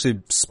I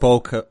actually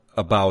spoke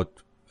about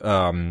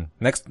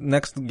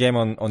next game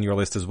on your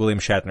list is William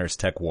Shatner's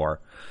Tech War.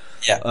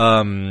 Yeah.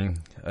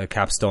 A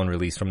capstone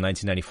release from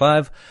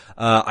 1995.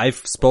 I've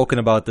spoken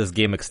about this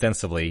game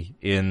extensively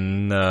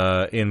in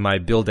my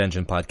Build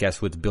Engine podcast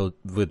with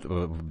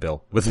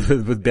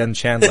Ben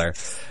Chandler.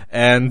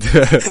 And,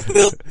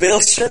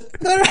 Bill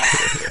Shatner?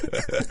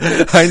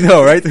 I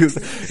know, right?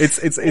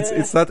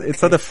 It's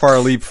not a far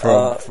leap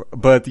from,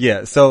 but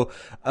yeah, so,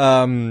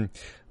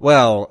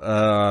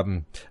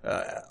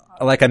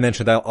 like I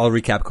mentioned, I'll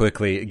recap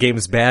quickly.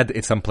 Game's bad,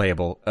 it's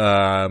unplayable.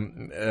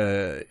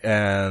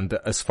 And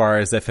as far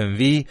as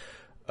FMV,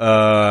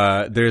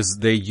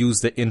 they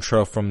use the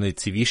intro from the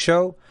TV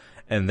show,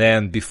 and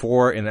then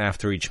before and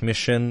after each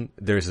mission,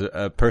 there's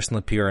a personal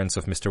appearance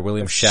of Mr.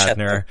 William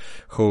Shatner,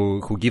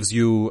 who gives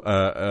you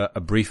a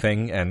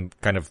briefing and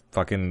kind of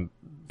fucking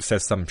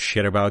says some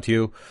shit about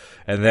you.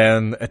 And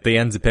then at the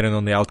end, depending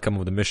on the outcome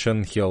of the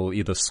mission, he'll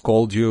either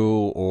scold you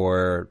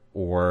or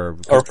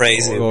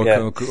praise you,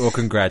 or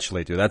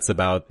congratulate you. That's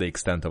about the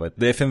extent of it.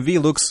 The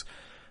FMV looks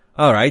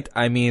alright.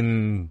 I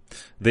mean,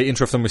 the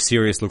intro from the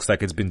series looks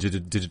like it's been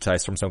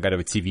digitized from some kind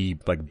of a TV,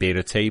 like,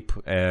 beta tape,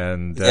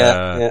 and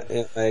yeah,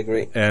 I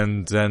agree.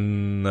 And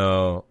then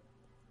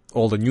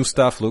all the new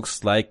stuff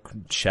looks like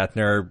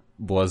Shatner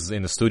was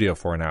in the studio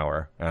for an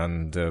hour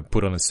and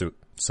put on a suit.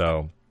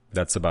 So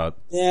that's about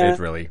it,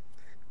 really.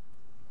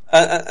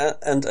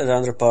 And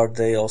another part,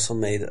 they also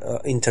made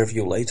an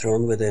interview later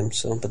on with him.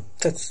 So, but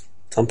that's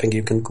something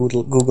you can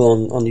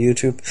Google on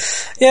YouTube.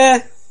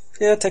 Yeah,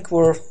 Tech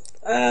War.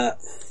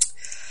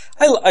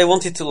 I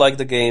wanted to like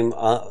the game.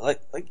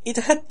 Like it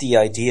had the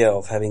idea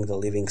of having the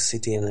living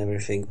city and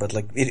everything, but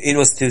like it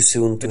was too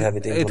soon to have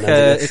it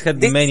implemented. It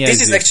had many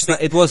ideas.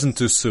 It wasn't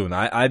too soon.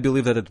 I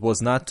believe that it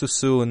was not too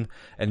soon,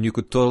 and you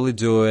could totally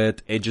do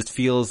it. It just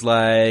feels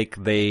like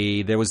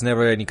there was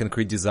never any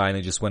concrete design.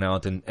 They just went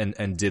out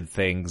and did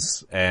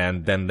things,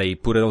 and then they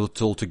put it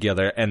all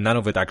together, and none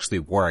of it actually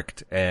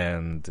worked.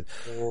 And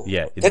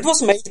yeah, that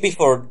was made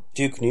before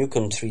Duke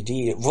Nukem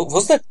 3D.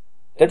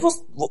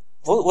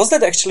 Was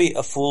that actually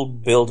a full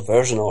build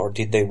version, or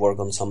did they work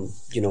on some,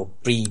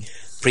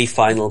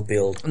 pre-final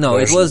build? No,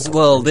 it was,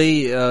 well,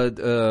 they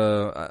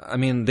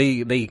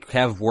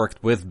have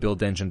worked with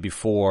Build Engine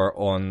before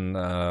on,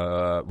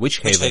 Witch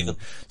Haven,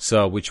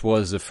 which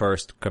was the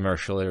first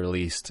commercially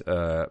released,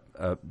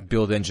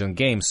 Build Engine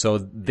game. So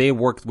they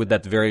worked with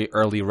that very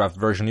early rough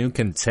version. You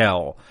can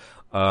tell,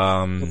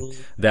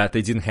 that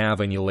they didn't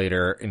have any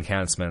later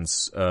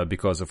enhancements,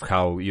 because of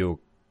how you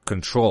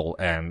control,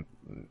 and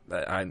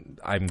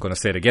I'm gonna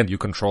say it again, you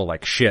control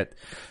like shit.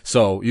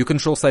 So you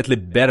control slightly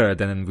better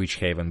than in Witch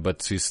Haven,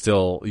 but you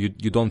still, you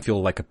don't feel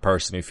like a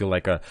person. You feel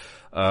like a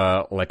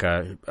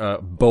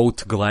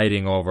boat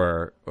gliding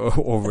over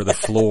the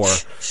floor.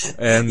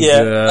 And,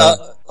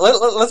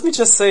 let me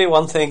just say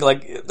one thing,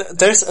 like,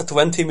 there's a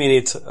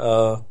 20-minute,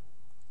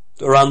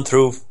 run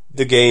through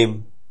the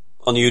game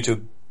on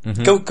YouTube.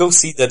 Mm-hmm. Go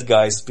see that,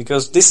 guys,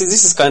 because this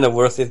is kind of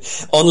worth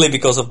it, only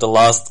because of the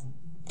last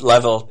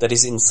level that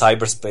is in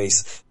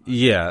cyberspace.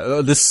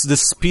 Yeah, this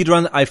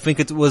speedrun, I think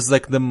it was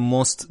like the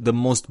most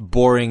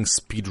boring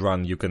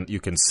speedrun you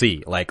can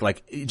see. Like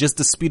just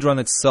the speedrun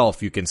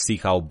itself, you can see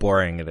how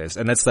boring it is.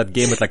 And that's that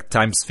game at like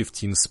times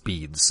 15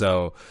 speed.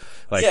 So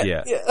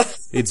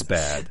it's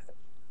bad.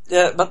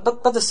 Yeah, but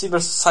the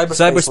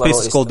cyberspace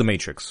is called The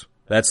Matrix.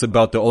 That's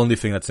about the only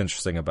thing that's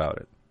interesting about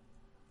it.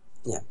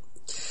 Yeah.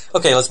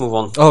 Okay, let's move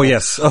on. Oh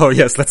yes,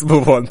 let's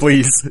move on,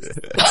 please.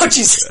 Oh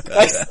Jesus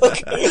Christ.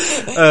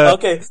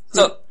 Okay,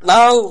 so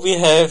now we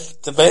have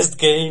the best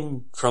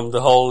game from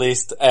the whole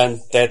list, and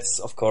that's,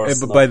 of course...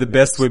 But by the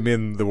best we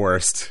mean the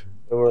worst.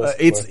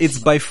 It's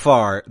by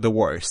far the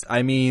worst.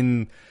 I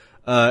mean,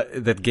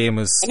 that game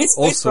is and it's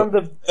also... from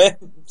the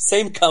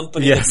same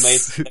company that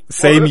made...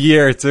 same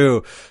year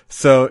too.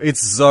 So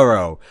it's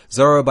Zorro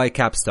by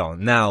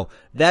Capstone. Now,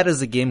 that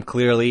is a game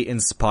clearly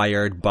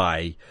inspired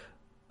by...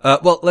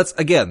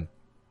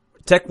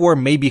 Tech War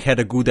maybe had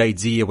a good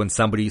idea when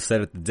somebody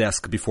sat at the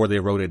desk before they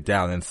wrote it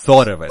down and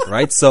thought of it,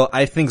 right? So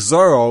I think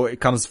Zorro, it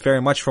comes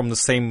very much from the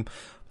same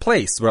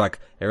place, where like,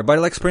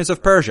 everybody likes Prince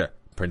of Persia.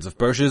 Prince of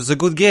Persia is a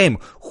good game.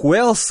 Who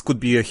else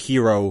could be a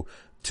hero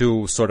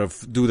to sort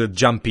of do the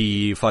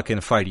jumpy fucking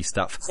fighty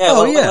stuff? Yeah,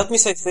 let me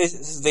say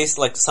this,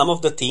 like, some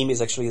of the theme is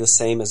actually the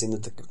same as in the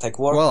Tech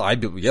War. Well,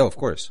 of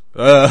course.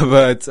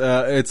 But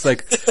it's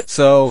like,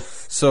 so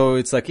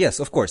it's like,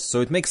 yes, of course.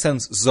 So it makes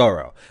sense,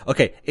 Zorro.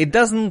 Okay, it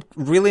doesn't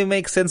really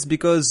make sense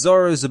because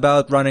Zorro is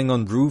about running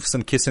on roofs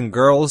and kissing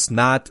girls,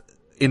 not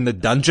in the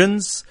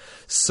dungeons.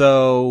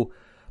 So,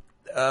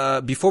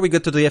 before we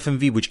get to the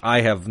FMV, which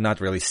I have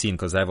not really seen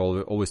because I've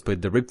always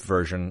played the ripped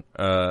version,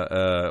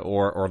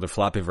 or the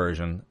floppy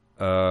version.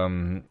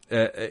 So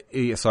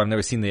I've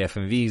never seen the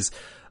FMVs.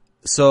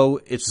 So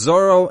it's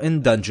Zorro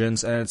in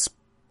dungeons and it's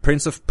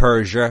Prince of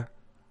Persia,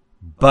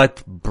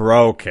 but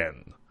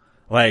broken.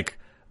 Like,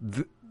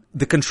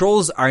 the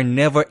controls are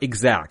never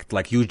exact.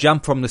 Like, you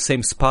jump from the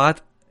same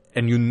spot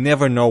and you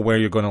never know where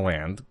you're gonna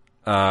land.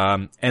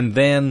 And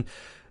then,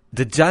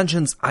 the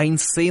dungeons are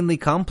insanely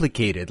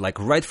complicated. Like,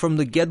 right from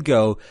the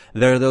get-go,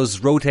 there are those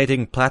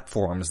rotating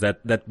platforms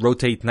that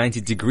rotate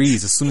 90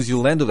 degrees as soon as you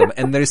land on them,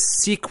 and there's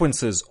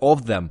sequences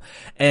of them.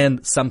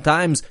 And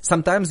sometimes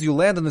you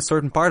land on a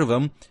certain part of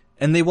them,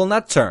 and they will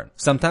not turn.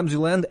 Sometimes you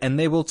land, and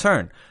they will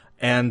turn.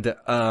 And,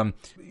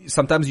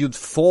 sometimes you'd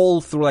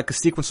fall through like a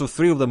sequence of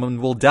 3 of them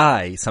and will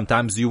die.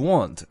 Sometimes you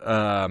won't.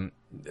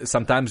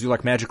 Sometimes you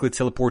like magically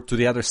teleport to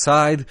the other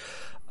side.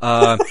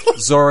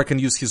 Zorro can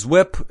use his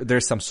whip.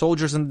 There's some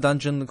soldiers in the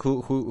dungeon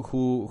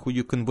who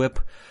you can whip.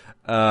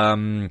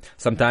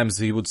 Sometimes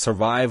he would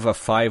survive a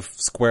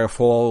 5-square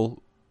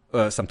fall.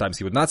 Sometimes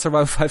he would not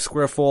survive a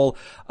 5-square fall.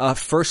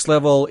 First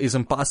level is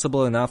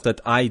impossible enough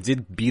that I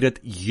did beat it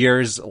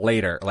years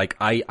later. Like,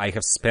 I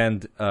have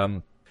spent,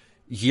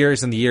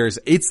 years and years.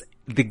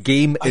 The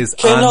game is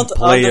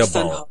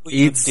unplayable.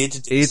 It's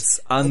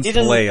unplayable. I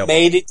didn't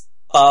made it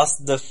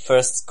past the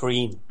first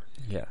screen.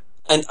 Yeah.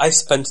 And I've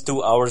spent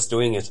 2 hours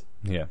doing it.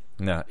 Yeah,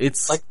 no,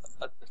 it's like,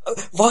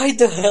 why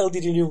the hell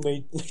didn't you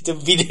make a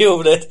video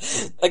of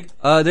that? Like,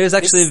 there's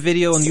actually a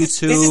video on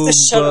YouTube. This is the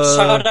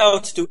shout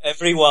out to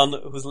everyone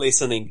who's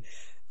listening.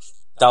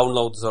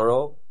 Download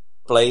Zorro,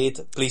 play it,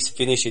 please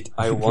finish it.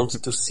 I want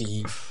to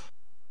see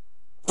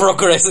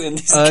progress in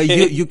this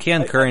game. You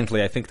can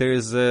currently. I think there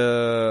is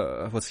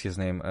what's his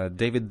name?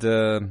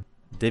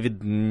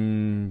 David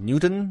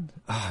Newton?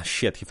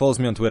 Shit, he follows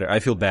me on Twitter. I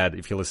feel bad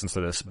if he listens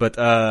to this. But,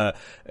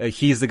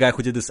 he's the guy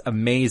who did this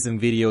amazing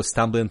video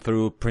stumbling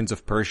through Prince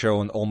of Persia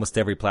on almost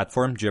every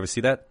platform. Did you ever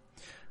see that?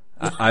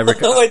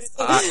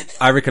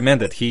 I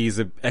recommend it. He's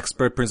an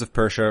expert Prince of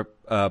Persia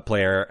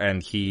player,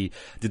 and he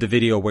did a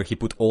video where he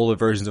put all the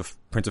versions of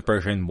Prince of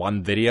Persia in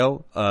one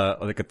video,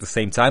 like at the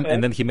same time,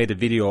 and then he made a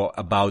video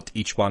about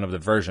each one of the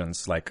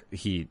versions. Like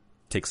he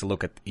takes a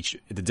look at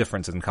the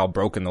difference and how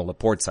broken all the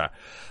ports are.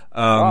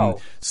 Wow.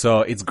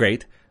 So it's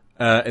great.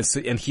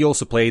 And he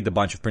also played a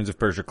bunch of Prince of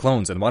Persia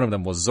clones, and one of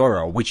them was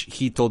Zoro, which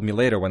he told me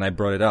later when I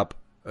brought it up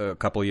a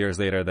couple of years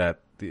later that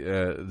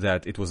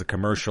it was a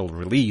commercial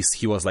release.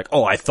 He was like,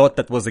 "Oh, I thought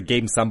that was a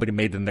game somebody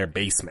made in their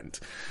basement,"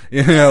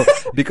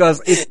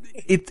 because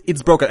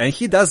it's broken. And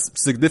he does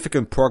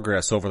significant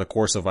progress over the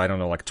course of, I don't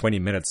know, like 20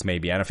 minutes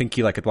maybe. And I think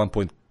he like at one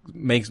point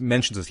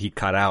mentions that he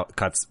cut out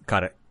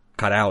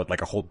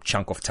like a whole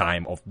chunk of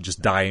time of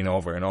just dying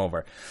over and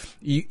over.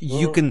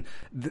 You can,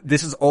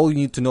 this is all you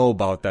need to know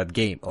about that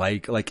game.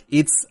 Like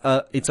it's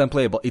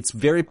unplayable. It's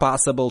very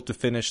possible to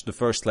finish the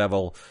first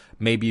level,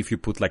 maybe if you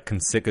put like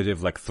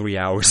consecutive, like 3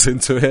 hours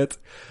into it.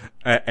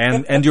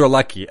 And you're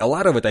lucky. A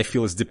lot of it, I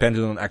feel, is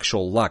dependent on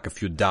actual luck,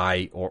 if you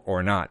die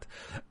or not.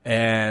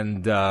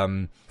 And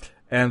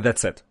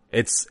that's it.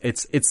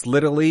 It's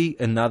literally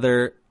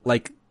another,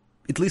 like,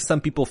 at least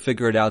some people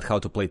figured out how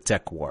to play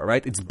Tech War,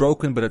 right? It's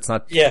broken, but it's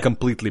not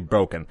completely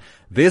broken.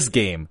 This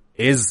game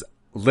is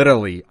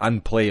literally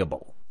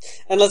unplayable.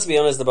 And let's be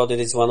honest about it,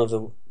 it's one of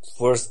the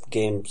worst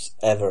games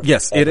ever.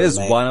 Yes, it is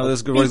one of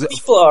those.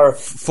 People are,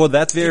 for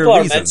that very people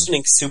reason. Are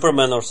mentioning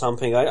Superman or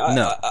something. I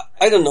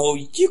don't know.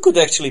 You could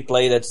actually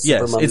play that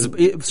Superman.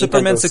 Yes,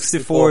 Superman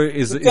 64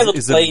 is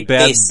a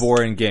bad,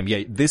 boring game.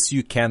 Yeah, this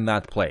you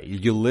cannot play.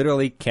 You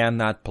literally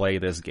cannot play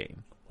this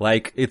game.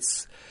 Like,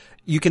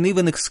 you can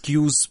even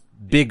excuse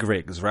big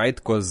rigs, right?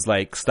 Because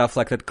like stuff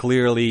like that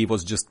clearly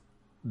was just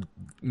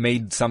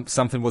made,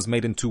 something was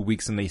made in 2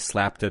 weeks and they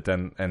slapped it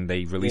and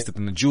they released it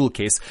in a jewel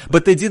case.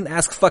 But they didn't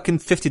ask fucking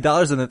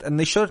 $50 on it, and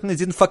they certainly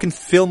didn't fucking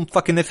film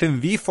fucking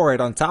FMV for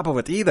it on top of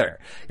it either.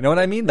 You know what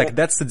I mean? Like,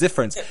 that's the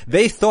difference.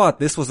 They thought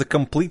this was a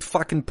complete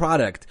fucking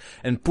product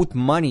and put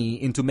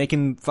money into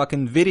making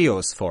fucking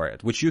videos for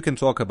it, which you can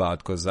talk about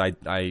because I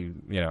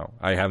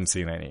haven't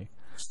seen any.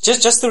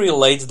 Just to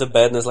relate the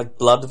badness, like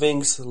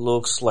Bloodwings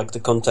looks like the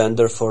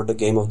contender for the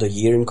game of the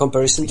year in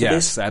comparison to this.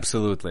 Yes,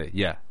 absolutely,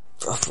 yeah.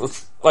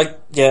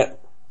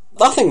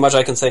 Nothing much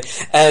I can say.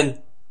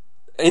 And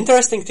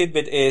interesting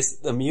tidbit is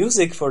the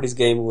music for this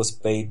game was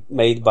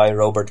made by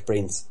Robert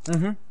Prince.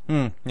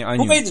 Mm-hmm. Yeah,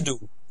 who made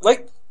Doom?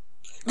 Like,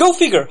 go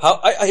figure. How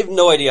I have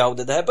no idea how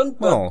that happened.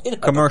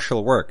 But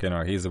commercial work,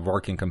 he's a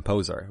working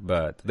composer.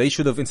 But they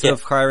should have, instead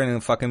of hiring a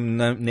fucking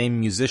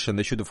named musician,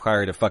 they should have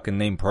hired a fucking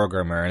named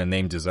programmer and a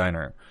named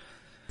designer.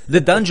 The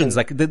dungeons,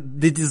 like, the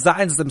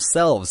designs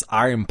themselves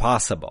are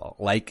impossible.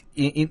 Like,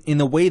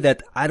 in a way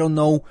that, I don't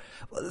know,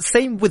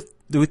 same with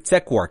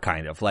Tech War,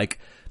 kind of. Like,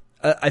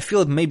 I feel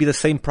that maybe the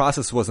same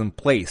process was in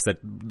place,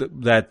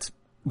 that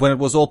when it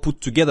was all put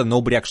together,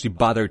 nobody actually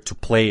bothered to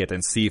play it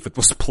and see if it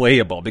was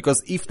playable.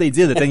 Because if they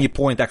did at any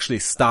point actually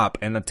stop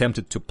and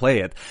attempted to play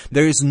it,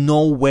 there is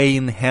no way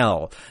in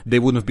hell they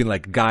wouldn't have been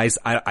like, guys,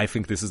 I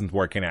think this isn't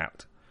working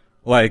out.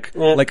 Like,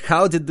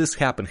 how did this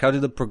happen? How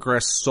did it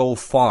progress so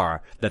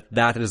far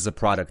that is a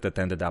product that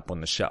ended up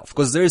on the shelf?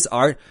 Because there's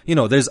art,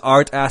 there's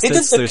art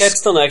assets. Didn't the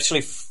Capstone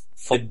actually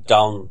fall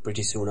down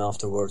pretty soon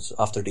afterwards,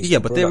 after these? Yeah,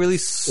 but they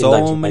released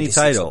so many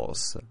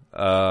titles.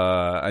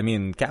 I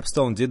mean,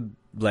 Capstone did,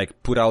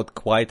 like, put out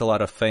quite a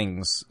lot of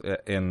things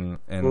and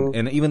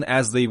even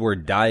as they were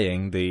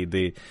dying,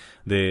 the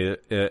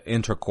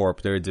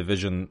Intracorp, their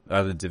division,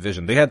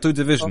 they had two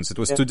divisions. It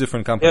was two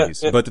different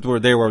companies, but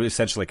they were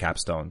essentially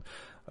Capstone.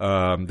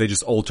 They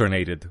just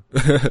alternated,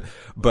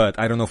 but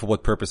I don't know for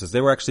what purposes. They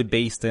were actually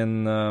based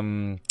in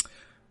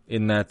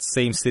that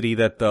same city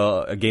that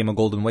a game of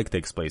Golden Wake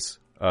takes place.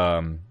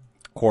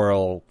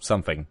 Coral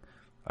something.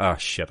 Ah,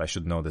 shit, I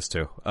should know this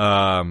too.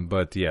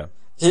 But yeah.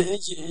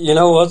 You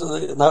know what?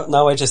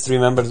 Now I just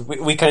remembered.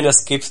 We kind of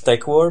skipped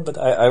Tech War, but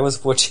I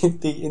was watching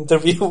the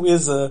interview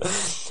with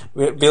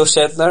Bill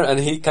Shatner, and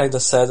he kind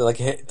of said,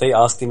 like, they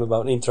asked him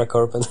about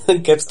Intracorp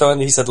and Capstone,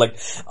 and he said, like,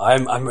 I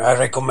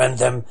recommend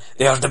them.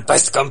 They are the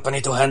best company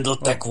to handle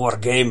Tech War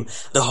game.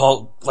 The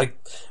whole, like,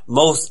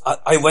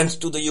 I went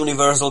to the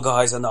Universal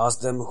guys and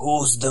asked them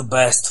who's the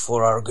best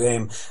for our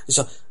game.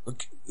 So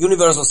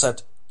Universal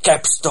said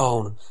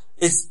Capstone.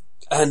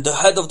 And the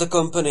head of the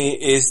company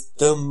is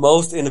the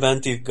most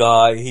inventive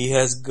guy. He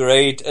has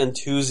great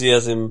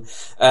enthusiasm,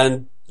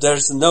 and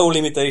there's no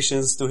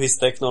limitations to his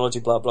technology,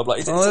 blah, blah, blah.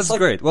 That's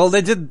great. Well,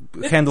 they did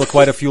handle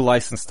quite a few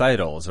licensed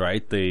titles,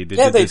 right? They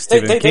did the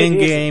Stephen King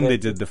game, they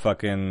did the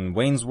fucking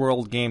Wayne's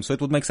World game, so it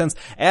would make sense.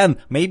 And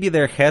maybe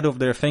their head of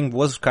their thing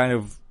was kind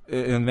of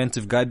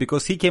inventive guy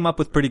because he came up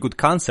with pretty good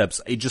concepts.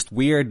 It's just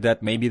weird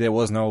that maybe there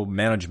was no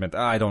management.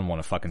 I don't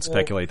want to fucking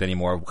speculate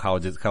anymore how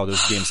those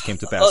games came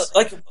to pass.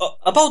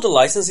 About the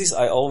licenses,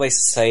 I always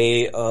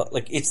say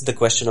it's the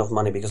question of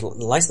money, because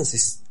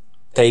licenses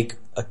take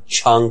a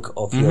chunk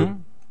of your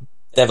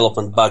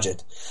development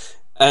budget,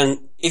 and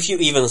if you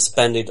even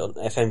spend it on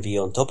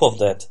FMV on top of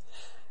that,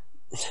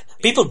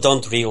 people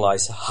don't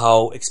realize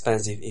how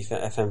expensive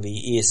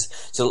FMV is.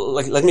 So,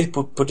 like, let me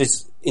put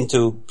this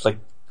into, like,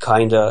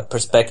 kinda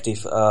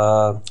perspective.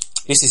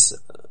 This is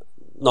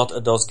not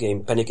a DOS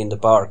game, Panic in the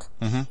Park.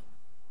 Mm-hmm.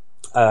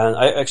 And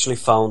I actually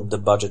found the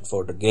budget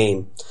for the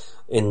game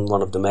in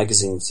one of the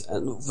magazines,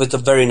 and with a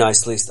very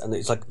nice list. And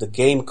it's like the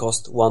game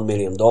cost $1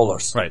 million.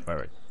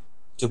 Right.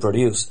 To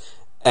produce.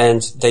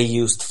 And they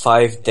used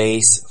 5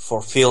 days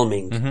for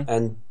filming. Mm-hmm.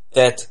 And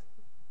that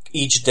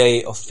each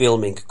day of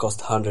filming cost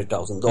 $100,000.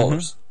 Mm-hmm.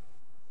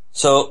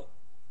 So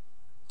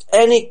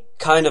any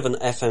kind of an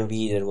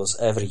FMV that was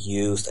ever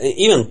used,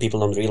 even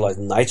people don't realize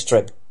Night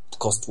Trap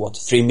cost what,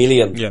 $3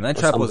 million? Yeah, Night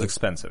Trap was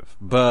expensive,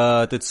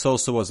 but it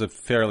also was a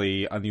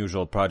fairly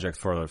unusual project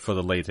for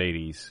the late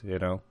 80s, you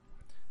know?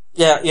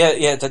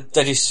 Yeah,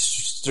 that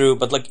is true.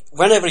 But like,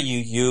 whenever you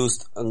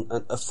used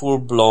a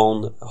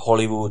full-blown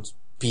Hollywood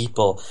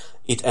people,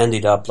 it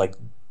ended up like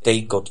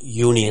they got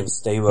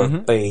unions, they were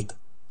Mm-hmm. paid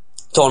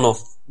ton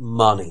of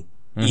money,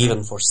 Mm-hmm.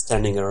 even for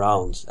standing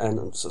around.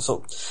 And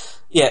so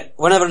yeah,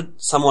 whenever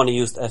someone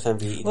used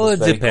FMV, Well, was it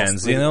very depends,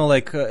 costly. you know,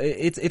 like,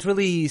 it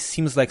really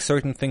seems like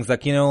certain things,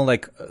 like, you know,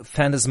 like,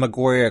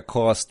 Phantasmagoria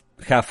cost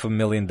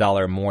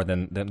 $500,000 more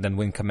than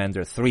Wing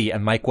Commander 3,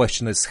 and my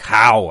question is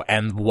how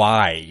and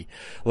why?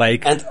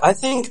 Like, And I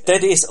think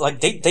that is,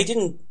 like, they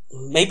didn't,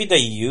 maybe they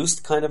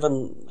used kind of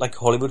an, like,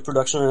 Hollywood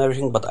production and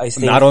everything, but I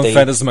think not on they,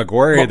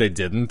 Phantasmagoria, they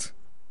didn't.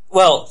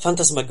 well,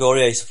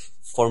 Phantasmagoria is,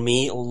 for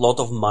me, a lot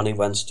of money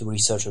went to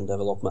research and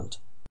development.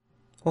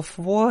 Of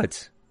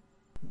what?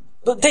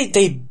 But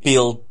they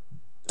built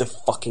the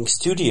fucking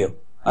studio.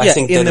 I Yeah,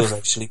 think in that the was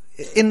actually,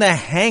 in the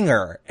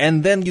hangar,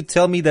 and then you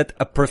tell me that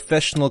a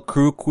professional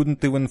crew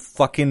couldn't even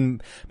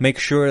fucking make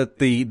sure that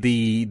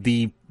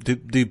the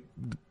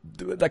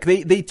like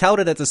they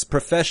touted it as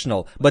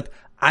professional, but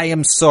I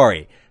am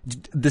sorry,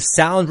 the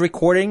sound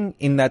recording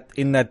in that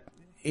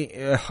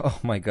oh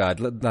my god,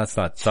 let's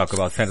not talk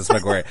about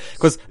Phantasmagoria,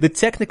 because the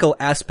technical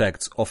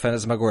aspects of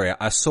Phantasmagoria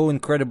are so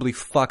incredibly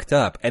fucked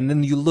up, and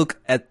then you look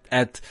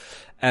at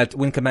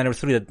Wing Commander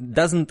 3 that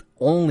doesn't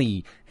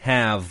only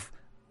have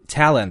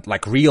talent,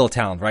 like real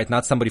talent, right?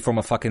 Not somebody from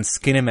a fucking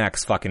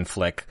Skinemax fucking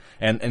flick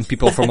and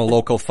people from a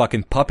local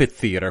fucking puppet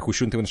theater who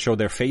shouldn't even show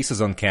their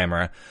faces on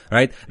camera,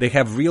 right? They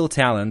have real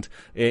talent,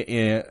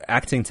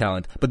 acting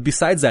talent, but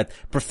besides that,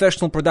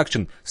 professional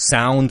production,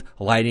 sound,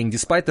 lighting,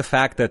 despite the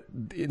fact that,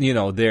 you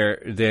know,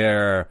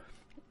 they're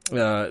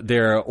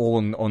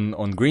all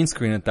on green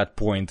screen at that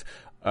point.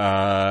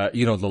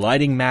 You know, the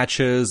lighting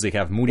matches, they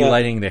have moody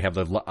lighting, they have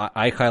the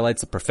eye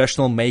highlights, the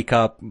professional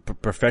makeup,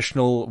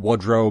 professional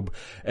wardrobe,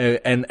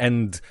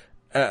 and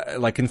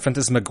like in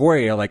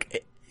Phantasmagoria,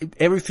 like,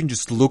 everything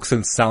just looks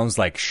and sounds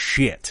like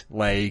shit.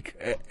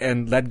 Like,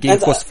 and that game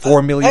cost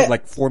 $4 million,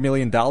 like $4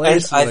 million, and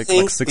I like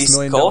think $6 this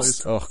million.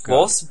 cost Oh, God.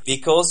 was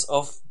because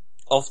of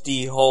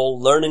the whole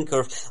learning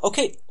curve.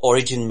 Okay,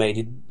 Origin made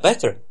it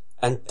better.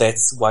 And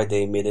that's why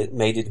they made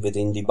it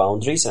within the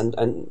boundaries and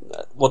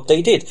what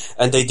they did.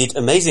 And they did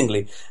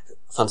amazingly.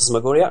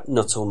 Phantasmagoria,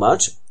 not so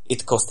much.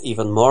 It cost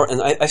even more.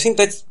 And I think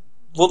that's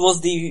what was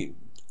the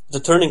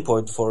turning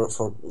point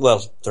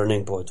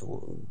turning point,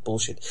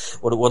 bullshit.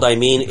 What I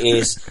mean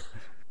is,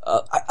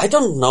 I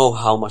don't know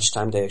how much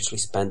time they actually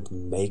spent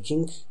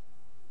making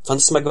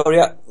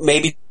Phantasmagoria.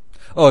 Maybe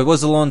Oh, it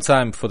was a long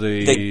time for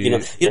the...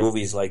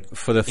 movies like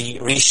for the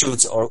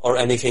reshoots or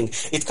anything.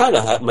 It kind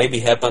of maybe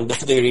happened that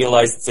they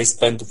realized they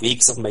spent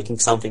weeks of making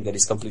something that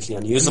is completely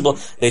unusable.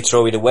 They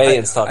throw it away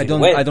and start it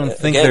away. I don't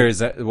think again. there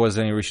was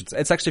any reshoots.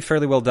 It's actually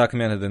fairly well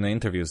documented in the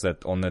interviews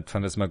that on that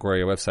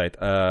Phantasmagoria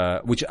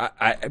website, which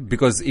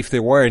because if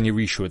there were any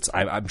reshoots,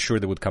 I'm sure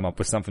they would come up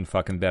with something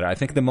fucking better. I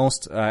think the more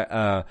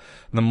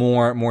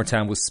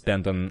time was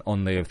spent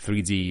on the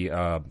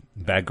 3D,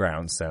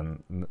 backgrounds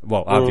and,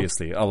 well,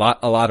 obviously a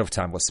lot of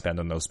time was spent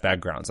on those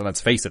backgrounds. And let's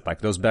face it,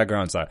 like, those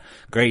backgrounds are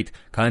great,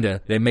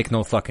 kinda, they make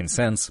no fucking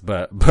sense,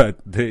 but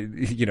they,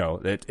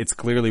 it's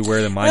clearly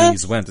where the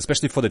monies went,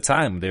 especially for the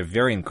time. They're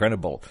very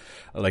incredible,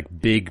 like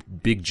big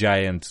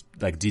giant,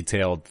 like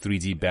detailed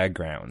 3D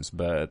backgrounds,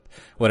 but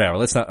whatever,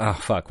 let's not,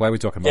 why are we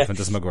talking about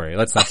Phantasmagoria?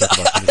 Let's not talk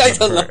about Phantasmagoria. I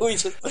don't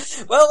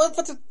know,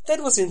 but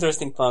that was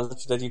interesting part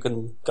that you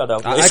can cut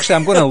out. Actually,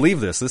 I'm gonna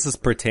leave this. This is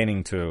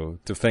pertaining to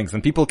things,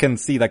 and people can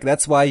see, like,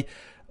 that's why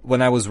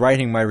when I was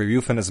writing my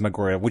review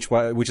Phantasmagoria, which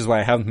is why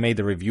I haven't made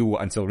the review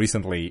until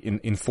recently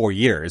in 4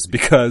 years,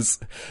 because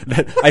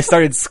I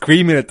started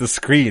screaming at the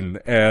screen,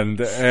 and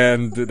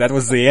that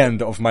was the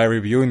end of my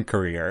reviewing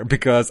career,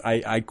 because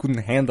I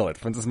couldn't handle it.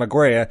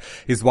 Phantasmagoria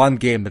is one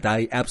game that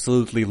I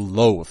absolutely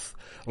loathe.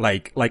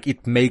 Like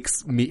it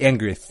makes me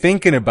angry.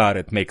 Thinking about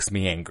it makes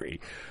me angry.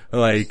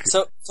 Like,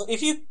 so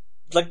if you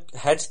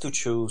had to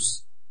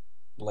choose,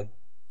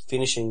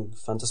 finishing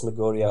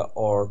Phantasmagoria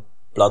or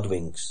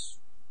Bloodwings,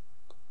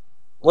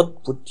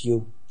 what would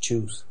you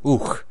choose?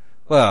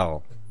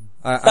 Well,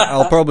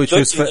 I'll probably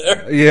choose.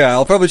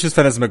 I'll probably choose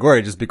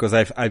Phantasmagoria just because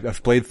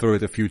I've played through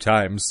it a few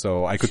times,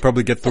 so I could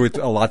probably get through it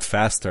a lot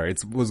faster.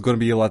 It was going to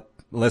be a lot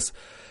less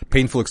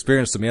painful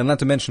experience to me. And not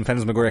to mention,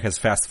 Phantasmagoria has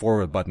fast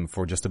forward button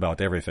for just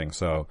about everything.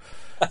 So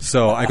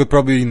I could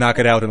probably knock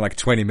it out in like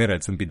 20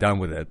 minutes and be done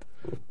with it.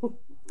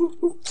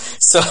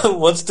 So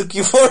what took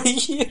you 40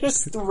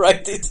 years to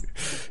write it?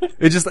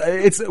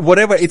 It's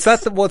whatever. It's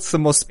not what's the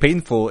most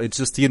painful. It's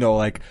just,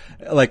 like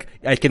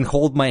I can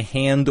hold my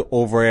hand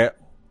over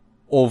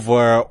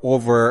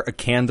a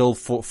candle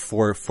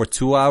for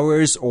 2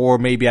 hours, or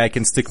maybe I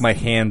can stick my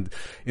hand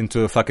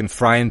into a fucking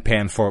frying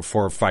pan for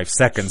 5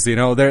 seconds.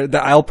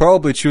 I'll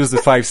probably choose the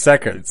 5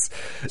 seconds.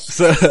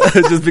 So,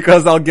 just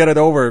because I'll get it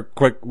over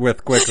quickly.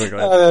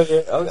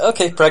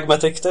 Okay,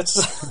 pragmatic.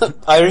 That's,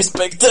 I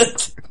respect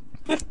that.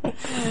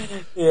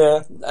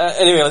 Yeah.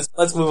 Anyway,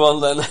 let's move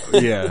on then.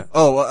 Yeah.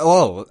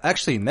 Oh,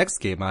 actually, next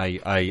game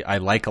I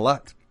like a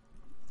lot.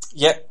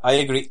 Yeah, I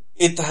agree.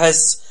 It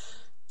has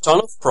ton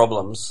of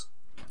problems.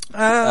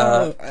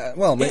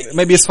 Well,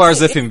 maybe as far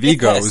as FMV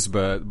goes,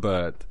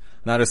 but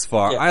not as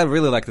far. Yeah. I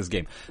really like this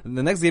game.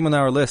 The next game on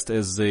our list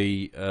is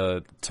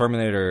the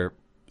Terminator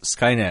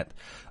Skynet,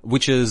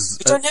 which I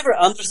never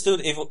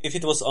understood if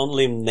it was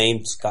only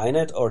named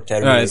Skynet or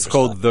Terminator. It's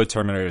called the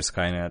Terminator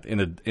Skynet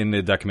in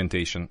the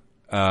documentation.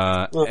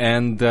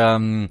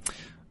 And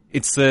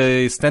it's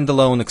a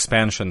standalone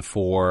expansion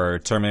for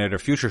Terminator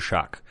Future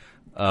Shock,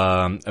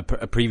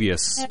 a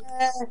previous.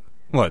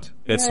 What?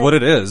 It's what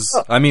it is.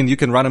 I mean, you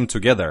can run them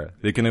together.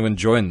 You can even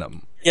join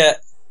them. Yeah.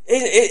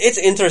 It's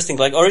interesting.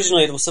 Like,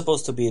 originally it was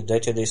supposed to be a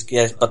data disk,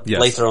 yes, but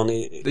later on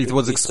it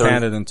was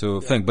expanded into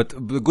a thing. But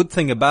the good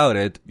thing about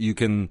it, you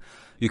can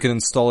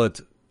install it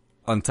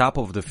on top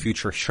of the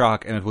Future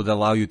Shock, and it would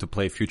allow you to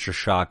play Future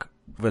Shock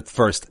with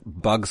first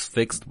bugs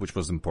fixed, which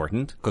was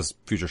important, because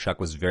Future Shock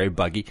was very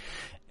buggy.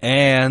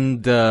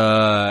 And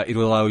it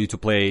will allow you to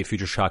play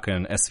Future Shock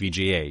and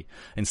SVGA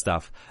and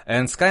stuff.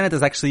 And Skynet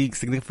is actually a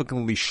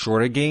significantly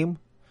shorter game,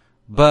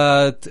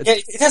 but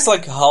it has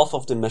like half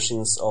of the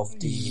machines of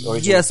the original.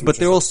 Yes, but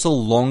they're also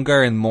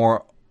longer and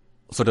more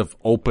sort of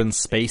open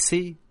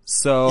spacey.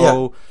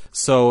 So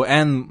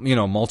and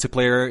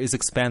multiplayer is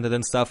expanded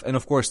and stuff. And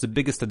of course, the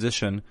biggest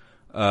addition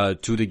to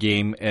the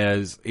game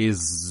is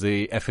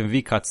the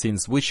FMV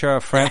cutscenes, which are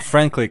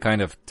frankly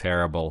kind of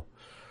terrible.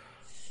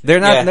 They're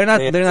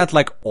not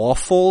like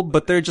awful,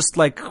 but they're just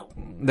like,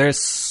 they're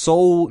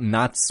so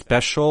not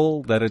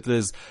special that it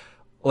is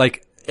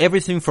like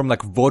everything from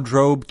like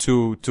wardrobe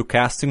to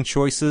casting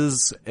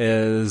choices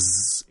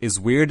is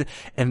weird.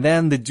 And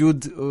then the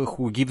dude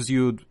who gives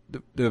you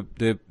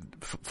the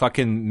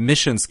fucking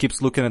missions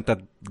keeps looking at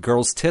that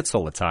girl's tits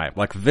all the time,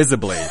 like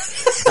visibly.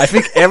 I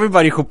think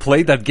everybody who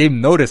played that game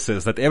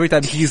notices that every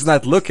time he's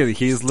not looking,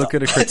 he's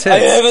looking at her tits. I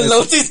haven't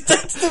noticed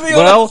that, to be honest.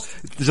 Well,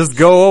 just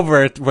go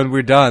over it when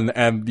we're done,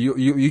 and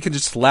you can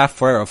just laugh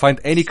forever.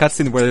 Find any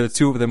cutscene where the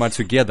two of them are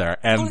together.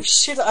 And holy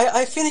shit,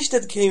 I finished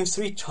that game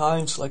 3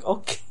 times. Like,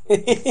 okay,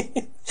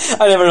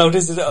 I never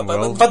noticed it,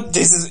 but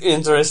this is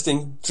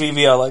interesting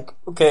trivia. Like,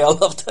 okay, I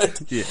love that.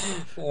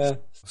 Yeah.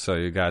 So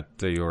you got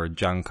your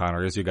John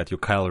Connors, you got your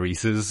Kyle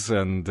Reese's,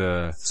 and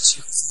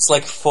it's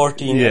like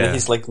 14, and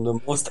he's like the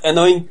most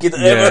annoying kid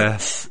ever. Yeah,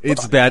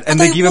 it's bad. And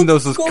they give him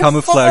those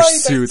camouflage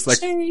suits, like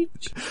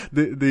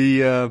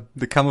the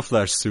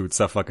camouflage suits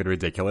are fucking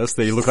ridiculous.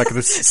 They look like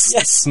this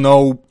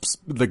snow,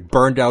 like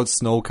burned out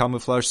snow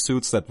camouflage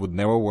suits that would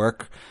never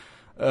work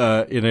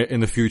in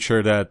the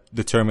future that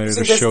the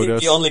Terminator showed us.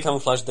 The only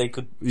camouflage they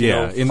could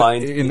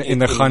find in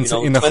the hunt,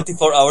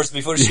 24 hours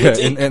before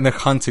shooting. in a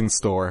hunting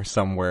store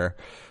somewhere.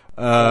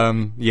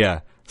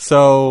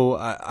 So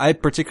I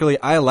particularly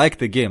like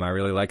the game. I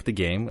really like the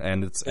game,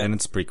 and it's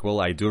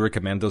prequel. I do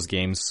recommend those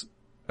games.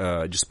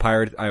 Just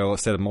pirate. I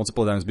said it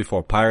multiple times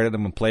before. Pirate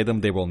them and play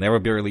them. They will never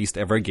be released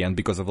ever again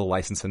because of the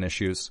licensing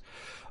issues.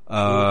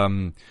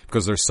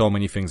 Because there's so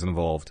many things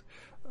involved.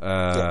 It's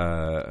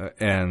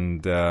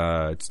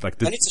like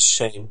and it's a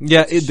shame.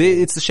 Yeah,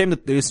 it's a shame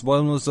that there's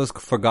one of those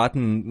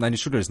forgotten 90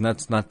 shooters.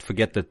 Let's not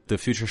forget that the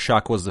Future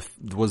Shock was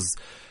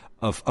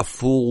a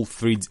full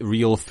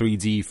real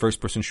 3D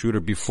first-person shooter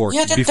before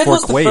that Quake. That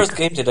was the first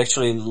game that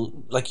actually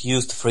like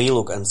used free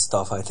look and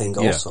stuff. I think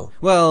also.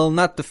 Well,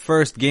 not the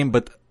first game,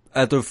 but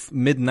out of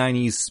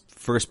mid-90s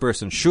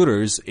first-person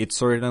shooters, it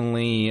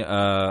certainly,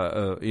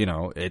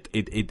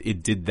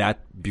 it did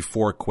that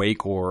before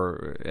Quake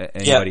or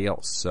anybody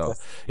else. So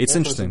it's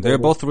interesting. They're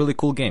both really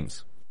cool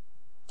games.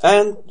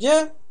 And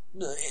I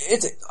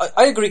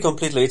agree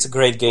completely. It's a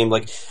great game.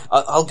 Like,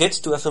 I'll get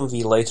to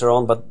FMV later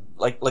on, but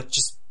like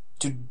just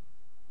to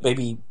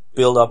maybe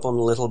build up on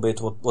a little bit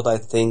what I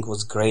think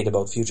was great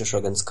about Future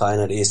Shock and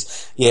Skynet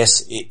is,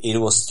 yes, it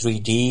was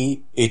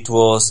 3D. It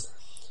was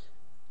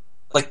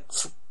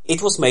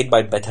made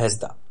by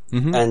Bethesda.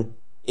 Mm-hmm. And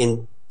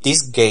in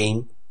this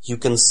game, you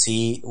can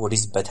see what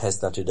is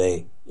Bethesda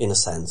today, in a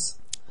sense.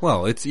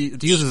 Well, it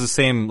uses the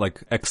same,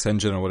 like, X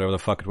engine or whatever the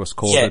fuck it was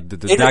called, the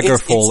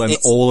Daggerfall, and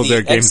all of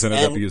their games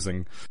ended up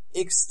using.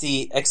 It's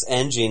the X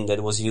engine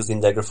that was used in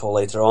Daggerfall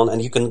later on,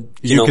 and you can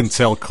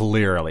tell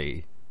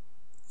clearly.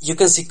 You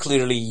can see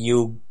clearly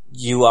you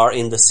you are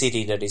in the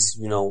city that is,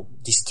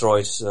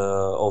 destroyed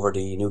over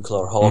the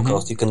nuclear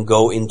holocaust. You can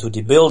go into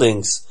the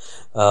buildings,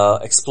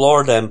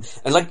 explore them,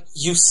 and like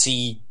you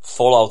see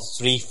Fallout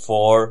 3,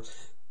 4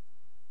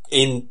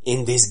 in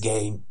this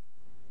game.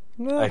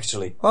 Yeah.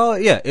 Actually, well,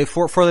 yeah.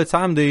 For the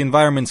time, the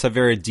environments are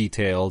very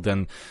detailed,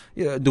 and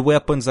the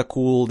weapons are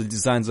cool, the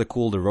designs are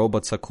cool, the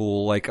robots are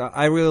cool. Like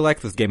I really like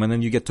this game, and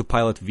then you get to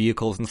pilot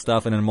vehicles and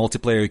stuff, and in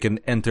multiplayer you can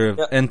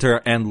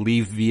enter and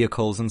leave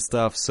vehicles and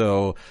stuff.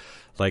 So,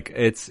 like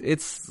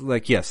it's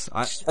like yes.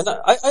 I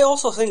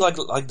also think like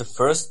the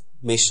first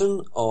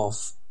mission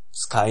of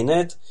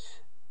Skynet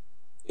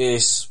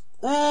is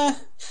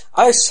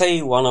I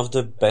say one of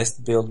the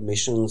best built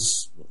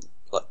missions,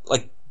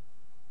 like.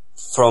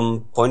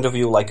 From point of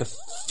view, like a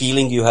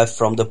feeling you have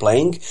from the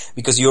playing,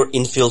 because you're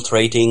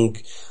infiltrating,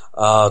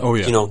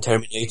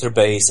 Terminator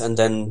base, and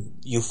then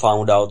you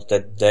found out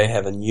that they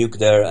have a nuke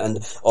there, and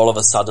all of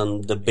a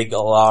sudden the big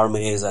alarm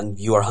is, and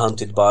you are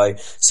hunted by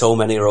so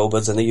many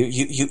robots, and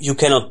you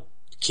cannot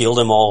kill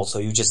them all, so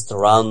you just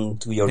run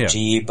to your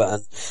Jeep,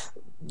 and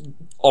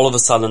all of a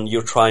sudden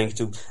you're trying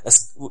to,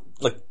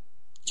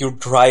 you're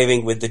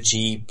driving with the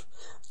Jeep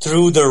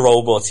through the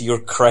robots, you're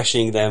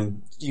crashing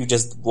them, you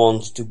just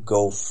want to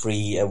go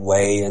free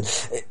away, and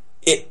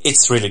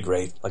it's really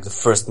great. Like the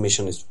first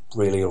mission is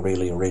really,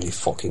 really, really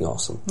fucking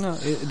awesome. No,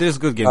 there's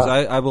good games.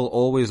 I will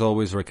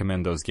always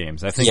recommend those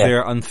games. I think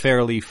they're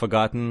unfairly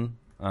forgotten,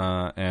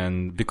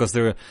 and because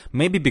they're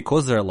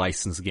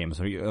licensed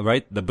games,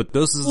 right? But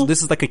this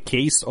is like a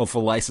case of a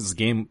licensed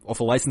game,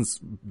 of a license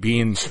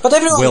being But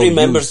everyone well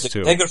remembers used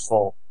the to.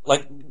 Daggerfall.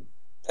 Like,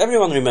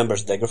 everyone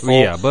remembers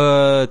Daggerfall. Yeah,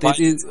 but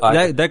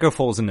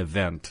Daggerfall's an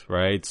event,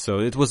 right? So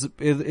it was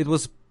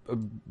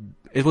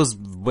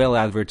well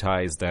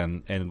advertised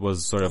and it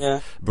was sort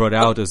of brought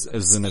out as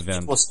an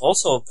event. It was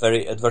also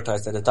very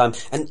advertised at the time.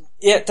 And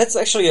yeah, that's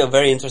actually a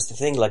very interesting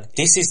thing. Like,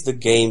 this is the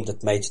game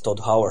that made Todd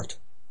Howard.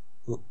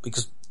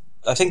 Because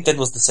I think that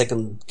was the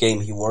second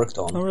game he worked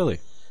on. Oh, really?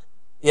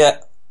 Yeah.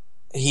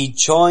 He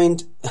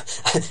joined,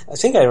 I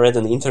think I read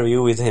an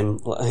interview with him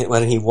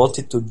when he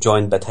wanted to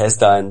join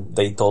Bethesda, and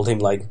they told him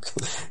like,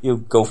 you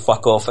go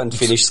fuck off and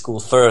finish school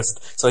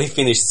first. So he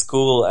finished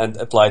school and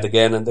applied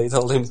again, and they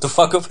told him to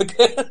fuck off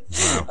again.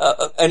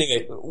 Wow.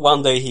 Anyway,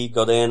 one day he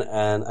got in,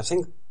 and I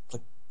think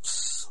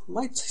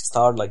might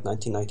start like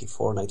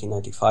 1994,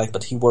 1995,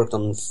 but he worked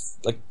on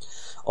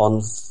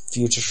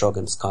Future Shock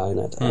and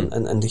Skynet,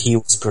 and he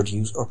was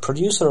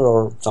producer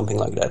or something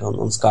like that on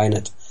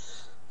Skynet.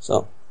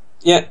 So,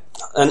 yeah,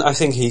 and I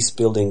think he's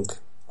building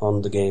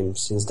on the game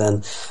since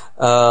then.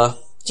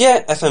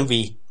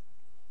 FMV.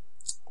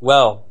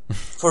 Well,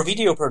 for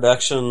video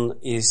production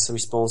is a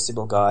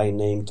responsible guy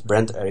named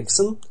Brent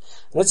Erickson.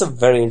 That's a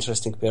very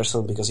interesting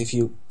person, because if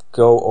you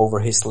go over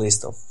his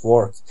list of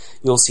work,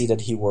 you'll see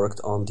that he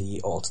worked on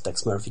the old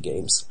Tex Murphy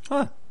games.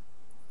 Huh.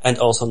 And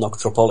also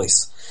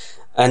Noctropolis.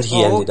 And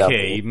he ended up...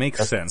 Okay,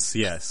 makes sense,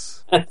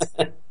 yes.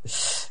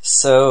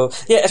 So,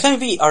 yeah,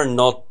 FMV,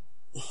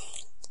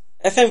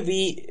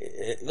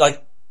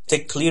 they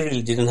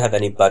clearly didn't have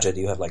any budget.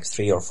 You have like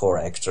 3 or 4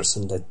 extras,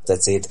 and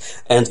that's it.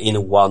 And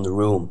in one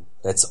room.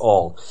 That's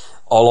all.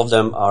 All of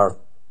them are,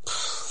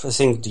 I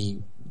think the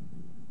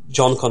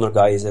John Connor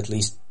guy is at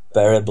least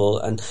bearable,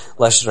 and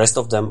the rest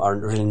of them are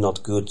really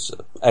not good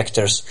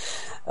actors.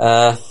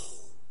 I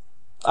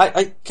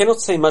cannot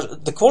say much.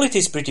 The quality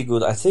is pretty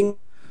good, I think.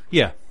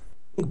 Yeah.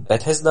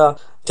 Bethesda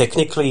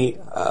technically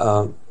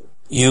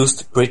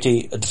used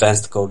pretty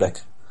advanced codec.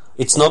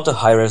 It's not a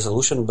high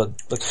resolution, but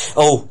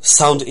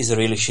sound is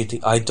really shitty.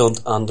 I don't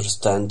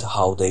understand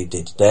how they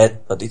did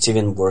that, but it's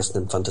even worse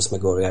than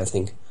Phantasmagoria, I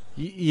think.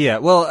 Yeah,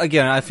 well,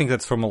 again, I think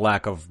that's from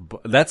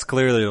that's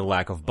clearly a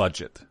lack of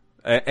budget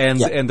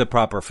and the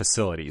proper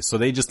facilities. So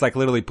they just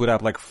literally put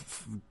up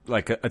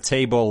a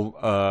table,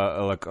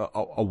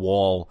 a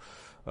wall,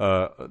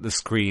 the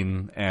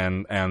screen,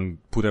 and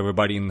put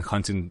everybody in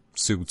hunting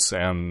suits,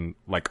 and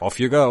off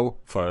you go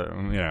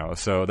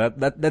so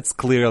that's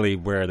clearly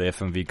where the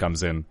FMV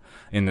comes in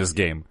this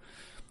game.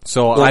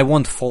 So I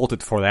won't fault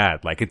it for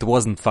that. It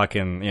wasn't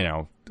fucking,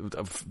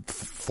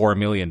 $4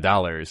 million.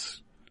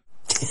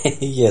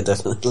 Yeah,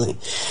 definitely.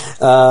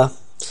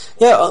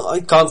 I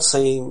can't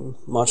say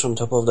much on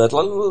top of that.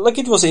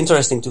 It was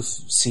interesting to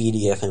see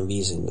the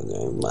FMVs in the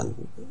game,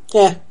 and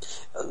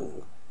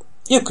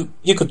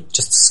you could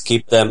just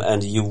skip them,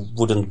 and you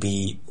wouldn't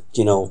be,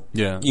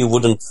 you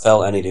wouldn't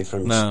feel any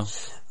difference. No.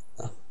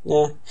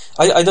 Yeah,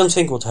 I don't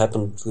think what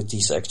happened with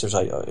these actors.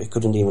 I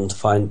couldn't even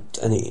find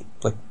any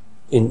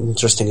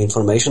interesting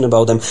information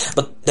about them.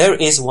 But there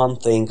is one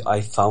thing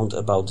I found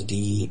about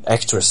the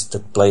actress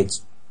that played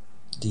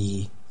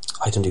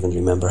I don't even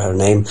remember her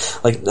name.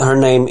 Her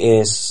name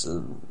is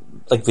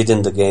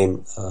within the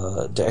game.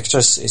 The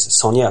actress is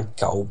Sonia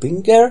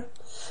Gaubinger,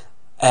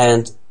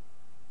 and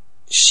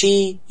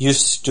she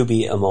used to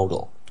be a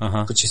model,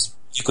 which is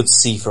you could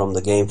see from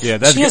the game. Yeah,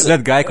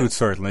 that guy could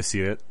certainly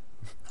see it.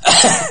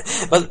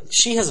 But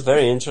she has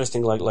very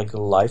interesting like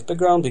a life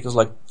background, because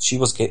like she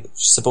was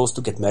supposed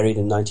to get married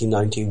in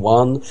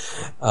 1991,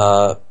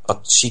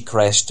 but she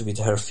crashed with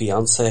her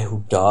fiance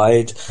who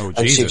died,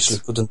 and she actually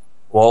couldn't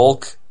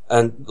walk,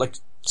 and like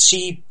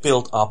she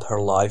built up her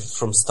life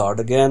from start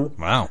again.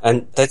 Wow.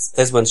 And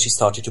that's when she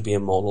started to be a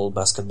model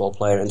basketball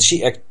player, and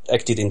she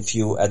acted in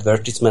few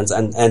advertisements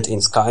and in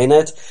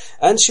Skynet,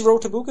 and she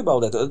wrote a book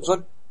about it. It's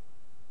like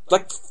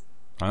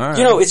right.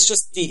 You know, it's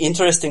just the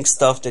interesting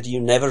stuff that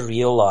you never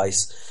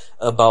realize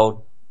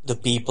about the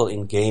people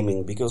in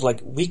gaming, because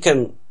like we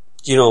can,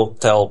 you know,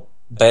 tell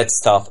bad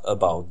stuff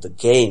about the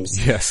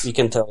games. Yes. We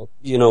can tell,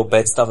 you know,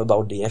 bad stuff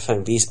about the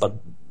FMVs, but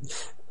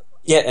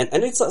yeah,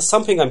 and it's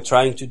something I'm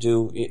trying to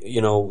do,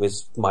 you know,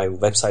 with my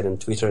website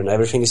and Twitter and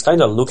everything, is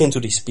kind of look into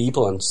these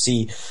people and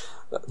see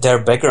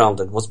their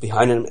background and what's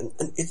behind them. And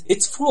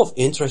it's full of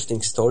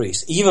interesting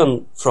stories,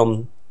 even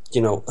from,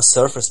 you know, a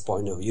surface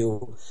point of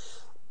view.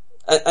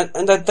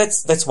 And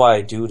that's why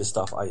I do the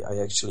stuff I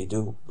actually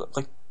do.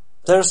 Like,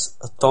 there's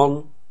a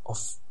ton of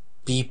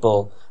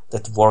people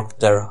that work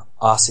their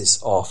asses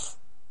off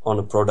on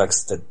the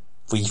products that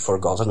we've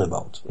forgotten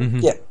about. Mm-hmm.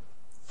 Yeah.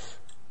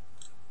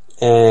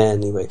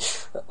 Anyway,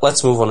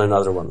 let's move on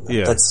another one.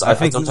 Yeah,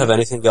 I don't have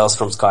anything else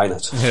from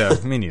Skynet. Yeah,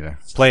 me neither.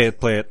 Play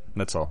it.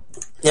 That's all.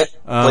 Yeah.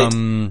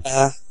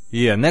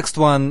 Yeah, next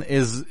one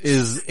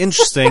is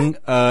interesting.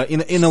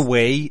 In a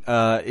way,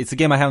 it's a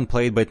game I haven't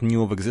played but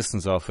knew of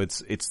existence of.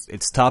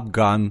 It's Top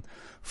Gun: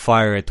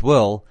 Fire at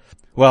Will.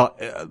 Well,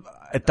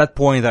 at that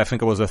point, I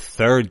think it was a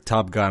third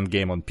Top Gun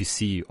game on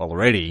PC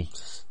already.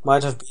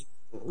 Might have been,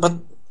 but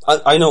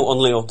I know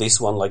only of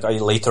this one. Like, I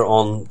later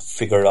on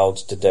figured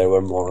out that there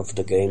were more of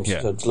the games.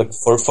 Yeah. So, like,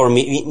 for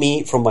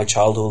me from my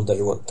childhood,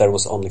 there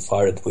was only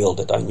Fire at Will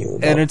that I knew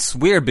about. And it's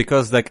weird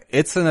because like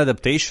it's an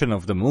adaptation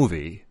of the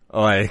movie.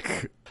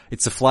 Like,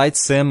 it's a flight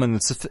sim, and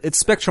it's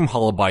Spectrum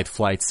Holobyte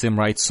flight sim,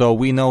 right? So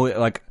we know,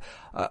 like,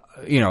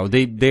 you know,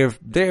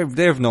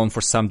 they're known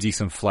for some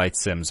decent flight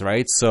sims,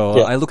 right? So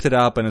yeah. I looked it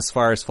up, and as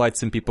far as flight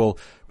sim people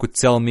could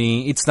tell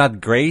me, it's not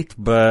great,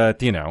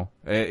 but you know,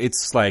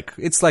 it's like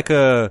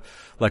a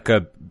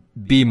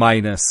B-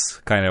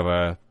 kind of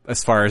a,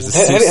 as far as the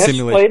simulation. Have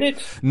you played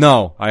it?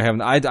 No, I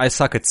haven't. I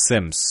suck at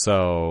sims,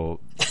 so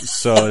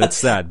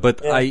it's that.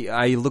 But yeah.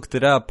 I looked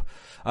it up,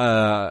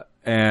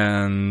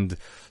 and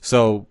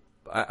so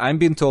I'm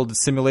being told the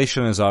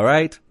simulation is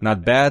alright,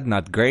 not bad,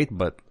 not great,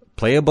 but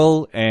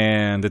playable,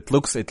 and it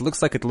looks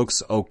like it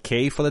looks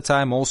okay for the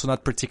time, also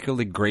not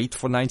particularly great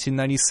for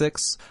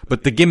 1996.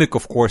 But the gimmick,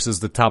 of course,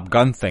 is the Top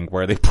Gun thing,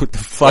 where they put the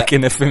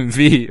fucking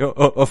FMV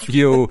of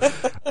you,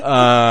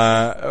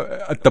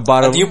 at the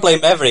bottom. And you play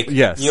Maverick.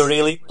 Yes. You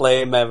really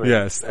play Maverick.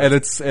 Yes. And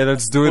it's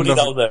doing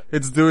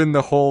it's doing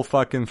the whole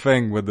fucking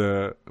thing with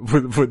the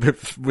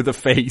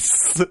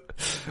face.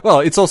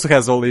 Well, it also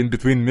has all the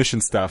in-between mission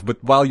stuff, but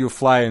while you're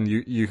flying,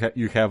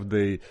 you have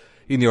the,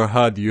 in your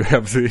HUD, you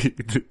have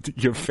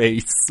your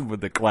face with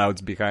the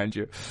clouds behind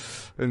you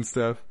and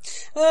stuff.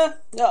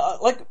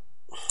 Like,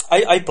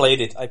 I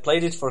played it. I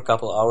played it for a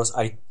couple hours.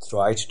 I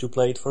tried to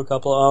play it for a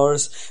couple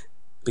hours,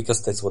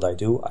 because that's what I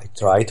do. I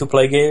try to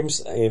play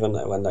games, even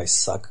when I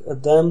suck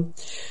at them.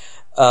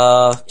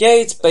 Yeah,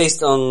 it's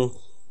based on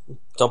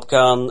Top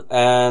Gun,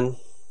 and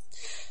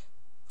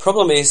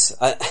problem is,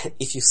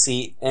 if you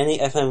see any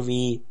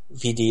FMV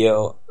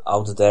video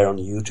out there on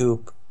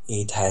YouTube,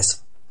 it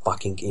has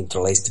fucking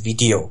interlaced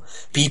video.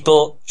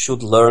 People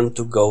should learn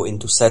to go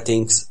into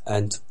settings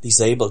and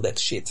disable that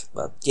shit.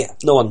 But yeah,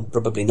 no one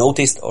probably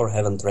noticed or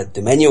haven't read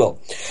the manual.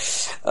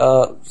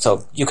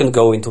 So you can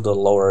go into the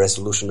lower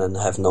resolution and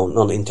have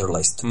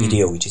non-interlaced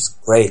video, which is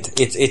great.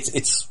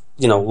 It's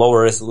you know,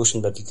 lower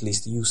resolution, but at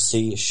least you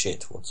see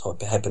shit, what's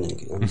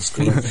happening on the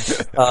screen.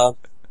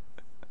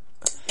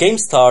 Game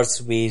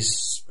starts with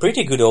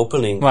pretty good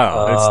opening.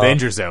 Wow, it's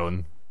Danger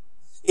Zone.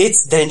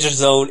 It's Danger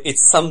Zone.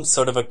 It's some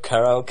sort of a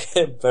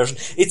karaoke version.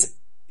 It's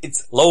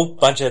low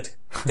budget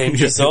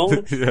Danger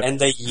Zone, and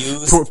they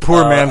use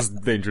poor man's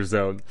Danger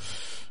Zone.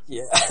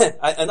 Yeah,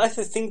 and I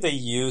think they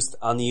used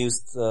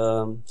unused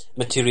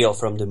material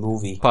from the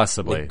movie.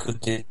 Possibly. Plus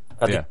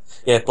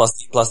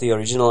the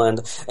original, and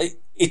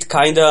it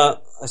kinda,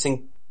 I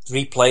think,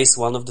 replaced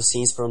one of the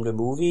scenes from the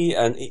movie,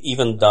 and it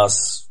even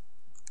does.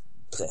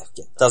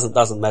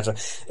 Doesn't matter.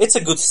 It's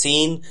a good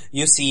scene.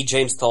 You see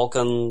James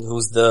Tolkien,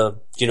 who's the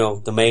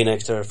main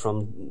actor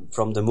from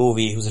the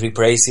movie, who's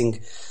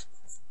reprising.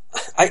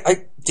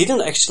 I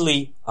didn't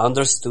actually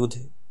understood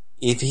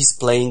if he's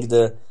playing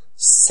the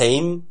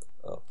same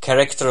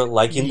character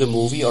like in the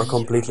movie or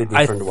completely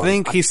different one. I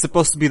think he's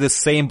supposed to be the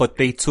same, but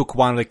they took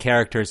one of the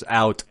characters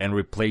out and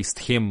replaced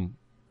him.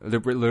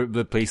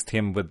 Replaced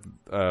him with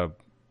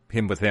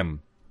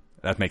him.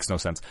 That makes no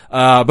sense.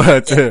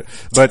 But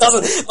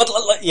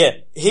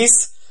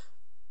his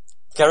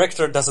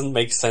character doesn't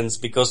make sense,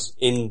 because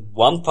in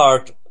one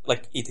part,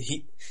 like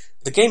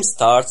the game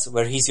starts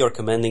where he's your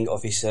commanding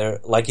officer,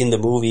 like in the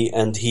movie,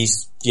 and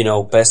he's,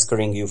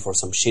 pestering you for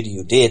some shit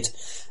you did.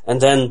 And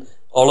then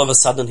all of a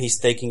sudden he's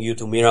taking you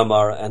to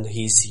Miramar and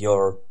he's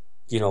your,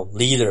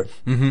 leader.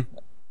 Mm-hmm.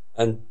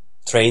 And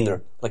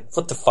trainer. Like,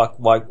 what the fuck?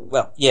 Why?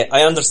 Well, yeah,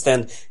 I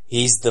understand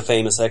he's the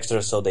famous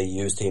actor, so they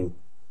used him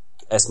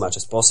as much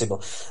as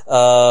possible.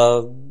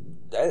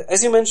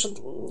 As you mentioned,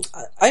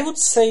 I would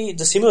say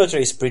the simulator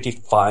is pretty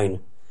fine.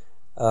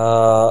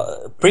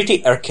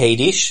 Pretty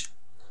arcade-ish.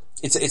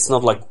 It's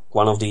not like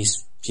one of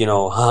these,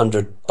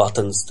 100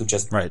 buttons to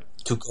just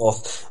took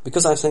off,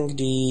 because I think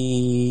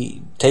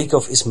the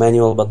takeoff is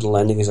manual, but the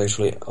landing is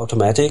actually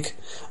automatic.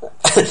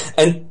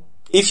 And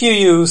if you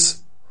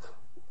use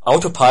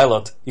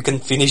autopilot, you can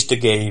finish the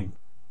game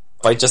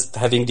by just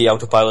having the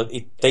autopilot.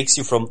 It takes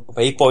you from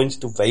waypoint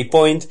to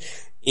waypoint.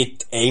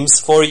 It aims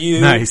for you.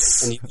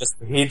 Nice. And you just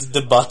hit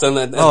the button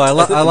and I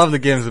love the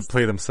games that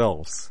play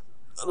themselves.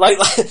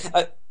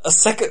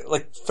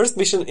 First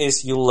mission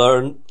is you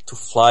learn to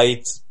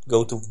fly,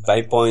 go to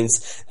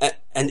waypoints,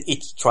 and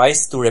it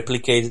tries to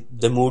replicate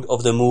the mood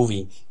of the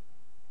movie,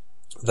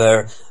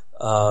 where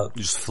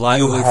you just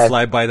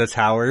fly by the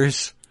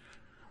towers.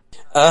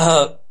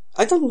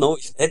 I don't know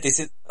if that is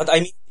it, but I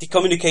mean the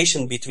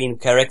communication between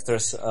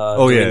characters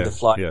during the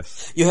flight.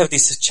 Yes. You have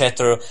this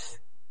chatter,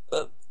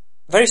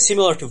 very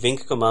similar to Wing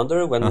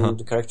Commander when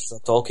the characters are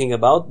talking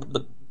about,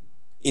 but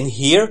in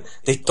here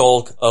they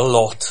talk a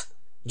lot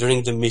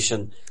during the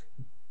mission.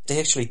 They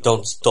actually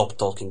don't stop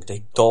talking.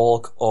 They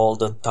talk all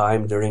the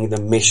time during the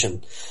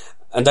mission.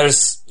 And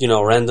there's,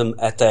 random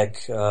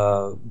attack,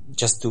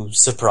 just to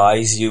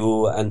surprise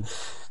you, and,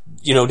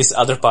 this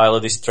other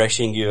pilot is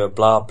trashing you,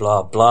 blah,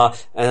 blah, blah.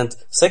 And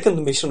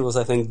second mission was,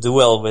 I think,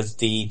 duel with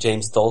the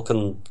James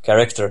Tolkien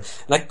character.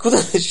 And I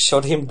couldn't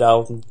shut him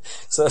down.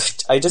 So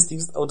I just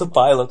used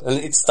autopilot, and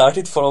it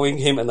started following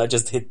him, and I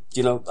just hit,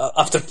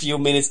 after a few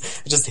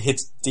minutes, I just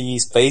hit the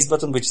space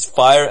button, which is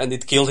fire, and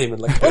it killed him.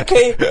 And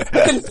okay, I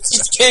can finish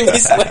the game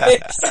this way.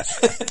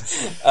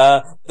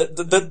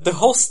 The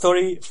whole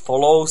story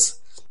follows.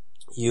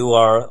 You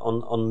are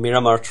on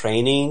Miramar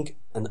training,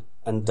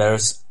 and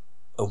there's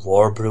a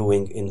war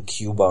brewing in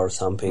Cuba or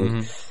something.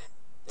 Mm-hmm.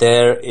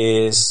 There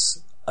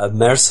is a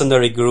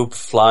mercenary group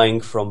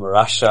flying from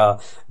Russia.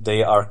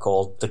 They are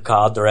called the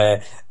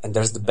Cadre, and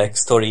there's the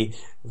backstory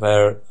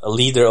where a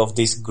leader of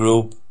this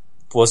group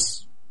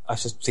was, I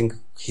think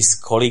his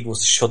colleague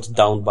was shot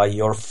down by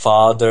your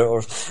father,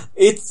 or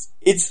it's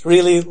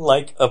really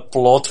like a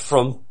plot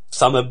from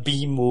some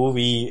B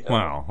movie.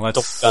 Wow,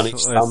 Top Gun.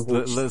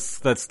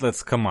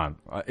 Let's come on.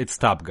 It's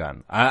Top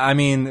Gun. I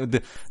mean,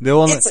 the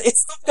only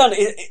it's Top Gun.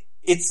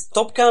 It's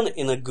Top Gun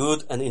in a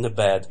good and in a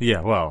bad. Yeah,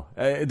 well,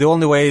 the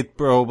only way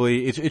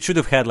it should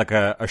have had like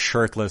a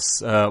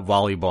shirtless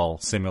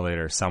volleyball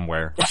simulator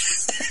somewhere.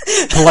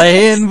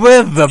 Playing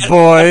with the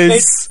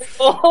boys.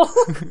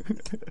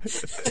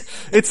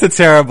 It's a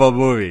terrible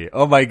movie.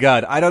 Oh my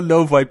god, I don't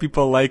know why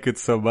people like it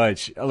so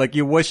much. Like,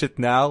 you watch it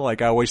now,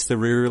 like I watched the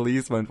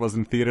re-release when it was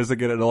in theaters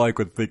again, and all I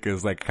could think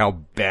is like how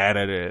bad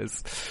it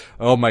is.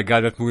 Oh my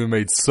god, that movie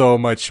made so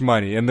much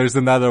money. And there's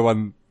another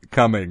one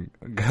coming.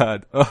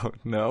 God, oh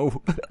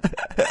no.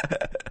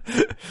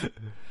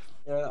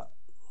 Yeah.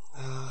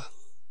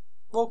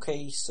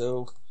 Okay,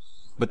 so.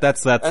 But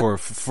that's that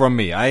from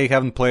me. I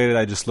haven't played it.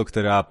 I just looked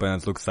it up,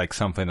 and it looks like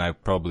something I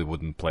probably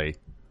wouldn't play.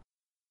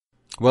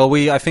 Well,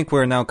 I think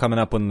we're now coming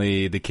up on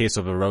the case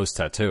of a rose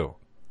tattoo.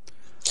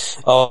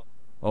 Oh.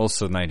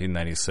 Also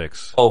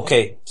 1996.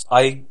 Okay,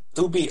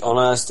 to be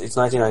honest, it's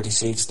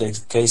 1996,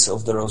 the case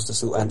of the rose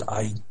tattoo, and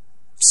I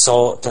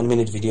saw a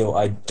 10-minute video.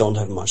 I don't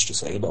have much to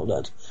say about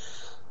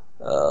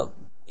that.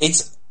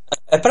 It's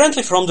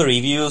apparently, from the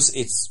reviews,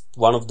 it's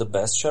one of the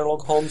best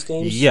Sherlock Holmes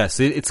games. Yes,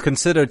 it's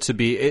considered to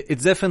be.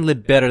 It's definitely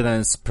better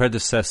than its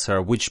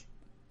predecessor, which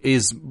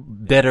is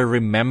better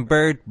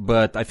remembered,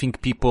 but I think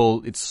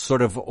it's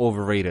sort of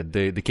overrated.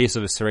 The case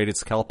of a serrated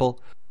scalpel.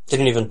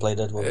 Didn't even play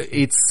that one.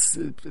 It's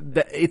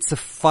a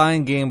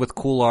fine game with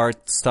cool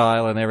art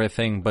style and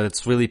everything, but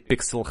it's really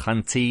pixel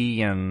hunty,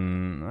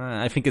 and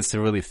I think it's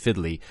really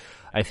fiddly.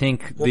 I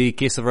think the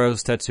case of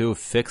Rose Tattoo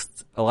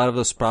fixed a lot of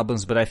those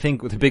problems, but I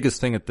think the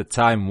biggest thing at the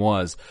time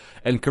was,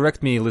 and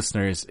correct me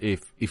listeners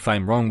if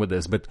I'm wrong with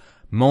this, but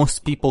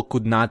most people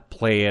could not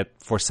play it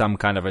for some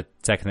kind of a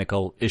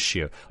technical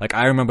issue. Like,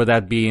 I remember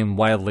that being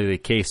widely the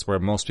case, where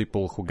most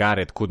people who got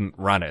it couldn't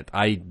run it.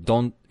 I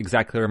don't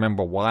exactly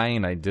remember why,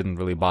 and I didn't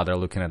really bother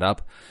looking it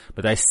up,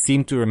 but I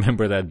seem to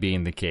remember that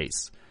being the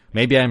case.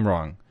 Maybe I'm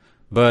wrong.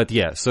 But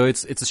yeah, so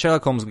it's a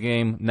Sherlock Holmes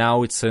game.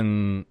 Now it's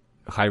in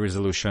high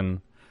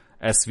resolution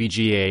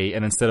SVGA,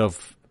 and instead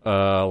of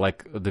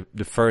like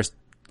the first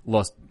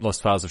Lost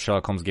Files of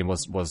Sherlock Holmes game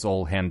was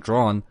all hand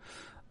drawn,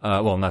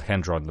 well, not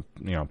hand drawn,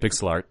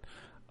 pixel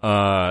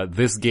art.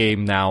 This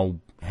game now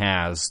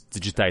has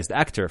digitized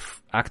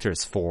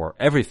actors for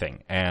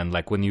everything, and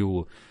like when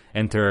you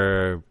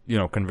enter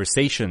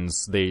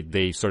conversations,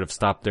 they sort of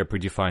stop their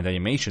predefined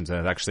animations,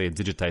 and actually a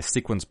digitized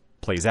sequence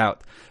plays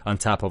out on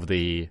top of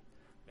the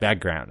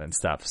background and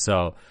stuff.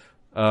 So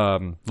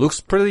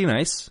looks pretty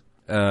nice.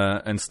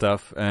 And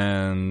stuff,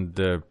 and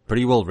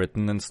pretty well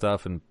written and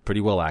stuff, and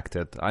pretty well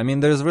acted. I mean,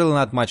 there's really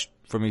not much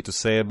for me to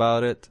say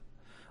about it.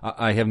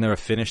 I have never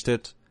finished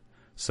it,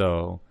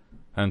 so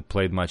I haven't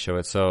played much of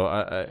it. So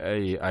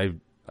I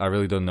I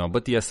really don't know.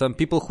 But yeah, some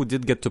people who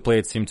did get to play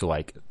it seem to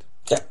like it.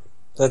 Yeah,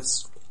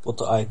 that's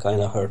what I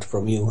kind of heard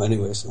from you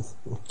anyway, so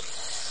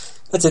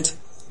that's it.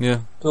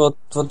 Yeah. What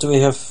do we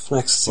have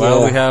next?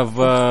 Well, we have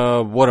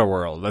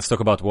Waterworld. Let's talk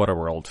about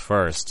Waterworld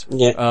first.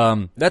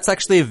 Yeah. That's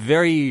actually a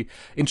very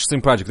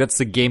interesting project.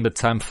 That's a game that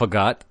time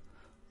forgot.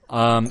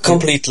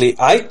 Completely.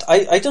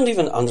 I don't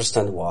even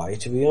understand why,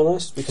 to be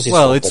honest. Because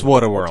it's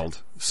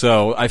Waterworld.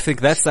 So I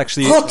think that's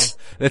actually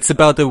it's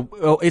about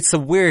it's a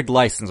weird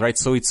license, right?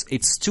 So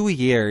it's 2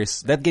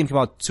 years. That game came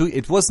out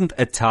it wasn't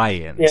a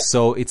tie-in. Yeah.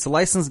 So it's a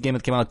licensed game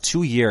that came out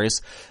 2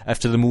 years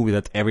after the movie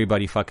that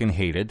everybody fucking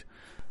hated.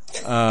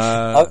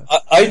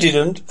 I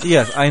didn't.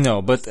 Yes, I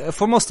know, but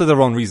for most of the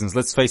wrong reasons.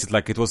 Let's face it,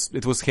 like it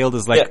was hailed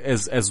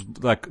as as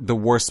like the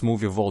worst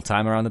movie of all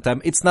time around the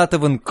time. It's not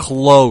even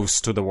close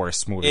to the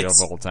worst movie of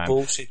all time.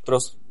 Bullshit,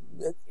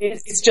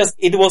 it's just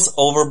it was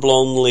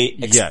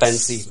overblownly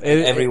expensive.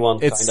 Yes. Everyone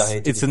kind of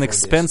hated it. It's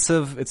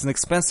an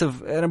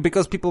expensive, and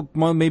because people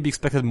maybe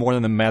expected more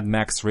than a Mad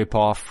Max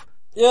ripoff.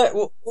 Yeah,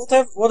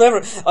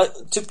 whatever.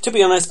 To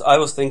be honest, I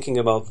was thinking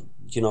about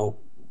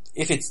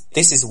if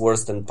this is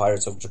worse than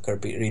Pirates of the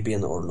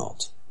Caribbean or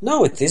not.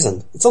 No, it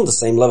isn't. It's on the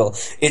same level.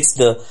 It's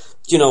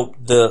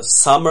the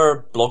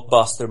summer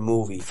blockbuster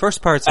movie.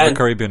 First Pirates of the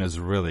Caribbean is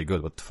really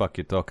good. What the fuck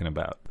are you talking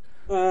about?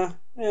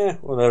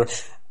 Whatever.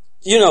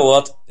 You know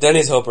what?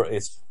 Dennis Hopper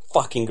is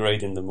fucking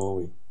great in the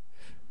movie.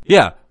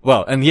 Yeah,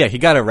 well, and he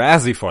got a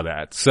Razzie for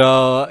that.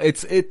 So he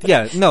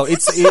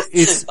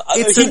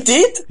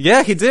did?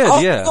 Yeah, he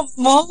did, yeah.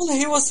 Come on,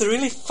 he was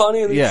really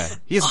funny. Yeah,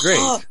 he's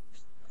great.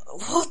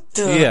 What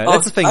the? Yeah,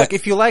 that's the thing. Like,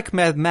 if you like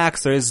Mad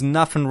Max, there is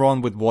nothing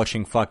wrong with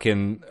watching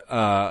fucking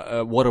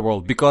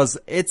Waterworld, because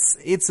it's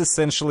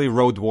essentially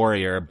Road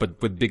Warrior,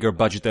 but with bigger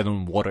budget and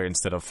on water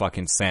instead of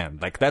fucking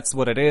sand. Like, that's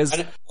what it is.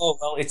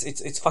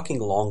 It's fucking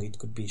long. It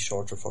could be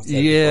shorter for 30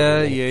 Yeah,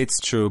 it's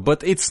true.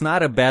 But it's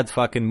not a bad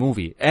fucking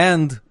movie.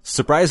 And,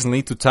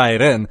 surprisingly, to tie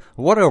it in,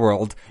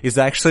 Waterworld is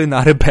actually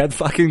not a bad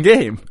fucking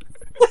game.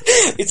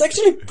 It's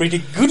actually a pretty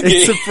good game.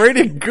 It's a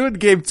pretty good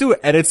game too.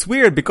 And it's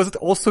weird because it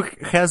also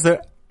has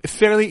a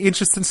fairly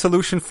interesting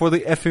solution for the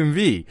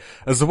FMV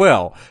as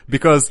well,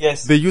 because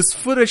they use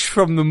footage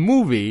from the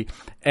movie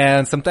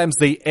and sometimes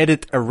they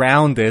edit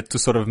around it to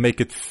sort of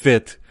make it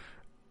fit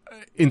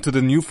into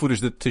the new footage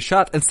that they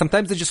shot, and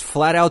sometimes they just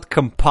flat out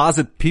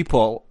composite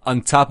people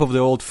on top of the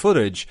old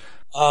footage.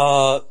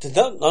 No.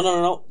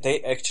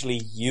 They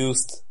actually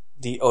used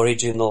the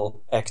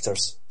original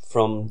actors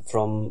from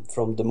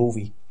the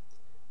movie,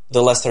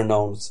 the lesser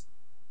knowns.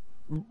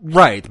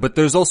 Right, but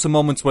there's also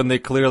moments when they're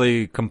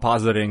clearly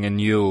compositing a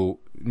new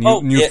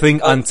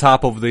thing on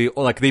top of the,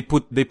 like they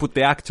put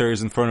the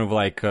actors in front of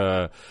like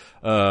a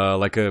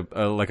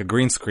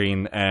green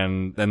screen,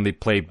 and then they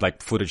play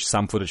like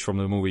some footage from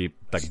the movie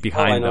like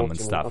behind them and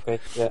stuff. Okay,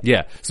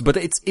 yeah. So, but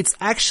it's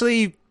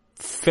actually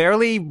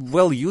fairly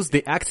well used.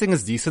 The acting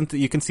is decent.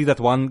 You can see that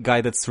one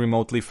guy that's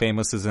remotely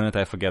famous is in it.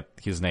 I forget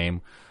his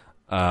name.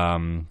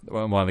 One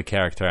of the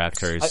character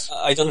actors.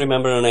 I don't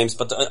remember the names,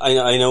 but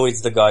I know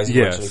it's the guys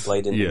who actually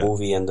played in the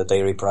movie, and that they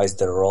reprised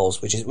their roles,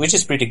 which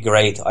is pretty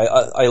great.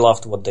 I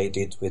loved what they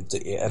did with the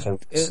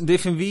FMVs. The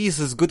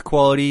FMVs is good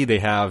quality. They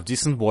have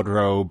decent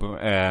wardrobe,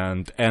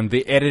 and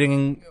the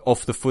editing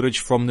of the footage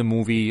from the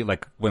movie,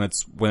 like when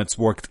it's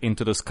worked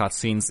into those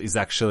cutscenes, is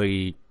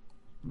actually,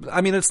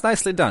 I mean, it's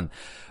nicely done.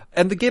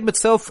 And the game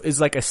itself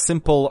is like a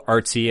simple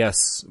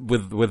RTS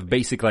with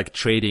basic like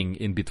trading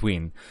in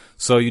between.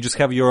 So you just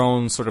have your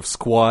own sort of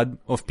squad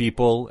of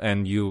people,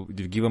 and you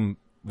give them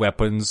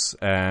weapons,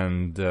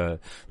 and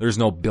there's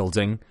no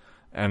building,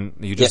 and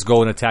you just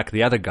go and attack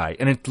the other guy.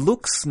 And it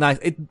looks nice.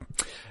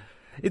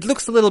 It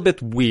looks a little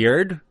bit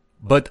weird,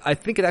 but I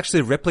think it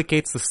actually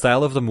replicates the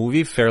style of the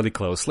movie fairly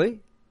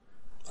closely.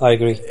 I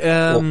agree.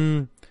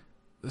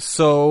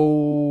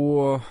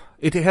 So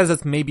it has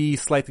that maybe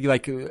slightly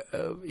like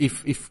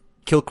if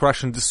Kill,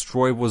 Crush, and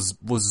Destroy was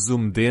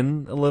zoomed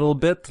in a little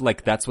bit,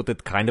 like that's what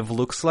it kind of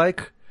looks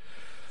like.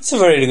 It's a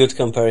very good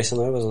comparison.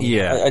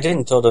 I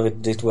didn't thought of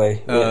it this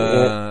way.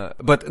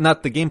 But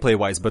not the gameplay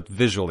wise, but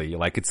visually,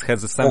 like it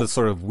has a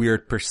sort of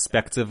weird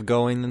perspective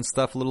going and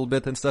stuff a little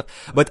bit and stuff.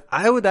 But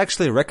I would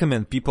actually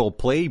recommend people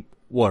play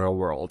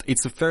Waterworld.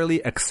 It's a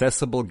fairly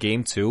accessible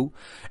game too,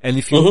 and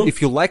if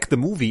you like the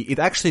movie, it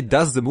actually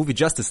does the movie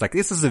justice. Like,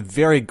 this is a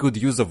very good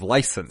use of a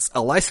license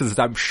that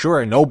I'm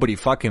sure nobody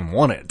fucking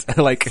wanted.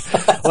 like.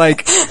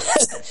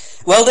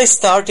 Well, they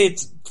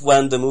started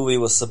when the movie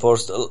was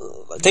supposed to.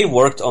 They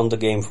worked on the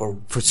game for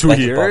 2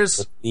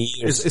 years,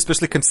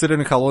 especially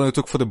considering how long it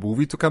took for the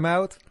movie to come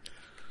out.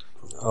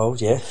 Oh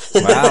yeah!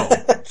 Wow.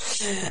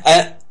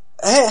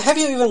 Have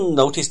you even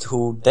noticed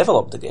who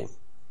developed the game?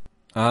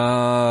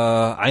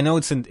 I know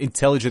it's in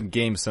Intelligent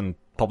Games and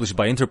published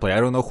by Interplay.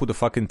 I don't know who the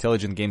fuck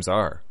Intelligent Games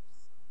are.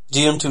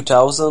 Dune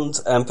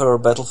 2000, Emperor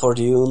Battle for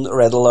Dune,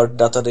 Red Alert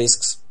Data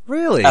Discs.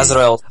 Really?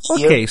 Azrael.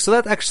 Okay, so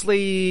that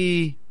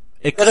actually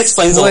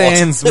explains a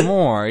lot.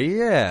 more.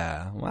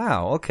 Yeah.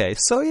 Wow. Okay.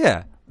 So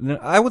yeah,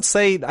 I would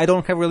say I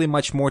don't have really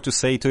much more to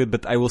say to it,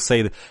 but I will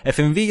say that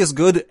FMV is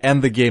good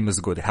and the game is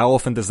good. How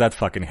often does that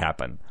fucking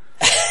happen?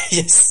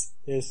 Yes,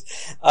 yes.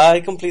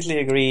 I completely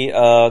agree.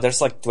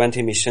 There's like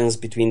 20 missions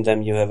between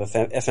them. You have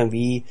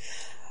FMV.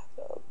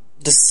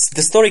 The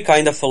story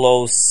kind of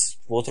follows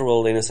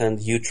Waterworld in a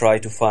sense. You try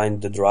to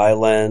find the dry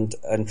land,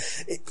 and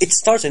it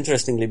starts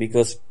interestingly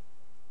because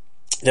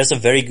there's a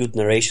very good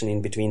narration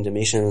in between the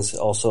missions.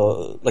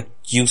 Also, like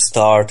you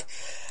start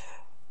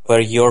where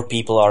your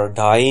people are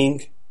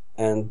dying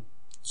and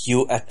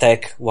you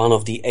attack one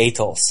of the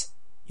atolls.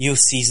 You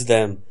seize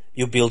them,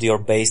 you build your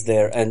base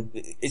there, and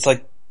it's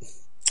like,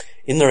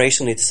 in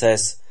narration it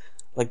says,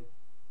 like,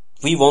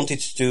 we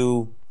wanted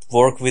to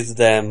work with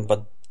them,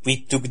 but we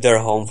took their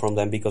home from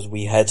them because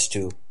we had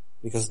to.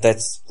 Because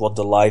that's what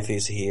the life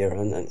is here.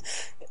 And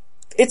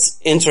it's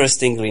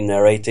interestingly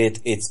narrated,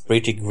 it's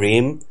pretty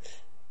grim.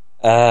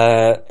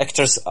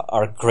 Actors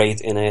are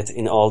great in it,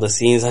 in all the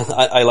scenes.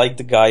 I like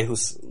the guy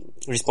who's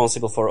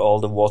responsible for all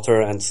the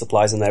water and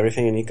supplies and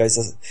everything, and he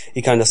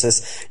kind of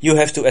says, you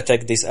have to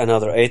attack this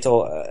another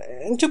atoll.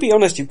 And to be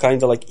honest, you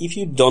kind of like, if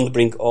you don't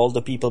bring all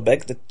the people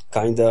back, that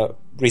kind of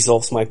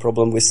resolves my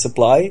problem with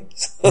supply.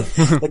 So,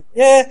 like,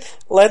 yeah,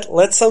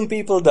 let some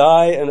people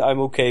die and I'm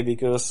okay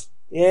because,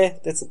 yeah,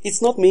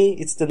 it's not me,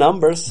 it's the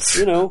numbers,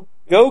 you know.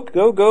 Go.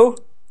 Go.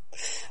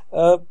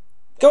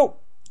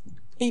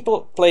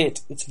 People play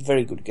it. It's a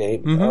very good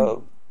game.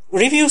 Mm-hmm.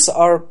 Reviews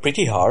are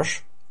pretty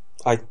harsh.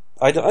 I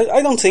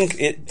don't think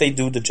they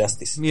do the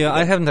justice. Yeah,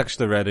 I haven't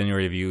actually read any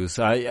reviews.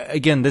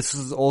 Again, this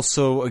is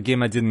also a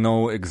game I didn't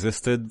know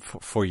existed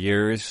for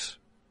years.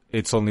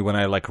 It's only when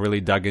I like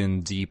really dug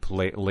in deep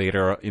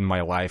later in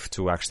my life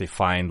to actually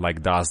find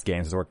like DOS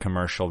games or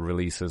commercial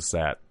releases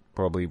that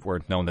probably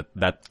weren't known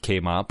that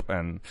came up,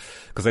 and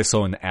because I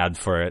saw an ad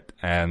for it,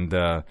 and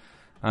I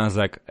was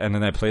like, and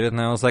then I played it and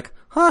I was like,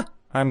 huh,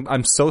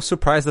 I'm so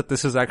surprised that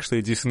this is actually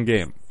a decent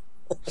game.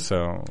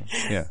 So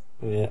yeah.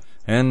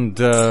 And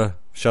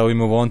shall we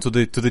move on to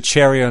the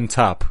cherry on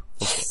top?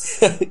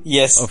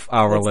 Yes. Of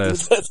our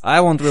list. I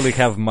won't really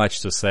have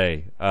much to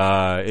say.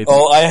 I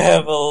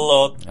have a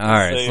lot. All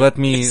right, let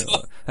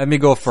me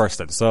go first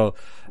then. So,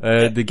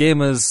 the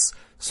game is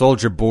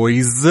Soldier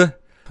Boys,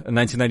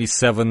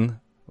 1997.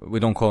 We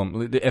don't call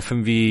them the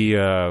FMV.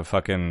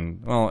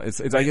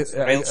 It's I guess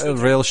a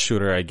rail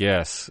shooter, I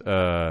guess.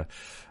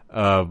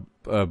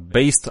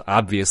 Based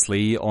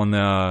obviously on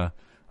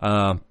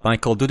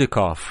Michael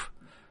Dudikoff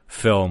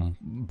film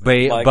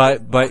by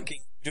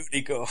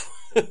Dudikoff.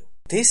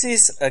 This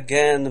is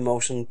again the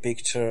motion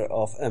picture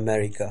of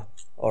America,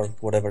 or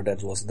whatever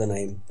that was the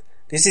name.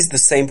 This is the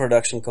same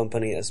production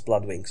company as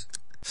Blood Wings.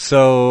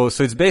 So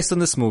it's based on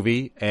this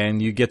movie,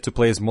 and you get to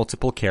play as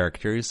multiple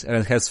characters, and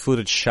it has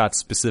footage shot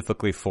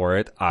specifically for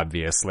it,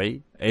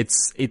 obviously.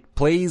 It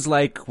plays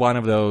like one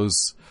of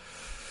those,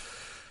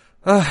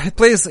 it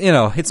plays,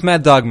 it's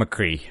Mad Dog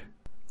McCree.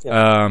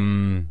 Yeah,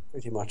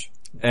 pretty much.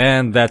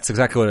 And that's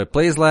exactly what it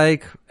plays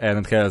like, and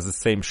it has the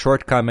same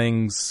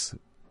shortcomings,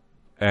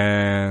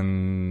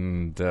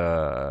 and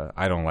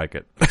I don't like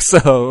it.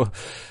 So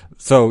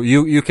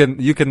you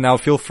can now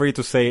feel free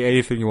to say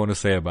anything you want to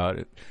say about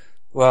it.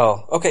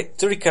 Well, okay,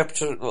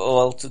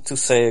 to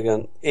say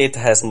again, it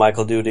has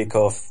Michael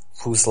Dudikoff,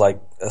 who's like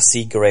a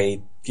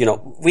C-grade,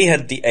 we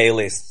had the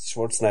A-list,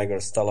 Schwarzenegger,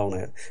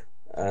 Stallone.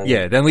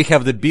 Then we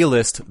have the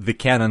B-list, the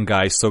canon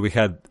guys, so we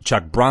had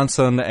Chuck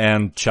Bronson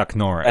and Chuck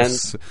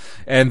Norris.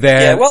 And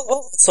then... Yeah, well,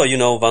 also,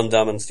 Van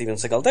Damme and Steven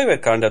Seagal, they were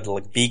kind of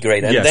like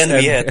B-grade, and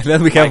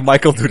then we have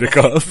Michael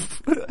Dudikoff.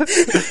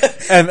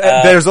 And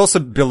there's also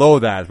below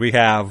that, we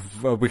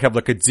have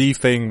like a D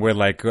thing with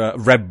like,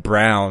 Reb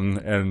Brown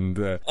and,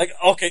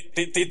 okay,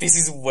 this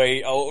is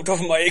way out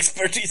of my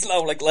expertise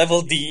now, like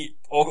level D.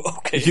 Oh,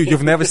 okay.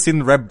 You've never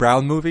seen Reb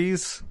Brown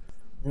movies?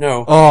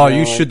 No. Oh,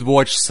 you should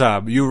watch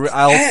some.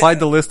 I'll find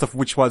the list of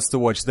which ones to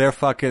watch. They're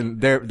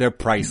they're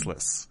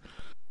priceless.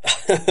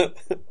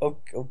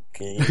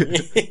 Okay.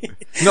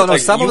 No,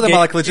 some of them are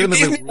like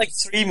legitimately. You gave me like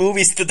 3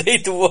 movies today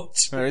to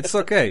watch. It's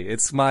okay.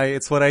 It's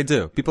what I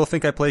do. People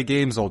think I play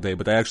games all day,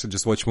 but I actually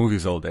just watch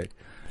movies all day.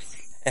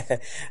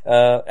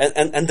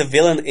 And the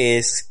villain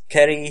is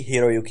Keri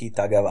Hiroyuki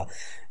Tagawa.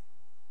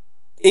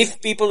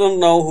 If people don't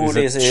know who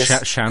this is,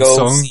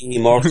 go see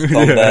Mortal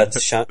Kombat.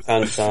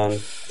 Shang Tsung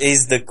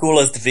is the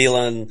coolest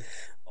villain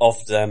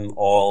of them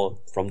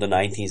all, from the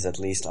 90s at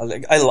least.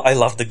 I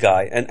love the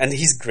guy, and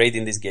he's great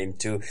in this game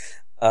too.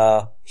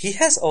 He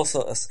has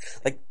also,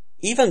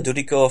 even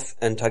Dudikoff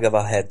and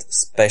Tagawa had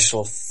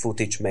special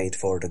footage made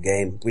for the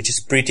game, which is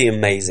pretty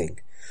amazing.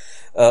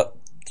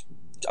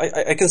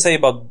 I can say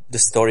about the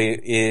story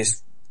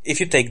is, if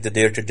you take The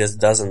Dirty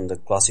Dozen, the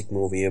classic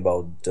movie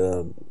about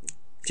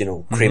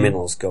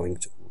criminals going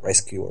to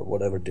rescue or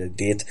whatever they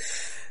did.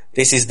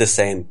 This is the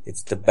same.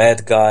 It's the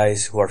bad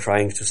guys who are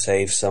trying to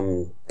save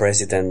some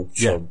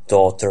presidential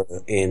daughter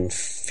in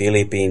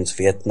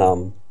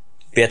Vietnam.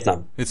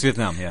 It's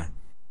Vietnam, yeah.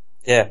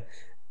 Yeah.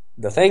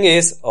 The thing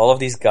is, all of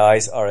these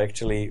guys are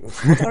actually,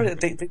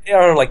 they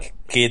are like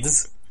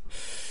kids.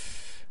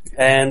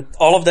 And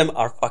all of them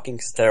are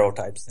fucking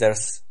stereotypes.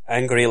 There's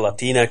angry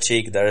Latina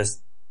chick, there's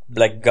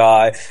black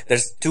guy,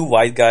 there's 2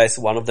 white guys,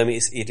 one of them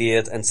is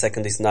idiot and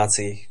second is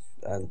Nazi,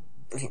 and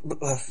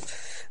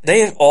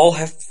they all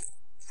have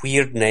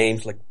weird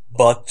names like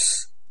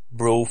Butts,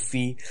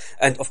 Brophy,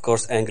 and of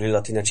course Angry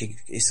Latina Chick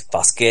is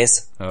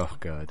Vasquez. Oh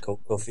god.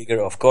 Go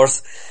figure, of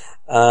course.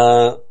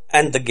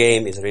 And the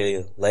game is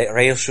really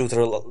rail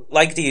shooter,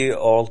 like the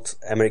old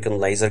American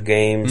laser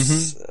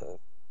games. Mm-hmm.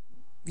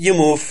 You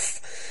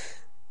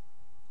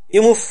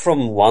move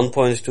from one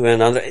point to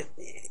another.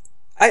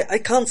 I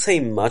can't say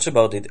much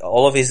about it.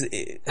 All of it's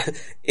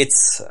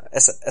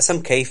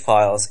SMK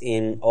files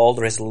in old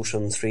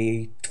resolution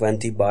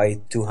 320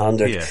 by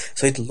 200. Yeah.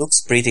 So it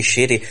looks pretty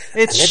shitty.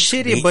 It's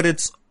shitty, but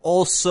it's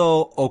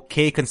also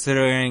okay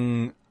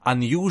considering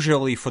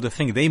unusually for the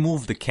thing, they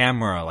move the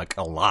camera like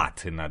a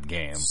lot in that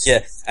game.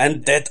 Yeah,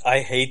 and that I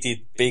hate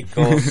it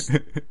because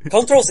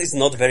controls is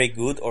not very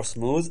good or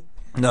smooth.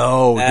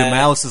 No, the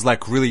mouse is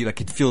like really, like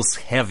it feels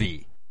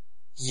heavy.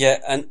 Yeah,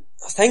 and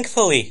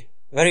thankfully,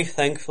 very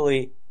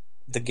thankfully,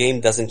 the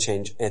game doesn't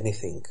change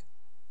anything.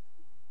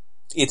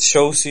 It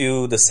shows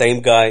you the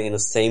same guy in the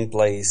same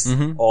place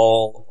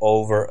all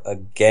over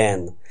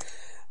again.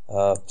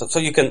 So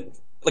you can,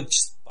 like,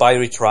 just by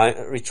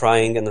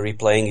retrying and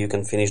replaying, you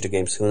can finish the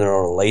game sooner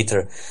or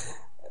later.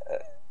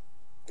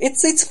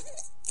 It's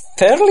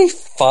fairly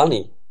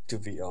funny, to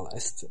be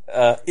honest.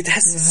 It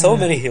has so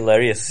many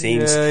hilarious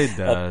scenes. Yeah, it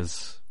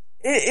does.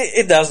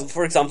 It does.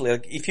 For example,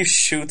 like, if you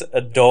shoot a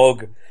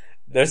dog,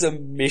 there's a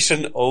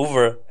mission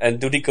over,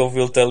 and Dudikov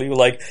will tell you,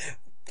 like,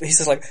 he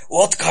says, like,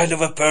 what kind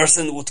of a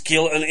person would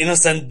kill an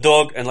innocent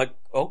dog? And like,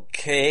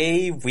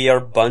 okay, we are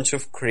a bunch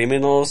of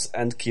criminals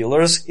and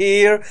killers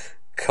here.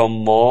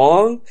 Come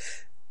on.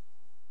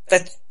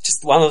 That's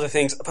just one of the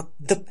things. But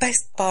the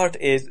best part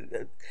is,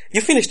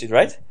 you finished it,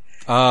 right?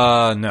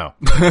 No.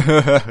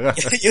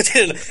 You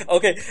didn't.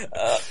 Okay.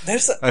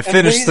 I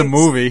finished the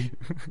movie.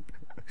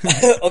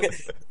 Okay.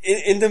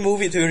 In the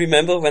movie, do you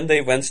remember when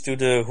they went to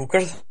the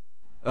hookers?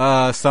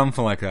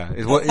 Something like that.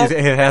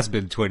 It has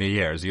been 20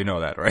 years, you know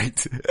that,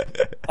 right?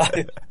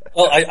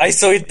 I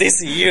saw it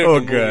this year. Oh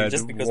movie, god,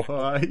 just because.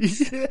 why?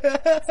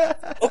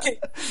 Okay,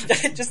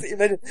 just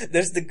imagine,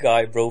 there's the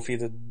guy, Brophy,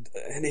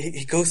 and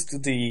he goes to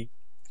the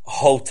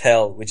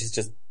hotel, which is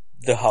just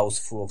the house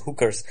full of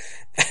hookers.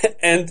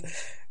 And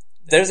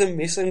there's a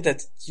mission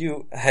that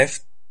you have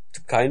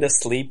to kind of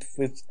sleep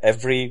with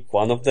every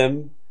one of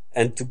them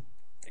and to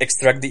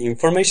extract the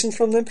information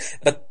from them.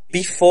 But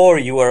before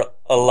you are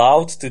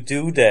allowed to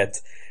do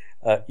that,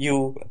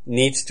 you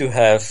need to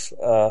have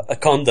a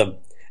condom.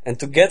 And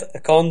to get a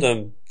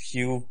condom,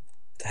 you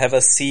have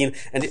a scene.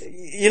 And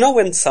you know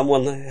when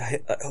someone,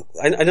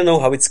 I don't know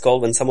how it's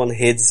called, when someone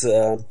hides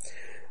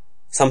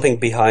something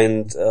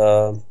behind,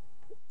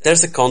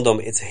 there's a condom,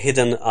 it's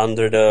hidden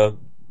under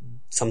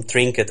some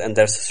trinket, and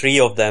there's 3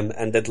 of them,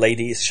 and that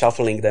lady is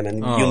shuffling them, and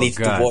you need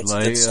to watch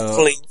that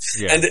shuffling.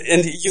 Yeah.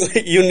 And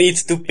you need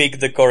to pick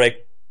the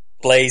correct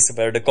place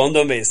where the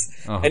condom is.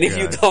 And if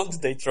you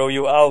don't, they throw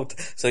you out.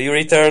 So you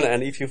return,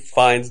 and if you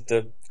find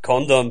the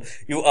condom,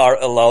 you are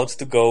allowed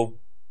to go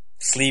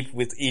sleep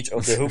with each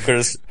of the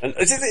hookers. And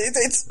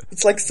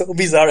it's like so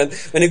bizarre. And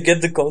when you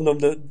get the condom,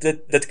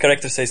 that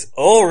character says,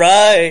 "All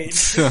right."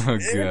 Oh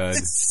god.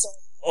 It's so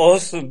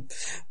awesome.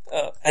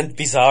 And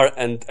bizarre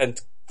and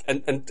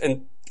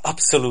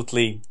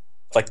absolutely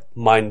like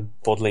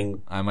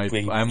mind-boggling. I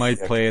might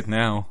play it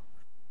now.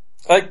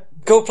 Like,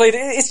 go play it.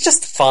 It's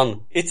just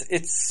fun.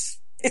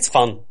 It's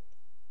fun.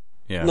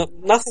 Yeah. No,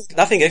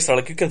 nothing extra.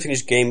 Like, you can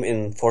finish game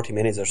in 40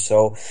 minutes or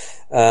so.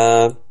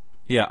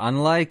 Yeah,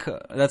 unlike,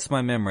 that's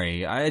my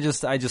memory. I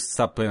just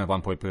stopped playing at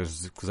one point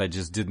because I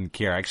just didn't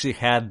care. I actually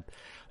had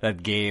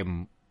that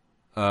game,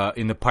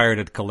 in the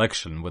pirated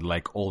collection with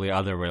like all the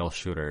other rail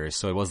shooters.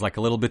 So it was like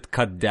a little bit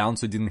cut down,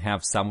 so it didn't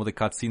have some of the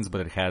cutscenes,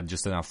 but it had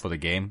just enough for the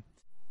game.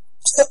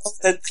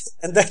 And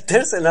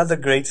there's another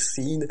great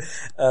scene,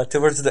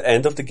 towards the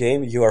end of the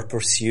game. You are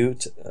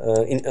pursued,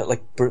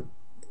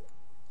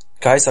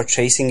 guys are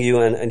chasing you,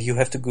 and you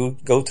have to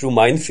go through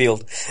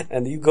minefield,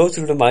 and you go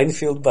through the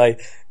minefield by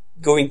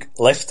going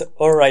left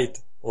or right,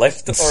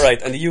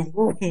 and you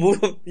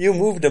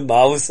move the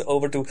mouse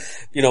over to,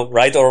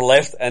 right or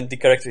left, and the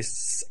character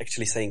is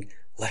actually saying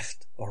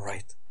left or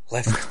right,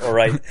 left or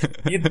right.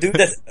 You do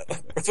that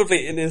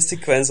probably in a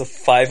sequence of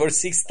 5 or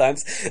 6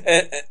 times,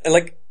 and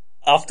like,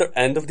 after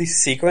end of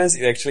this sequence,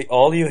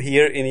 all you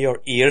hear in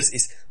your ears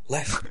is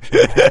left,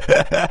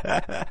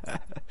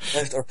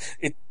 left, or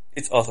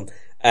it's awesome.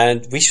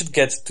 And we should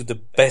get to the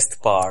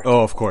best part.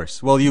 Oh, of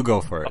course. Well, you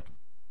go for it.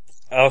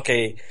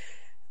 Okay.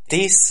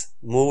 This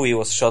movie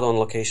was shot on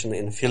location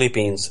in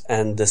Philippines,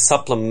 and the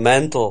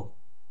supplemental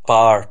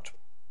part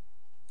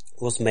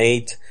was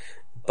made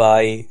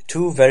by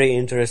 2 very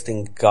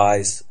interesting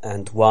guys,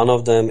 and one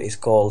of them is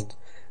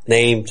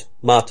named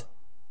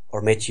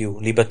Matthew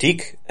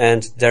Libatic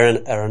and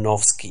Darren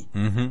Aronofsky,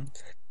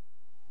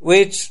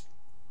 which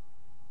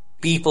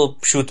people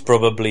should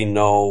probably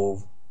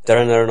know.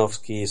 Darren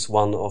Aronofsky is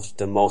one of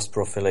the most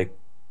prolific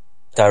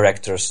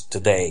directors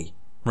today.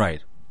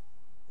 Right.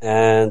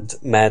 And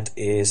Matt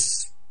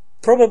is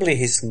probably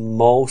his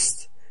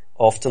most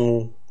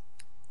often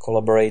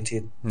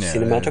collaborated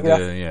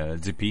cinematographer.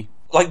 DP.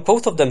 like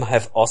both of them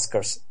have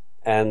Oscars,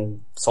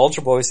 and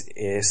Soldier Boys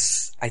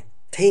is, I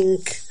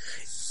think,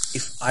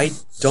 if I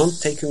don't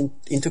take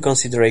into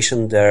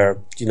consideration their,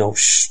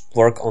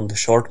 work on the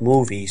short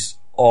movies,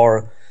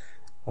 or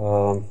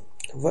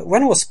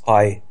when was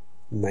Pi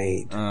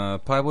made?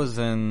 Pi was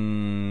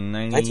in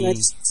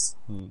 1996.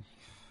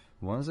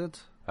 Was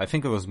it? I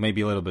think it was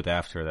maybe a little bit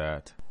after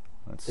that.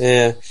 Let's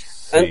Yeah,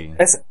 see. and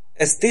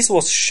as this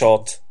was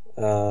shot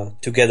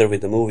together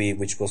with the movie,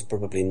 which was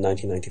probably in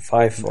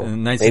 1995 or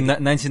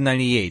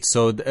 1998.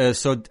 So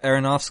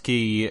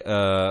Aronofsky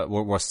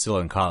was still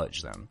in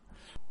college then.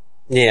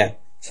 Yeah,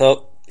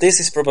 so this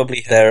is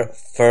probably their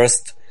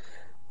first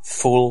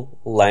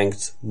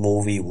full-length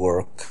movie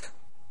work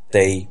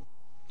they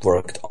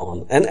worked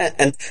on.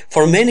 And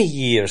for many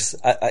years,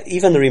 I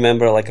even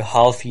remember like a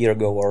half year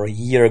ago or a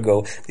year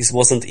ago, this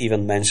wasn't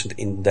even mentioned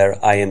in their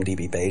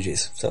IMDb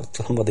pages. So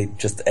somebody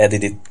just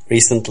added it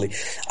recently.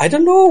 I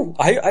don't know.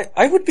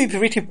 I would be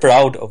pretty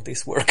proud of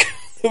this work,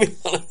 to be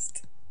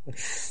honest.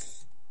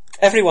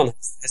 Everyone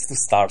has to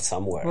start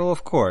somewhere. Well,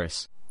 of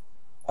course.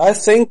 I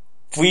think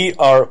we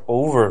are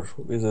over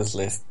with this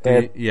list.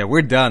 Yeah,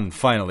 we're done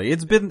finally.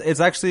 It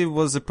actually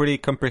was a pretty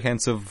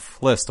comprehensive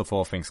list of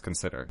all things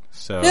considered.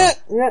 So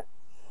yeah.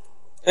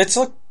 It's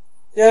like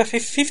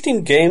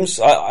 15 games.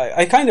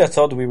 I kind of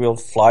thought we will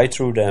fly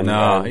through them.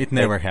 No, it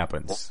never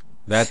happens.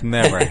 That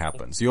never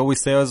happens. You always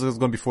say it's going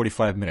to be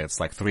 45 minutes,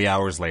 like 3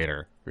 hours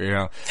later.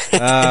 Yeah.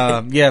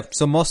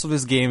 So most of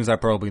these games are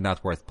probably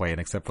not worth playing,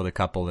 except for the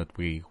couple that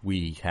we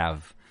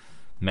have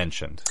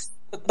mentioned.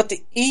 But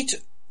each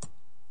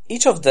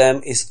of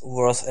them is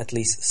worth at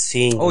least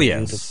seeing. Oh,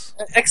 yes.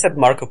 Except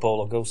Marco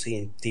Polo, go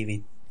see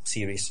TV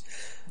series.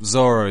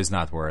 Zorro is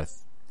not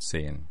worth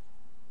seeing.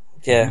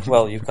 Yeah,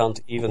 well, you can't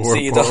even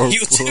see it on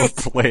YouTube.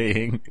 Or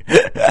playing.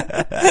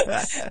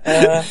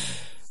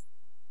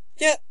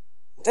 Yeah,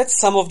 that's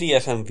some of the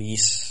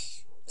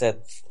FMVs that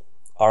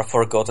are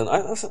forgotten.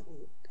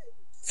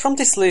 From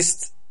this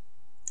list,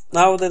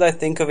 now that I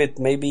think of it,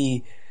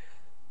 maybe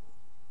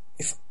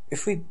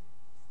if we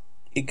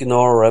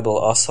ignore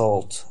Rebel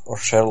Assault or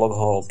Sherlock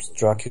Holmes,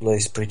 Dracula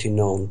is pretty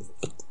known,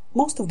 but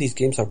most of these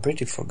games are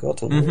pretty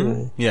forgotten.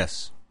 Anyway.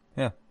 Yes.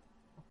 Yeah.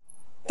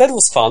 That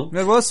was fun.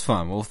 It was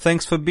fun. Well,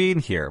 thanks for being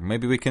here.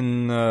 Maybe we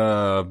can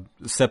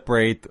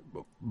separate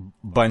a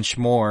bunch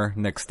more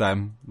next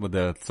time with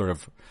a sort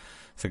of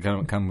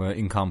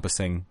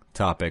encompassing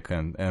topic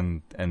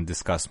and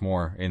discuss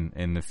more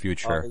in the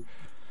future.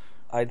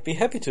 I'd be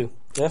happy to,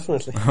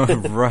 definitely.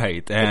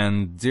 Right.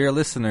 And dear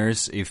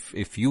listeners,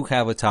 if you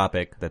have a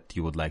topic that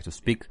you would like to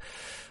speak,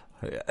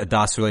 a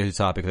DOS related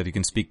topic that you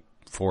can speak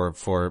for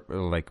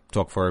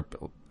talk for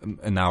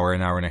an hour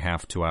and a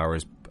half, 2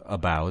 hours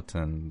about,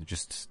 and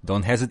just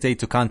don't hesitate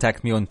to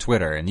contact me on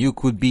Twitter, and you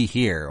could be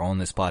here on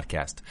this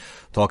podcast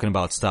talking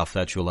about stuff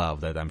that you love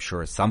that I'm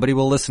sure somebody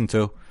will listen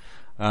to.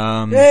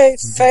 Yay,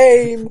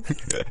 fame!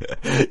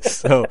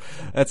 So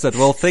that's it.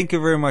 Well, thank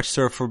you very much,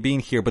 sir, for being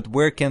here. But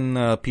where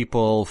can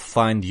people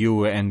find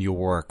you and your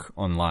work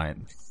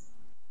online?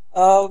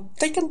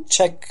 They can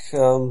check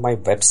my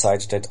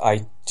website that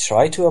I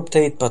try to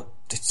update, but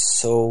it's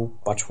so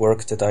much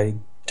work that I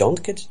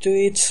don't get to do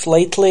it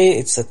lately.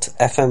 It's at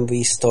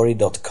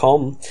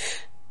fmvstory.com.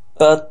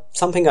 But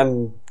something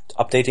I'm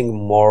updating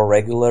more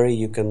regularly.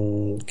 You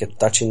can get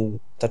in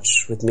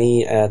touch with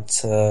me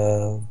at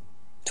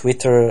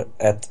Twitter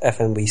at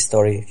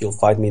FMVstory. You'll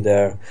find me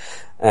there,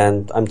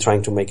 and I'm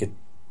trying to make it,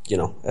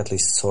 at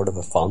least sort of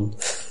a fun.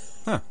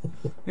 Huh.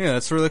 Yeah,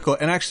 that's really cool.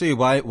 And actually,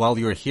 while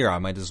you're here, I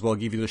might as well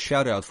give you the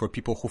shout out for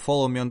people who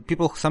follow me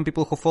some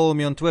people who follow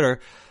me on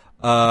Twitter,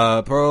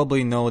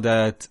 probably know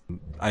that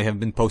I have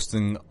been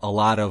posting a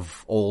lot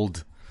of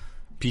old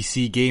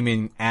PC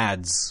gaming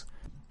ads,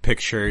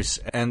 pictures.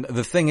 And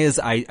the thing is,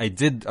 I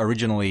did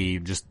originally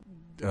just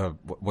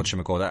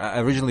whatchamacallit, I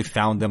originally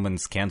found them in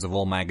scans of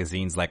all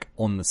magazines, like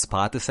on the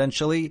spot,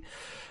 essentially.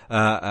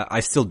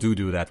 I still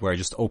do that, where I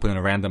just open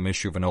a random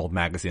issue of an old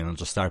magazine and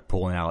just start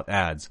pulling out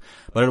ads.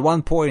 But at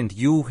one point,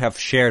 you have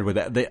shared with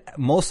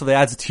most of the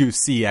ads that you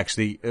see,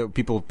 actually,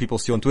 people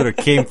see on Twitter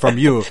came from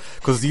you,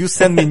 because you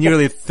send me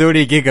nearly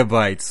 30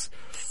 gigabytes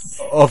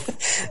of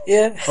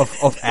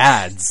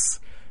ads.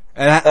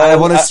 And I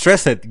want to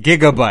stress it,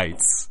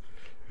 gigabytes.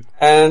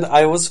 And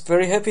I was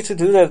very happy to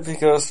do that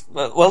because,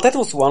 that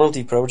was one of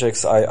the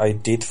projects I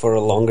did for a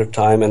longer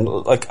time. And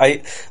I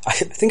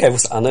think I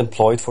was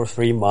unemployed for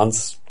 3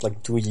 months,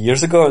 2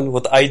 years ago. And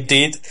what I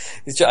did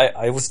is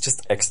I was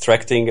just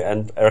extracting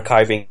and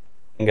archiving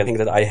anything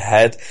that I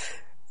had,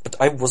 but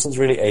I wasn't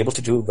really able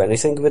to do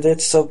anything with it.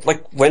 So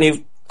when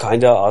you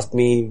kind of asked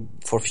me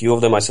for a few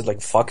of them, I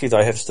said fuck it,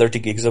 I have 30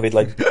 gigs of it,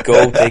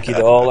 go take it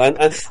all. And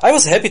I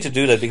was happy to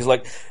do that because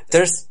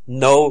there's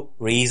no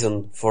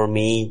reason for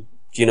me,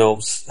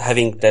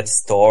 having that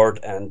stored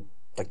and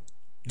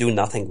do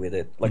nothing with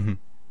it.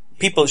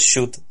 People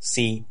should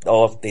see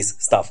all of this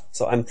stuff.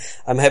 So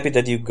I'm happy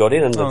that you got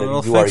it and that you are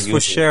using it. Thanks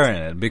for sharing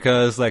it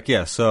because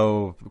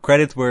so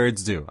credit where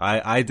it's due.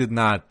 I did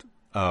not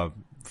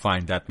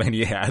find that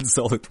many ads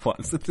all at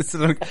once. It's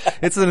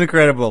an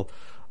incredible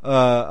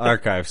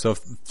archive. So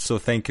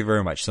thank you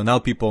very much. So now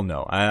people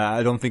know.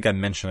 I don't think I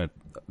mention it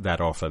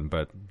that often,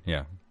 but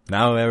yeah.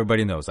 Now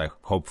everybody knows.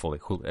 Hopefully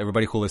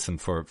everybody who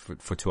listened for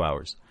 2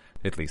 hours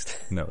at least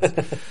knows.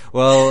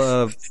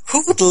 Well,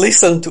 who would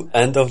listen to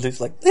end of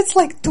this? Like, it's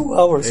like 2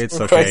 hours.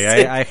 It's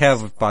okay. I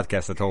have a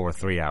podcast at over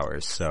 3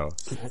 hours, so.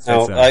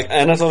 No,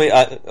 Anatoly,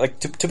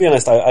 to be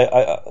honest,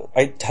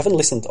 I haven't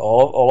listened to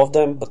all of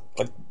them, but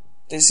like,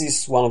 this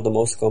is one of the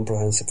most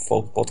comprehensive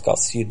folk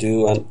podcasts you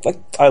do, and like,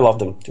 I love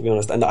them, to be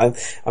honest, and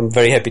I'm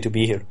very happy to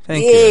be here.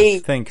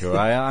 Thank you.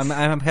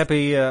 I'm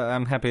happy.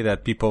 I'm happy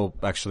that people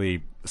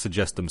actually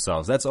suggest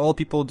themselves. That's all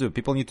people do.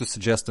 People need to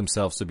suggest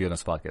themselves to be on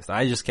this podcast.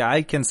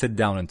 I can sit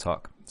down and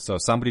talk. So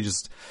somebody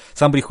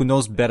who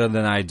knows better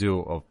than I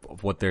do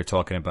of what they're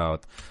talking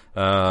about,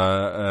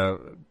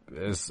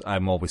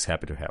 I'm always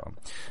happy to have them.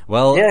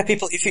 Well, yeah,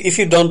 people, if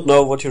you don't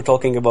know what you're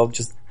talking about,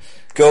 just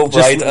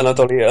write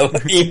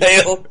Anatoly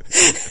email.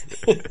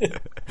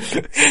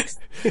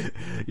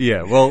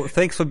 Yeah, well,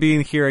 thanks for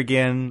being here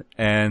again,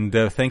 and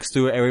thanks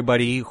to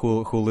everybody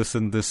who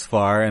listened this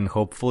far, and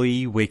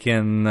hopefully we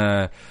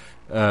can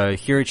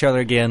hear each other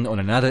again on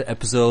another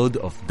episode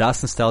of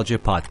Das Nostalgia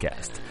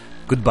Podcast.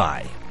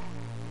 Goodbye.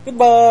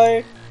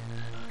 Goodbye.